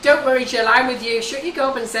 Don't worry, Jill, I'm with you. Shut your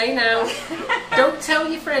gob and say now. Don't tell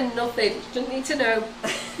your friend nothing. She doesn't need to know.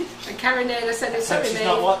 And Karen Naylor said, sorry, she's Maeve.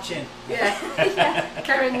 not watching. Yeah.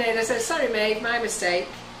 Karen Naylor said, sorry, Maeve, my mistake.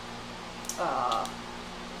 Oh.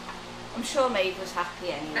 I'm sure Maeve was happy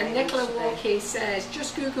anyway. And Nicola Walkie says,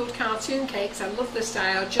 just googled cartoon cakes. I love the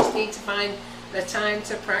style. Just need to find the time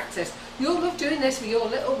to practice. You'll love doing this with your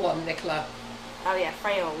little one, Nicola. Oh yeah,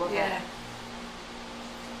 Freya will love it. Yeah.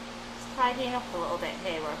 Just tidying up a little bit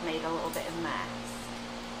here where I've made a little bit of mess.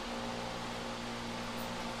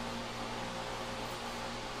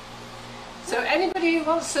 So anybody who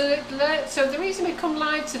wants to learn, so the reason we come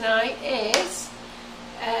live tonight is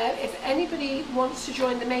if anybody wants to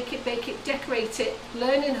join the Make It, Bake It, Decorate It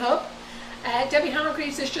Learning Hub, Debbie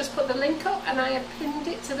Hargreaves has just put the link up and I have pinned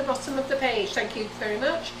it to the bottom of the page. Thank you very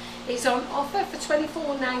much. It's on offer for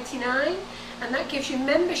 $24.99 and that gives you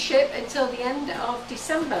membership until the end of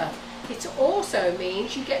December. It also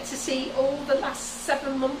means you get to see all the last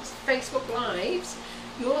 7 months Facebook Lives.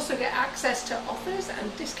 You also get access to offers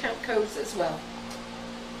and discount codes as well.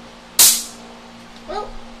 Well,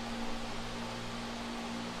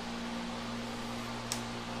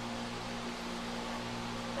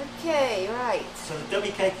 okay, right. So the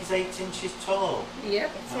dummy cake is 8 inches tall.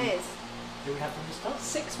 yep. It is. Do we have them in stock?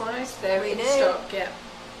 6 wise, they're We in do. stock, yeah.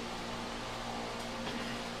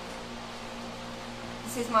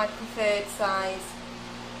 This is my preferred size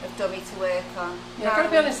of dummy to work on. Yeah, I've got to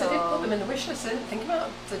be honest, I did Tall. put them in the wish list. I didn't think about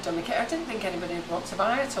the dummy cake. I didn't think anybody would want to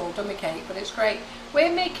buy at all dummy cake, but it's great.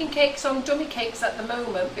 We're making cakes on dummy cakes at the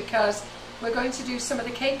moment because we're going to do some of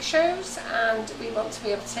the cake shows and we want to be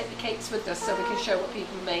able to take the cakes with us so we can show what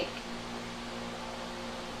people make.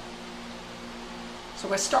 So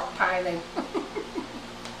we're stockpiling.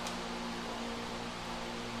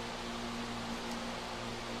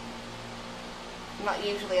 I'm not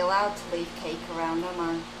usually allowed to leave cake around, am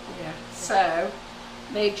I? Yeah. So,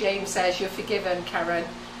 Maeve James says, you're forgiven, Karen.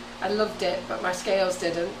 I loved it, but my scales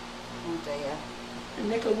didn't. Oh dear. And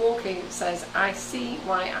Nicola Walking says, I see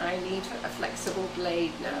why I need a flexible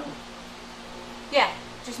blade now. Yeah,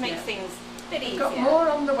 just makes Yeah. things a bit We've easier. got more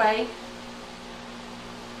on the way.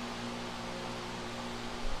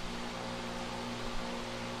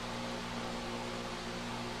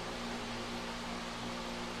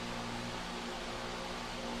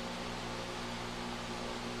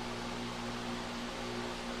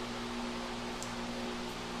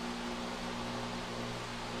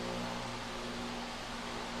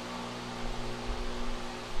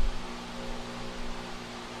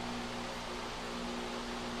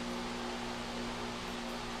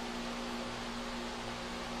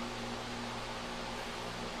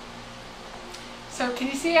 So can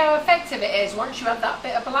you see how effective it is? Once you add that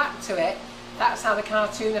bit of black to it, that's how the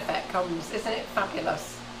cartoon effect comes. Isn't it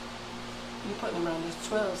fabulous? You put them around as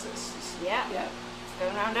twirls. Yeah. Yeah. It's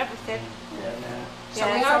going around everything. So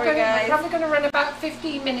Yeah, we are sorry, going, guys. we're probably going to run about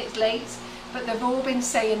 15 minutes late, but they've all been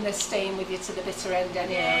saying they're staying with you to the bitter end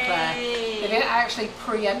anyhow, Claire. Yay. They've been actually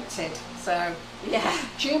preempted. So Yeah.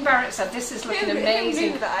 June Barrett said, this is looking Who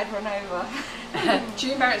amazing. knew that I'd run over?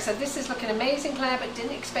 June Barrett said, this is looking amazing, Claire, but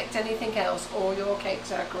didn't expect anything else. All your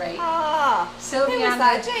cakes are great. Ah, Sylvia who was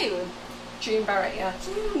that? June? June Barrett, yeah.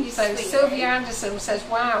 June, you So sweetie. Sylvia Anderson says,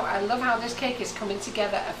 wow, I love how this cake is coming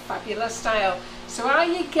together, a fabulous style. So are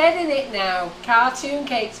you getting it now? Cartoon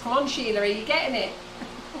cakes, come on Sheila, are you getting it?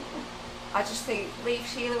 I just think leave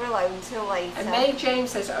Sheila alone till later. And May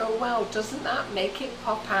James says, oh well, doesn't that make it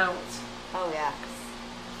pop out? Oh yeah.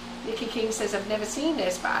 Nikki King says, I've never seen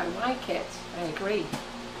this, but I like it. I agree.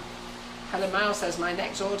 Helen Miles says, my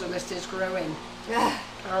next order list is growing.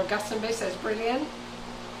 Carol Gattenby says, brilliant.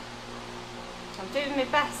 I'm doing my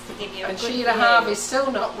best to give you a And good Sheila review. Harvey's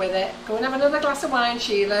still not with it. Go and have another glass of wine,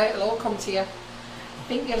 Sheila. It'll all come to you. I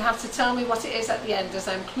think you'll have to tell me what it is at the end, as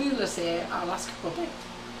I'm clueless here. I'll ask a puppet.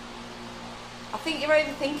 I think you're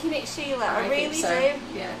overthinking it, Sheila. I really think so.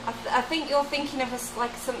 do. Yeah. I think you're thinking of us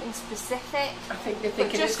like something specific. I think they're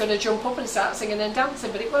thinking just- it's going to jump up and start singing and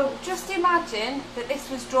dancing, but it won't. Just imagine that this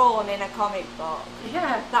was drawn in a comic book.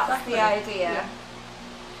 Yeah, That's exactly. the idea.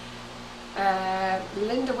 Yeah.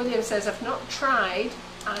 Linda Williams says, I've not tried,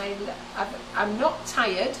 I'm not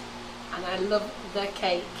tired, and I love the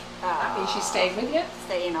cake. That means she's staying with you.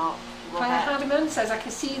 Staying up. Love Claire it. Hardiman says, I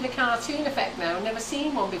can see the cartoon effect now. Never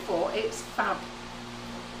seen one before. It's fab.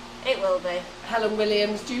 It will be. Helen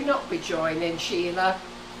Williams, do not be joining, Sheila.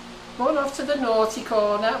 Going off to the naughty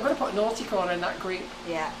corner. I'm going to put naughty corner in that group.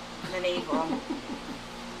 Yeah, I need one.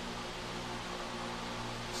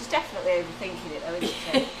 She's definitely overthinking it though, isn't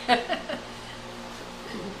she?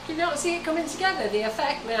 Can you not see it coming together, the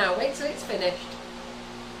effect now? Wait till it's finished.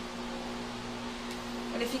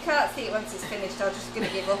 And if you can't see it once it's finished, I'm just going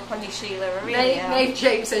to give up on you, Sheila. I really am. Nate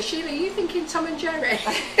James says, Sheila, are you thinking Tom and Jerry?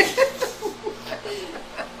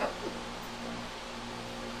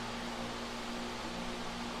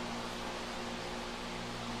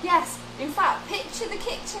 Yes, in fact, picture the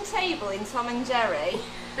kitchen table in Tom and Jerry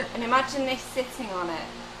and imagine this sitting on it.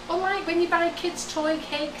 Or like when you buy kids' toy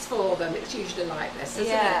cakes for them, it's usually like this,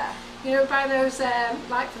 isn't Yeah. it? You know, buy those,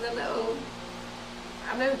 like for the little...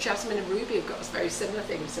 I know Jasmine and Ruby have got very similar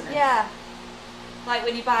things in it. Yeah. Like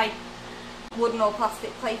when you buy wooden or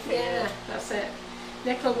plastic play food. Yeah, that's it.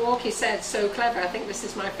 Nicola Walkie said, so clever, I think this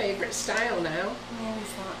is my favourite style now. Where is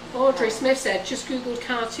that? Audrey Smith said, just googled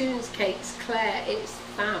cartoons cakes, Claire, it's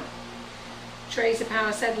fab. Teresa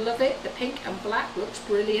Power said, love it, the pink and black looks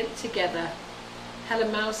brilliant together.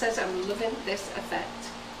 Helen Mouse says, I'm loving this effect.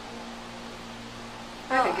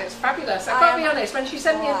 I think it's fabulous. I've got to be honest, when she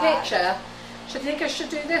sent me a picture, she think I should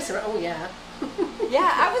do this. I went, oh yeah. Yeah,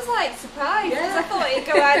 I was like surprised because I thought it'd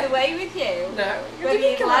go either way with you. No, Whether it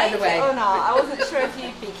didn't you'd go like either way. it or not. I wasn't sure if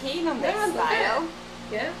you'd be keen on this No, I love style.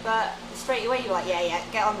 Yeah. But straight away you were like, yeah,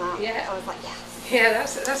 get on that. Yeah. I was like, yes. Yeah,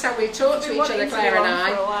 that's how we talked to We've each been other, wanting to Claire do and one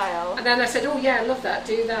I. for a while. And then I said, oh yeah, I love that,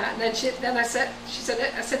 do that. And then she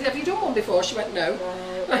said, have you done one before? She went, no.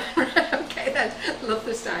 No. Okay then, love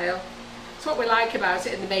the style. It's what we like about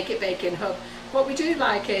it in the Make It Baking Hub. What we do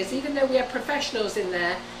like is, even though we have professionals in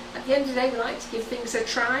there, at the end of the day we like to give things a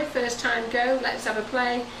try, first time go, let's have a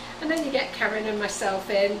play. And then you get Karen and myself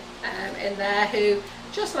in there who,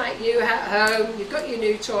 just like you at home, you've got your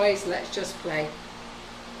new toys, let's just play.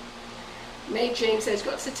 May James says,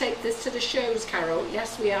 got to take this to the shows, Carol.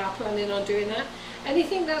 Yes, we are planning on doing that.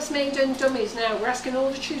 Anything that's made on dummies now, we're asking all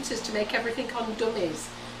the tutors to make everything on dummies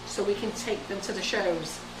so we can take them to the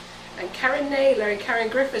shows. And Karen Naylor and Karen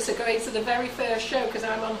Griffiths are going to the very first show because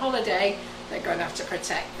I'm on holiday. They're going to have to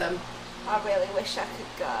protect them. I really wish I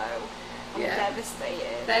could go. I'm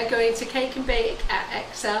devastated. They're going to Cake and Bake at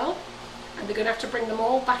XL and they're going to have to bring them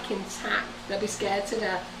all back intact. They'll be scared to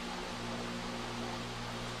death.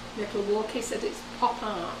 Nicola Walkie said it's pop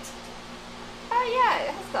art. Oh yeah,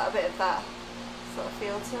 it has got a bit of that sort of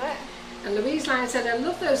feel to it. And Louise Lyon said, I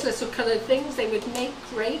love those little coloured things. They would make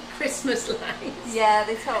great Christmas lights. Yeah,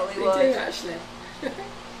 they totally would. They do actually. We'll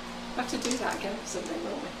have to do that again for something,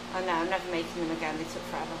 won't we? I know, I'm never making them again. They took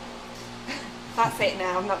forever. That's it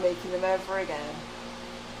now. I'm not making them ever again.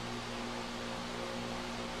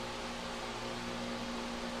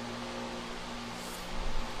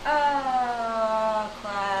 Oh,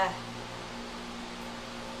 Claire.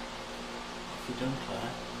 What have you done,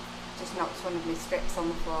 Claire? Just knocked one of my strips on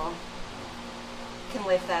the floor. Can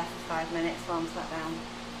live there for 5 minutes while I'm sat down.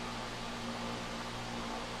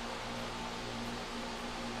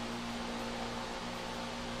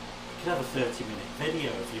 You could have a 30-minute video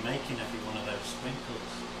of you making every one of those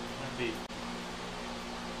sprinkles. That'd be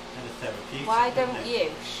kind of therapeutic. Why wouldn't don't it?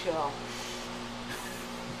 you? Sure.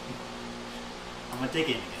 Am I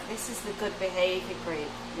digging again? This is the good behaviour group,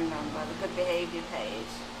 remember, the good behaviour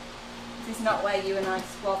page. This is not where you and I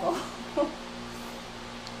squabble.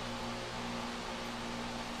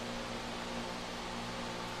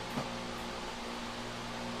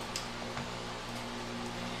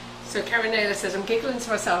 So Karen Naylor says, I'm giggling to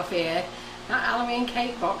myself here. That Halloween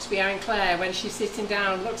cake box behind Claire when she's sitting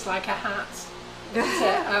down looks like a hat. That's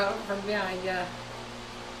it, oh, from behind, yeah.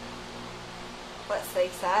 Let's see,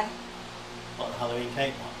 say. What, the Halloween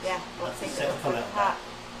cake box? Yeah, what's That's it a looks simple like a little hat.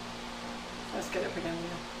 Let's get up again,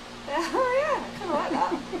 yeah. Oh yeah, I kind of like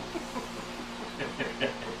that.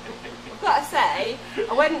 I've got to say,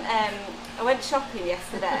 I went shopping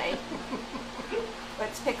yesterday.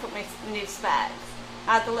 Went to pick up my new specs.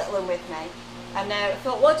 I had the little one with me, and I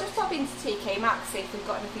thought, well, just pop into TK Maxx, see if we've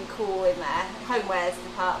got anything cool in there. Homewares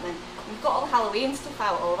department. We've got all the Halloween stuff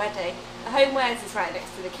out already. The homewares is right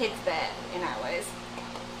next to the kids bit in ours.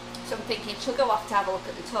 So I'm thinking she'll go off to have a look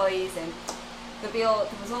at the toys, and there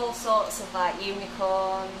was all sorts of like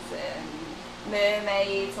unicorns and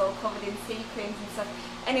mermaids all covered in sequins and stuff.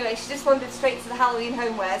 Anyway, she just wandered straight to the Halloween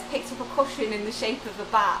homewares, picked up a cushion in the shape of a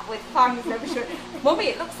bat with fangs and everything. Mummy,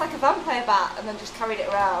 it looks like a vampire bat, and then just carried it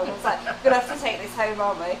around. I was like, I'm going to have to take this home,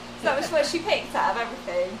 aren't we? So that was what she picked out of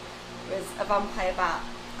everything, was a vampire bat.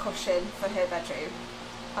 cushion for her bedroom.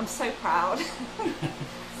 I'm so proud.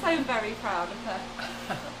 So very proud of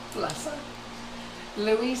her. Bless her.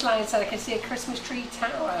 Louise Lyon said, I can see a Christmas tree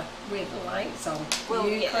tower with lights on. Well,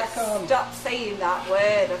 you crack on. stop saying that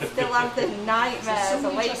word. I still have the nightmares.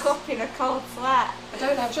 I wake up in a cold sweat. I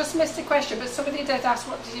don't know, I've just missed a question, but somebody did ask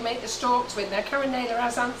what did you make the stalks with. Now Karen Naylor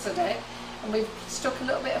has answered it, and we've stuck a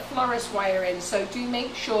little bit of florist wire in, so do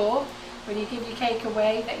make sure when you give your cake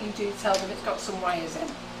away that you do tell them it's got some wires in.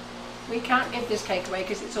 We can't give this cake away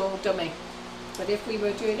because it's all dummy, but if we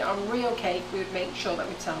were doing it on real cake, we would make sure that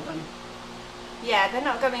we tell them. Yeah, they're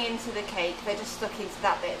not going into the cake, they're just stuck into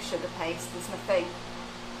that bit of sugar paste. There's nothing.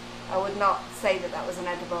 I would not say that that was an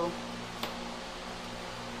edible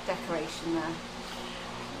decoration there.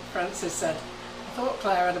 Francis said, I thought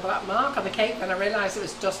Claire had a black mark on the cake, then I realised it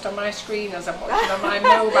was dust on my screen as I'm watching on my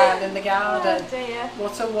mobile in the garden. Oh dear.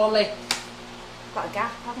 What a wally. Got a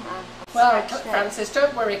gap, haven't I? Well, Francis,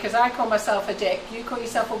 don't worry, because I call myself a dick. You call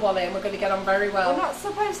yourself a wally, and we're going to get on very well. We're not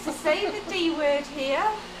supposed to say the D word here.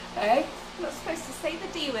 Eh? We're not supposed to say the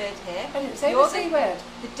D word here. I didn't say the C word.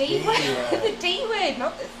 The D word. The D word,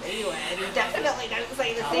 not the C word. You definitely don't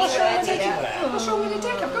say the C What's wrong word with a here. dick? What's wrong with a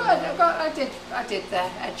dick? I did the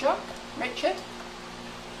head job, Richard.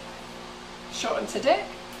 Shortened to Dick.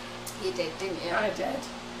 You did, didn't you? I did.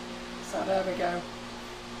 So there we go.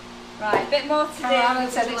 Right, a bit more to do. Carol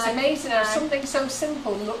said it's amazing how something so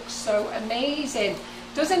simple looks so amazing.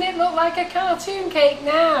 Doesn't it look like a cartoon cake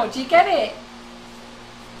now? Do you get it?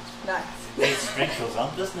 No. It sprinkles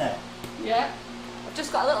on, doesn't it? Yeah. I've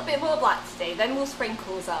just got a little bit more black to do, then we'll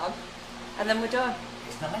sprinkles on, and then we're done.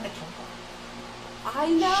 It's 9 o'clock. I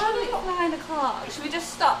know, it's 9 o'clock. Should we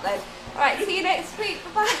just stop then? Alright, see you next week.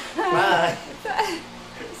 Bye-bye. Bye.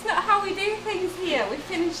 It's not how we do things here. We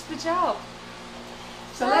finished the job.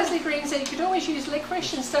 So Leslie Green said you could always use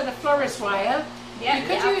licorice instead of florist wire. Yeah, you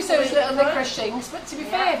could use those little licorice things, but to be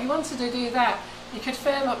fair, if you wanted to do that, you could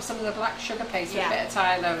firm up some of the black sugar paste with a bit of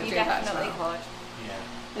Tylo and do that as well. Could. Yeah.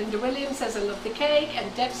 Linda Williams says, I love the cake,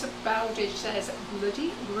 and Debs Bowditch says,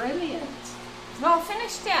 bloody brilliant. It's not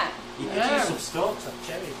finished yet. You could use some stalks of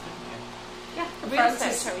cherries, couldn't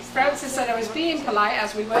Yeah. Francis said I was being polite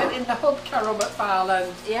as we weren't in the hub, Carol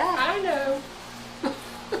McFarland. Yeah. I know.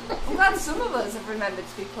 I'm glad some of us have remembered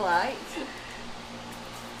to be polite.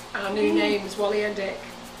 Our new names, Wally and Dick.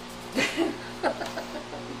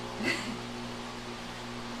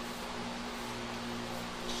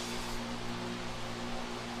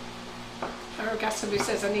 Harold Gassabu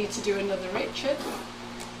says I need to do another Richard.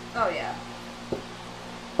 Oh yeah.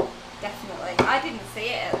 Definitely. I didn't see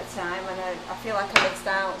it at the time and I feel like I missed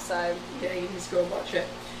out, so... Yeah, you need to go and watch it.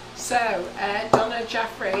 So, Donna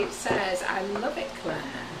Jaffrey says, I love it, Claire.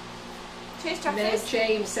 Cheers, Jaffrey. Ned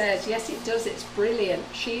James says, yes it does, it's brilliant.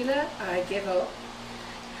 Sheila, I give up.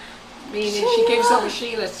 Meaning Sheila. she gives up with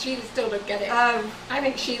Sheila. Sheila still don't get it. Oh. I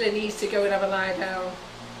think Sheila needs to go and have a lie down.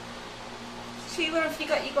 Sheila, have you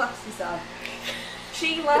got your glasses on?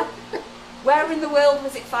 Sheila, where in the world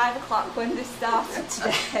was it 5 o'clock when this started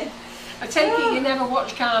today? I take it you never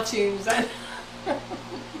watch cartoons then.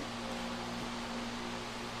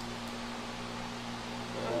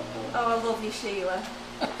 Oh, I love you, Sheila.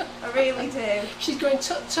 I really do. She's going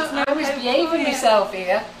tut tut, No I was hope behaving for you. myself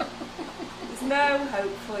here. There's no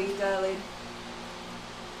hope for you, darling.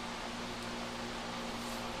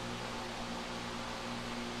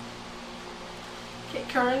 Kit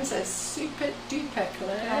Curran says, super duper,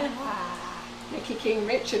 Claire. Nicky King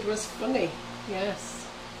Richard was funny, yes.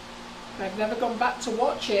 I've never gone back to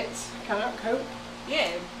watch it. Can't cope. You?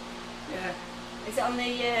 Yeah. Is it on the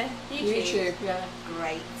YouTube? YouTube, yeah.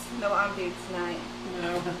 Great. Know what I'm doing tonight?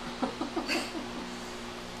 No.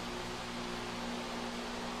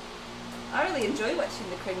 I really enjoy watching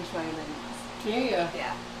the cringe moments. Do you?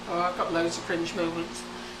 Yeah. Oh, I've got loads of cringe moments.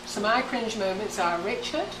 So my cringe moments are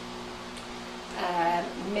Richard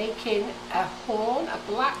making a horn, a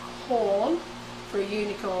black horn for a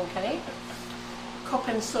unicorn cake, cup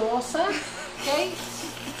and saucer cake,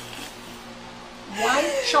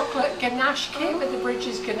 white chocolate ganache kit with the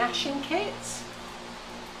Bridges ganaching kit.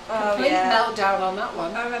 Oh, Complete yeah. meltdown on that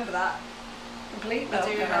one. I remember that. Complete I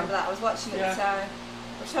do meltdown. remember that. I was watching it Yeah. at the time.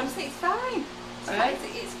 I was trying to say it's fine. It's Right.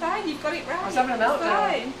 fine. It's fine. You've got it right. I was having a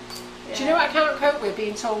meltdown. It's fine. Do you know what I can't cope with?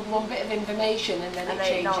 Being told one bit of information and then And it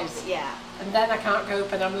then changes. not, yeah. And then I can't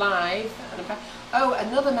cope and I'm live. And oh,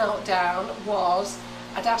 another meltdown was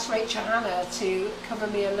I'd asked Rachel Hannah to cover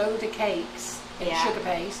me a load of cakes in Yeah. sugar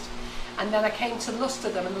paste, and then I came to luster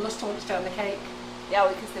them and the luster wouldn't stay on the cake. Yeah,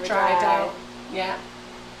 because they were Dried dry. out. Yeah.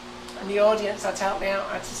 And the audience had to help me out.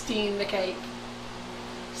 I had to steam the cake.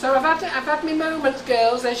 So I've had my moments,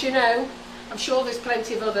 girls, as you know. I'm sure there's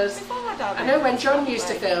plenty of others. Before I don't I know when John used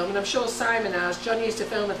to film, and I'm sure Simon has, John used to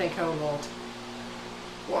film and think, oh Lord,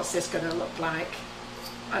 what's this going to look like?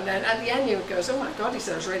 And then at the end he goes, oh my God, he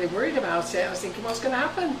said, I was really worried about it. I was thinking, what's going to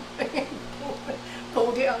happen?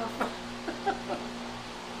 Pulled it off.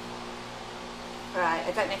 Right,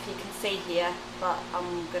 I don't know if you can see here, but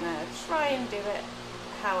I'm going to try and do it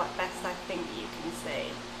how at best I think you can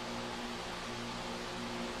see.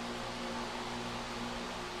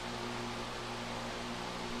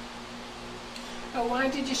 Oh, why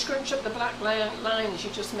did you scrunch up the black lines? You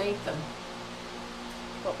just made them.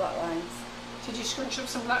 What black lines? Did you scrunch up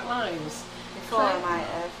some black lines? Before I might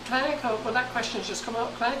have. Claire Corbett, well that question's just come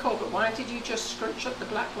up. Claire Corbett, why did you just scrunch up the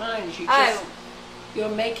black lines? You're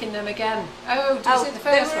making them again. Oh, was it the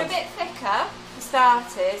first they were one? a bit thicker, for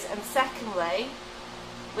starters, and secondly,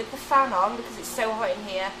 with the fan on, because it's so hot in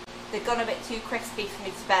here, they've gone a bit too crispy for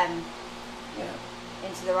me to bend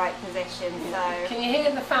into the right position. Yeah. So Can you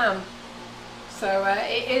hear the fan? So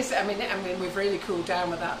it is. I mean, we've really cooled down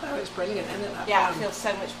with that though. It's brilliant, isn't it? That yeah, fan? I feel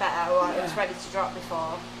so much better. I was ready to drop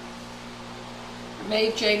before.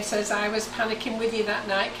 Maeve James says, I was panicking with you that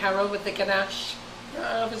night, Carol, with the ganache.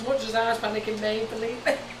 As much as I was panicking, Maeve, believe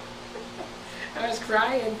me. I was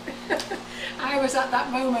crying. I was at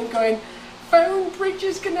that moment going, phone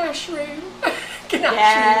Bridget's ganache room.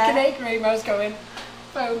 Ganache room, I was going,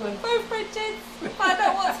 phone them. Phone Bridget, find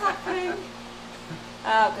out what's happening.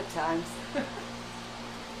 Oh, good times.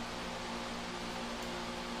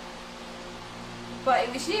 But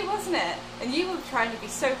it was you, wasn't it? And you were trying to be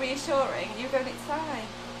so reassuring. You were going, it's fine.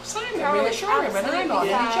 Simon, reassuring when I'm on.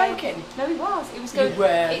 Are you joking? No, he was. He was going, You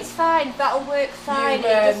were. it's fine, that'll work fine, You it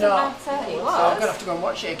were doesn't not. matter. He So was. I'm going to have to go and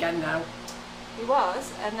watch it again now. He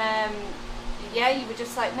was. And yeah, you were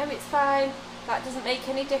just like, no, it's fine. That doesn't make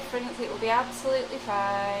any difference. It will be absolutely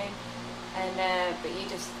fine. And but you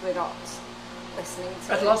just were not listening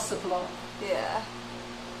to I'd it. lost the plot. Yeah.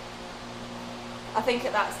 I think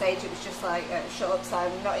at that stage it was just like, shut up,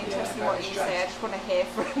 Simon, I'm not interested in what you say, I just want to hear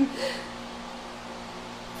from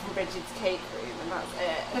Bridget's cake room, and that's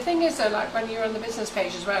it. The thing is though, like when you're on the business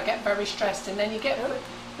page as well, I get very stressed, and then you get,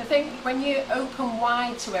 I think when you open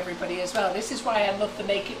wide to everybody as well, this is why I love the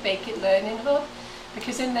Make It Bake It Learning Hub,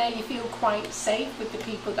 because in there you feel quite safe with the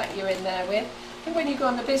people that you're in there with. I think when you go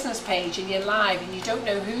on the business page and you're live and you don't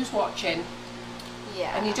know who's watching,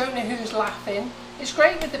 and you don't know who's laughing, it's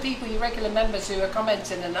great with the people, your regular members who are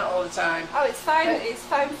commenting and that all the time. Oh, it's fine. It's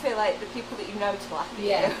fine for like the people that you know to laugh at.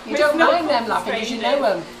 Yeah, you you don't not mind them laughing because you know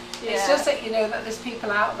them. Yeah. It's just that you know that there's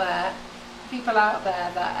people out there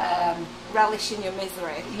that relish in your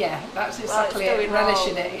misery. yeah, that's exactly it. going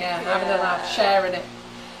Relishing wrong. it, having a laugh, sharing it.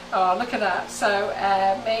 Oh, look at that. So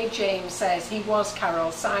Maeve James says he was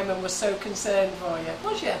Carol. Simon was so concerned for you.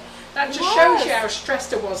 Was you? That just shows you how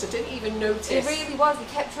stressed I was. I didn't even notice. It really was. He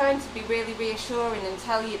kept trying to be really reassuring and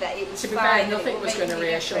tell you that it was to be fine. fair, nothing was going to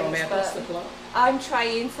reassure me. That's the plot. I'm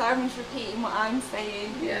trying. Simon's repeating what I'm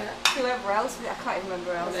saying. Yeah. Whoever else, I can't even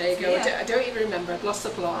remember who else. There you go. I don't even remember. I've lost the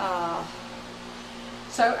plot. Oh.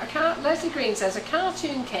 So Leslie Green says a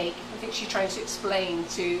cartoon cake. I think she's trying to explain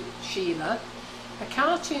to Sheila. A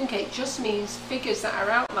cartoon cake just means figures that are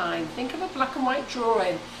outlined. Think of a black and white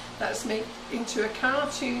drawing that's made into a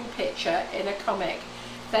cartoon picture in a comic,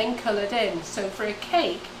 then coloured in. So for a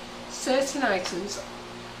cake, certain items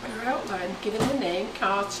are outlined, given the name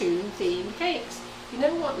cartoon themed cakes. You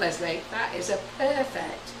know what, Leslie? That is a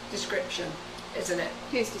perfect description, isn't it?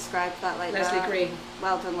 Who's described that like Leslie that? Green.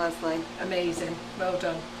 Well done, Leslie. Amazing. Well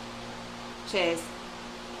done. Cheers.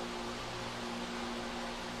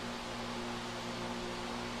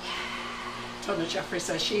 Donna Jeffrey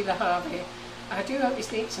says, Sheila Harvey, I do hope you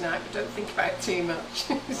sleep tonight, but don't think about it too much.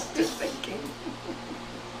 Just thinking.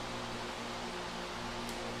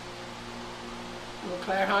 Well,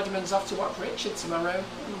 Claire Hardiman's off to watch Richard tomorrow.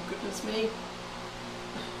 Oh, goodness me.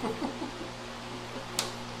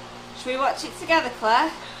 Should we watch it together,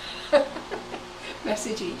 Claire?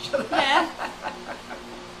 Message each other. Yeah.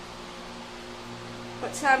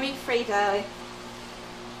 What time are you free, darling?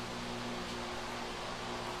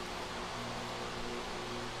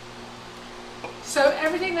 So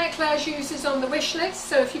everything that Claire's uses on the wish list.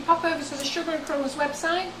 So if you pop over to the Sugar and Crumbs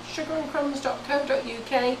website,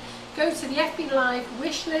 sugarandcrumbs.co.uk, go to the FB Live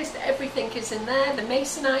wish list. Everything is in there. The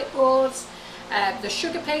masonite boards, the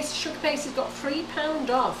sugar paste. Sugar paste has got £3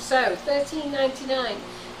 off, so £13.99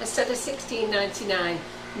 instead of £16.99.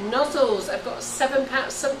 Nozzles, I've got £7.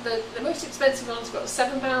 The most expensive ones have got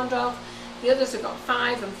 £7 off. The others have got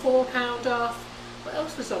 £5 and £4 off. What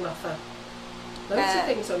else was on offer? Loads of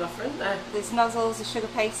things on offer, aren't there? There's nozzles, the sugar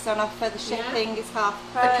paste on offer, the shipping is half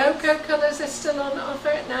The price. cocoa colours are still on offer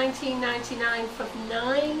at $19.99 for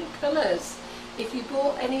 9 colours. If you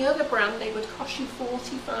bought any other brand, they would cost you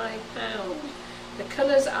 £45. The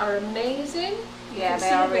colours are amazing. Yeah, they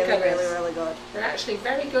are really good. They're actually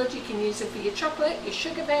very good. You can use them for your chocolate, your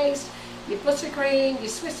sugar paste, your buttercream, your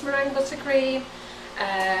Swiss meringue buttercream.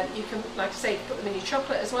 You can, like I say, put them in your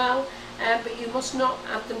chocolate as well. But you must not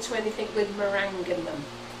add them to anything with meringue in them.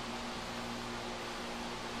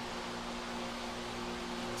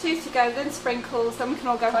 2 to go, then sprinkles, then we can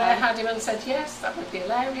all go Claire home. Haddiman said yes, that would be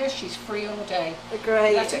hilarious. She's free all day.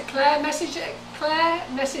 Great. That's it. Claire, message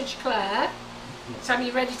Claire. Sam,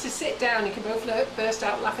 you ready to sit down? You can both burst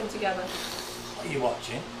out laughing together. What are you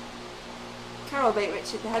watching? Carol beat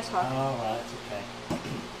Richard the Hedgehog. Oh, right, okay.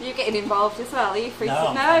 You're getting involved as well, are you free No,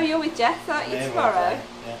 to... No, you're with Jess, aren't you, Yeah, tomorrow?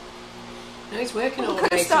 yeah. No, he's working all Could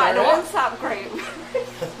day have started a tomorrow. WhatsApp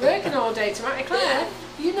group. Working all day tomorrow. Claire,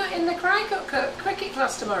 you're not in the cricket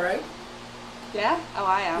class tomorrow. Yeah? Oh,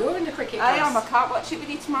 I am. You're in the cricket I class. am. I can't watch it with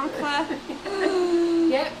you tomorrow, Claire.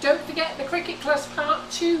 Yeah, don't forget the cricket class part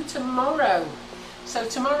 2 tomorrow. So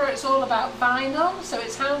tomorrow it's all about vinyl. So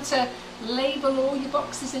it's how to label all your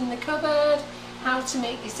boxes in the cupboard, how to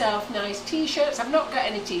make yourself nice t-shirts. I've not got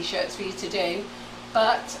any t-shirts for you to do,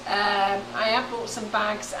 but I have bought some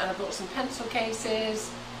bags and I bought some pencil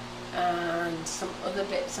cases and some other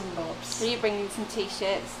bits and bobs. Are you bringing some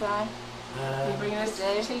t-shirts, though? You bringing us do.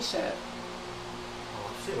 a t-shirt? I'll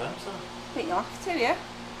have to, won't I? I think you'll have to, yeah?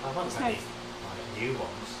 I want It's any nice. like, new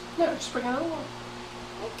ones. No, just bring another one.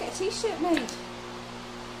 Get a t-shirt made.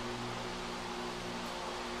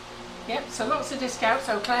 Yep, so lots of discounts.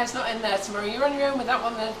 So Claire's not in there tomorrow. You're on your own with that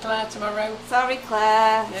one then, Claire, tomorrow. Sorry,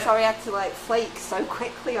 Claire. Yeah. Sorry I had to flake so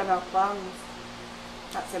quickly on our plans.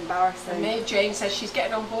 That's embarrassing. And Maeve Jane says she's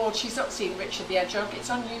getting on board. She's not seen Richard the Hedgehog. It's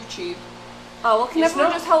on YouTube. Oh, well, can It's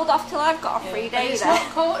everyone not- just hold off till I've got a Yeah, free but day it's then?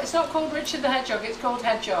 it's not called Richard the Hedgehog. It's called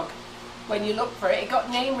Hedgehog. When you look for it, it got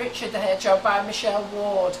named Richard the Hedgehog by Michelle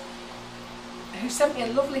Ward, who sent me a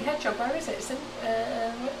lovely hedgehog. Where is it? It's in,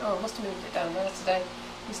 I must have moved it down there today.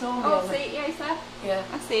 He's normally Oh, on the, see, yeah, he's there. yeah.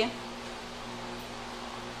 I see him.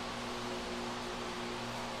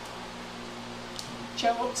 Jo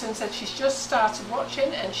Upton said she's just started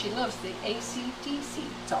watching and she loves the AC/DC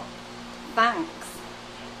top. Thanks.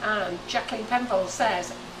 And Jacqueline Penfold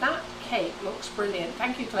says, that cake looks brilliant.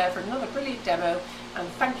 Thank you, Claire, for another brilliant demo. And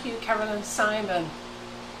thank you, Carolyn Simon.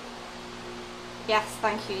 Yes,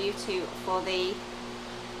 thank you, you two, for the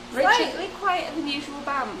Richard, slightly quieter than usual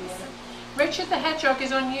bands. Richard the Hedgehog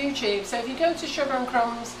is on YouTube. So if you go to Sugar and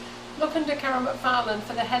Crumbs, look under Carol McFarlane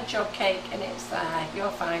for the hedgehog cake and it's there. You'll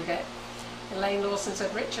find it. Elaine Lawson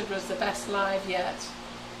said Richard was the best live yet.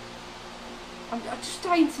 I'm just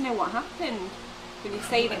dying to know what happened when you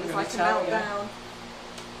said it was I'm like a gonna tell you. meltdown.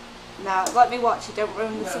 No, let me watch it, don't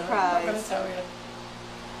ruin the No, I'm not going to surprise. tell you.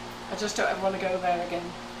 I just don't ever want to go there again.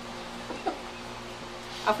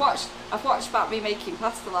 I've watched about me making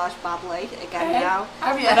pastelage badly again Eh? now.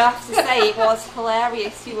 Have you? And I have to say it was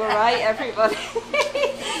hilarious. You were right, everybody.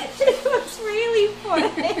 It was really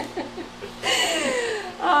funny.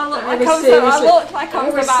 Oh, look, I looked like I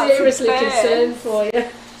was was about seriously to burn. concerned for you.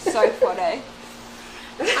 So funny.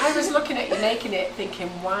 I was looking at you making it thinking,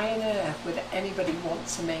 why on earth would anybody want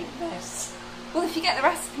to make this? Well, if you get the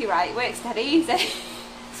recipe right, it works dead easy.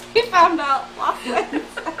 So we found out last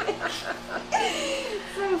Wednesday.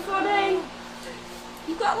 So funny.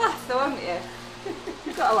 You've got a laugh though, haven't you?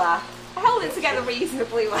 You've got a laugh. I held it together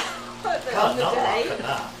reasonably well at the Can't end of not the laugh day. at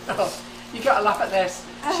that. Oh, you got to laugh at this.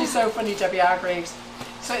 She's so funny, Debbie Hargreaves.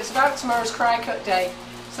 So it's about tomorrow's Cry Cut Day.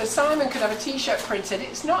 So Simon could have a t-shirt printed.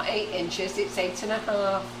 It's not 8 inches, it's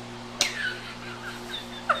 8.5.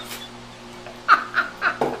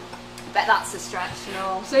 Bet that's a stretch and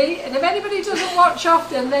all. See, and if anybody doesn't watch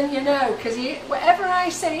often, then you know, because whatever I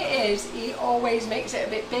say it is, he always makes it a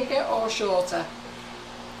bit bigger or shorter.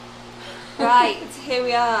 Right, here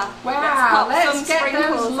we are. Wow, let's some get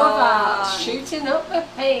sprinkles those love on. arts shooting up the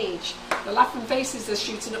page. The laughing faces are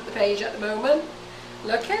shooting up the page at the moment.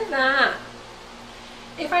 Look at that.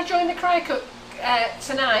 If I join the Cry Cut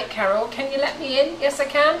tonight, Carol, can you let me in? Yes, I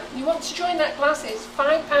can. You want to join that class? It's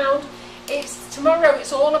 £5. It's tomorrow.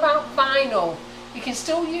 It's all about vinyl. You can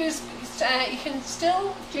still use. You can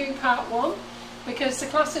still do part 1 because the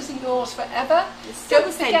class isn't yours forever. It's still Don't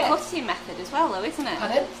the same forget- cutting method as well, though, isn't it?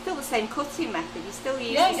 Pardon? Still the same cutting method. You still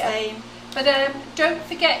use Yeah, the yeah. same. But don't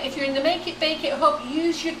forget, if you're in the Make It Bake It Hub,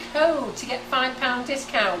 use your code to get £5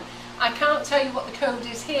 discount. I can't tell you what the code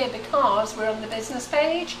is here because we're on the business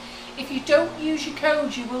page. If you don't use your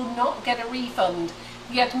code, you will not get a refund.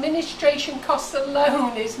 The administration cost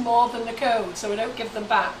alone is more than the code, so we don't give them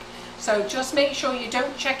back. So just make sure you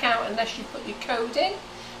don't check out unless you put your code in.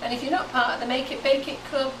 And if you're not part of the Make It Bake It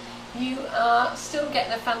Club, you are still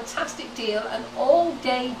getting a fantastic deal, an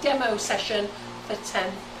all-day demo session for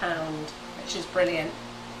 £10, which is brilliant.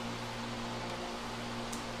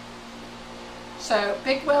 So,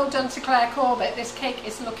 big well done to Claire Corbett. This cake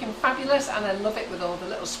is looking fabulous and I love it with all the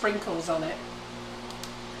little sprinkles on it.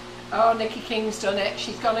 Oh, Nikki King's done it.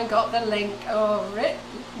 She's gone and got the link. Oh,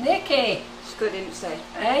 Nikki! She's good, isn't she?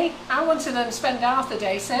 Hey, I wanted them to spend half the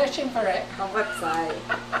day searching for it. On website.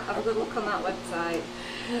 Have a good look on that website.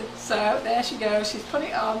 So, there she goes. She's put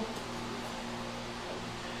it on.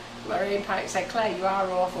 Lorraine Pike said, Claire, you are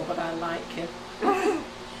awful, but I like you.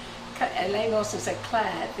 Elaine Lawson said,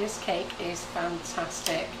 Claire, this cake is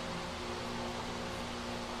fantastic.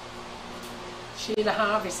 Sheila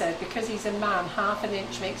Harvey said, because he's a man, half an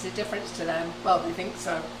inch makes a difference to them. Well, they think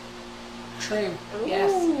so. True. Ooh.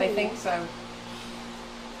 Yes, they think so.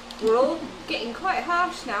 We're all getting quite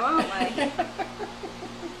harsh now, aren't we?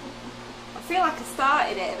 I feel like I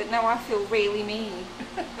started it, but now I feel really mean.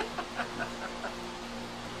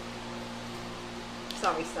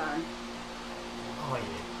 Sorry, Stan. Oh,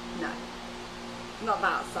 yeah. No, not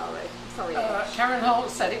that sorry. Sorry. Karen Holt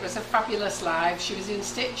said it was a fabulous live. She was in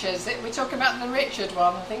stitches. We're talking about the Richard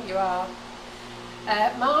one, I think you are.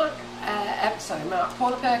 Mark.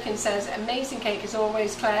 Paula Perkins says, amazing cake as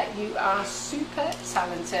always, Claire. You are super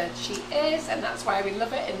talented. She is, and that's why we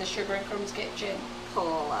love it in the Sugar and Crumbs kitchen.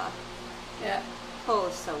 Paula. Yeah.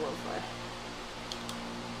 Paula's so lovely.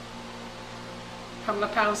 Pamela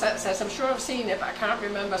Poundset says, I'm sure I've seen it, but I can't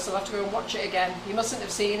remember, so I'll have to go and watch it again. You mustn't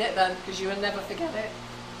have seen it then, because you will never forget it.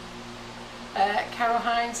 Carol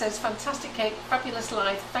Hines says, fantastic cake, fabulous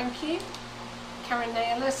live, thank you. Karen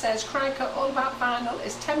Naylor says, Crycut All About Vinyl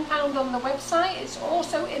is £10 on the website. It's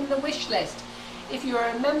also in the wish list. If you're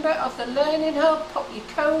a member of the Learning Hub, pop your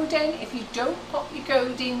code in. If you don't pop your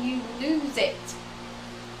code in, you lose it.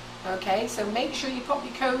 Okay, so make sure you pop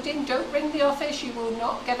your code in. Don't ring the office, you will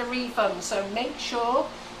not get a refund. So make sure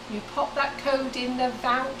you pop that code in the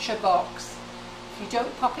voucher box. If you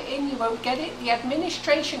don't pop it in, you won't get it. The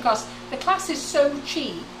administration cost, the class is so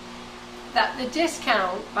cheap that the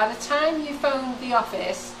discount, by the time you phone the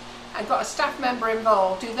office and got a staff member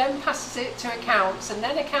involved who then passes it to accounts, and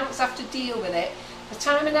then accounts have to deal with it, the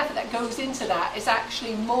time and effort that goes into that is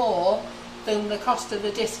actually more than the cost of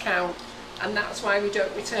the discount. And that's why we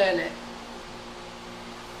don't return it.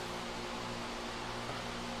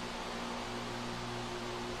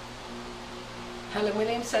 Helen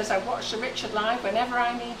Williams says, I watch the Richard live whenever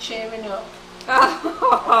I need cheering up.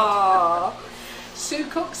 Oh. Sue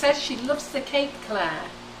Cook says she loves the cake, Claire.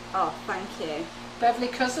 Oh, thank you. Beverly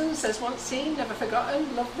Cousins says, once seen, never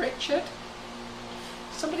forgotten, love Richard.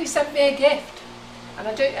 Somebody sent me a gift, and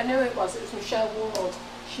I know it was Michelle Ward.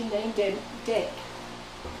 She named him Dick.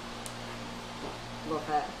 Love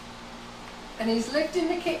it. And he's lived in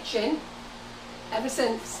the kitchen ever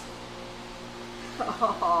since.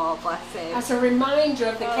 Oh, bless him. As a reminder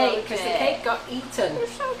of the cake, because the cake got eaten. You're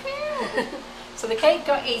so cute. So the cake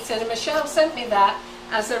got eaten, and Michelle sent me that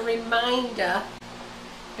as a reminder,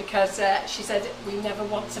 because she said we never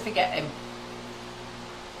want to forget him.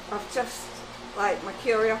 I've just, like, my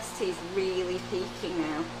curiosity is really peaking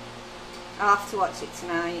now. I'll have to watch it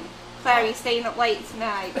tonight. Claire, are you staying up late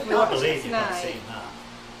tonight? I can't believe you've not seen that.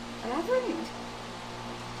 I haven't.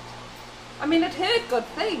 I mean, I'd heard good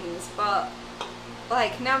things, but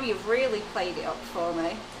like now you've really played it up for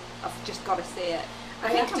me. I've just got to see it. I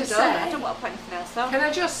think I'm done. I don't want to put anything else on. Can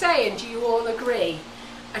I just say, and do you all agree?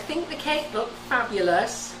 I think the cake looked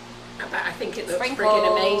fabulous, but I think it looks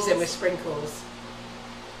freaking amazing with sprinkles.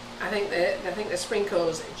 I think the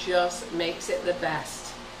sprinkles just makes it the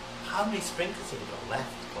best. How many sprinkles have you got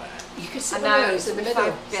left, Claire? You could sit one of those in the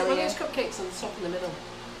middle. Sit one of those cupcakes on the top in the middle.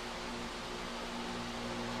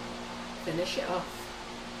 Finish it off.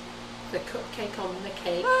 The cupcake on the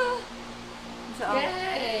cake.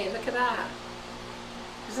 Yay, look at that.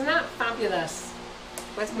 Isn't that fabulous?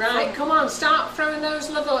 Right, come on, start throwing those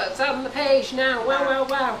love alerts out on the page now. Wow, wow,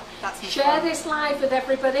 wow. Share this live with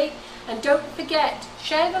everybody. And don't forget,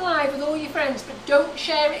 share the live with all your friends, but don't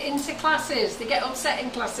share it into classes. They get upset in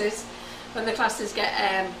classes when the classes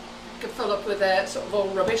get full up with sort of all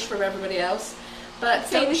rubbish from everybody else. But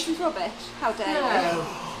this is rubbish. How dare you?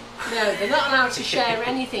 No, they're not allowed to share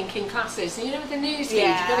anything in classes. You know, with the news feed,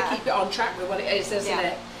 you've got to keep it on track with what it is, isn't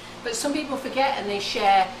it? But some people forget and they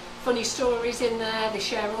share funny stories in there. They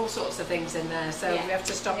share all sorts of things in there. So we have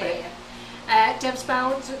to stop it. Deb's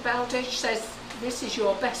Baldridge says, this is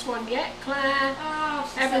your best one yet, Claire.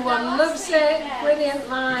 Oh, Everyone loves it. Brilliant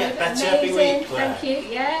live. You get better amazing. every week, Claire. Thank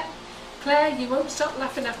you. Yeah. Claire, you won't stop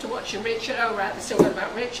laughing after watching Richard. Oh, right, they're still on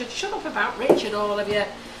about Richard. Shut up about Richard, all of you.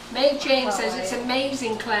 Mae Jane says it's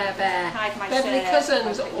amazing, Claire Bear. Hide my Beverly shirt.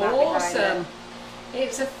 Cousins, I'll put that behind awesome.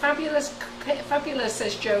 It's a fabulous,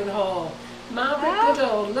 says Joan Hall. Margaret Wow.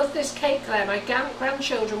 Goodall, love this cake, Claire. My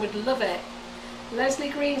grandchildren would love it. Leslie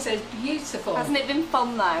Green says beautiful. Hasn't it been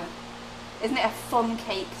fun though? Isn't it a fun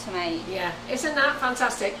cake to make? Yeah, isn't that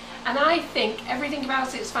fantastic? And I think everything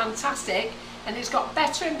about it is fantastic, and it's got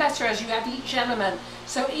better and better as you add each element.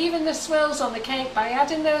 So even the swirls on the cake, by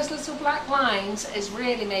adding those little black lines, has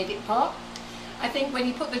really made it pop. I think when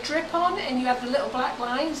you put the drip on and you add the little black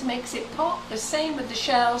lines, makes it pop. The same with the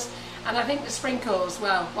shells, and I think the sprinkles,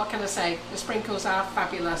 well, what can I say? The sprinkles are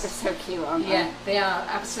fabulous. They're so cute, aren't they? Yeah, they are,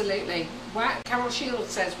 absolutely. Wow, Carol Shields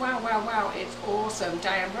says, wow, wow, wow, it's awesome.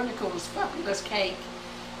 Diane Runicle's fabulous cake.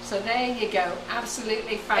 So there you go,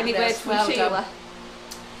 absolutely fabulous. Any words from well Sheila? done.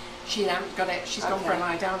 She hasn't got it, she's gone for a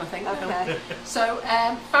lie down, I think. Okay. So,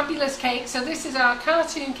 fabulous cake. So this is our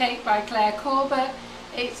cartoon cake by Claire Corbett.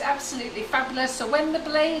 It's absolutely fabulous. So when the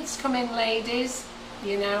blades come in, ladies,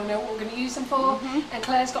 you now know what we're going to use them for. And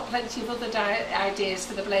Claire's got plenty of other ideas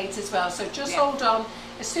for the blades as well. So just hold on.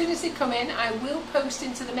 As soon as they come in, I will post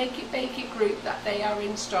into the Make It Bake It group that they are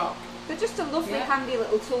in stock. They're just a lovely, handy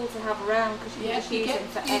little tool to have around because you can just use them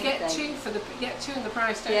for anything. Get two in the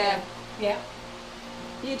price, don't Yeah. you? Yeah.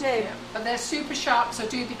 You do. Yeah. But they're super sharp, so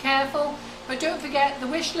do be careful. But don't forget the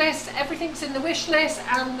wish list, everything's in the wish list,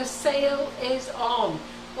 and the sale is on.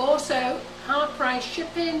 Also, half price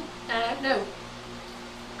shipping,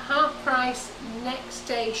 half price next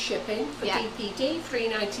day shipping for DPD,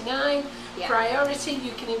 $3.99. Priority,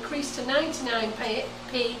 you can increase to 99p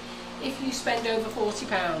if you spend over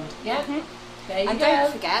 £40. Yeah? There you and go.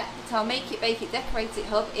 don't forget that our Make It Bake It Decorate It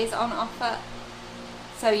Hub is on offer.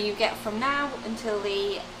 So you get from now until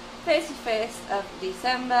the 31st of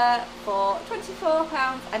December for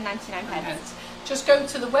 £24.99. Just go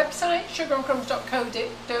to the website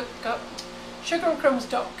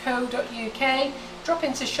sugarandcrumbs.co.uk, drop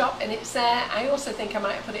into shop and it's there. I also think I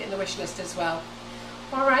might have put it in the wish list as well.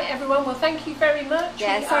 Alright everyone, well thank you very much.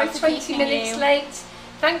 Yeah, we sorry are for 20 minutes late.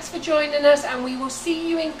 Thanks for joining us, and we will see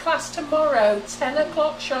you in class tomorrow, 10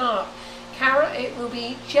 o'clock sharp. It will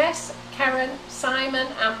be Jess, Karen, Simon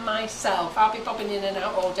and myself. I'll be popping in and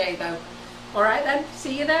out all day though. Alright then,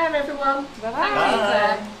 see you there everyone. Bye-bye. Thank you,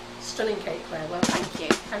 Claire. Stunning cake, Claire. Well, Thank you.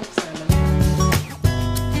 Thanks, Simon.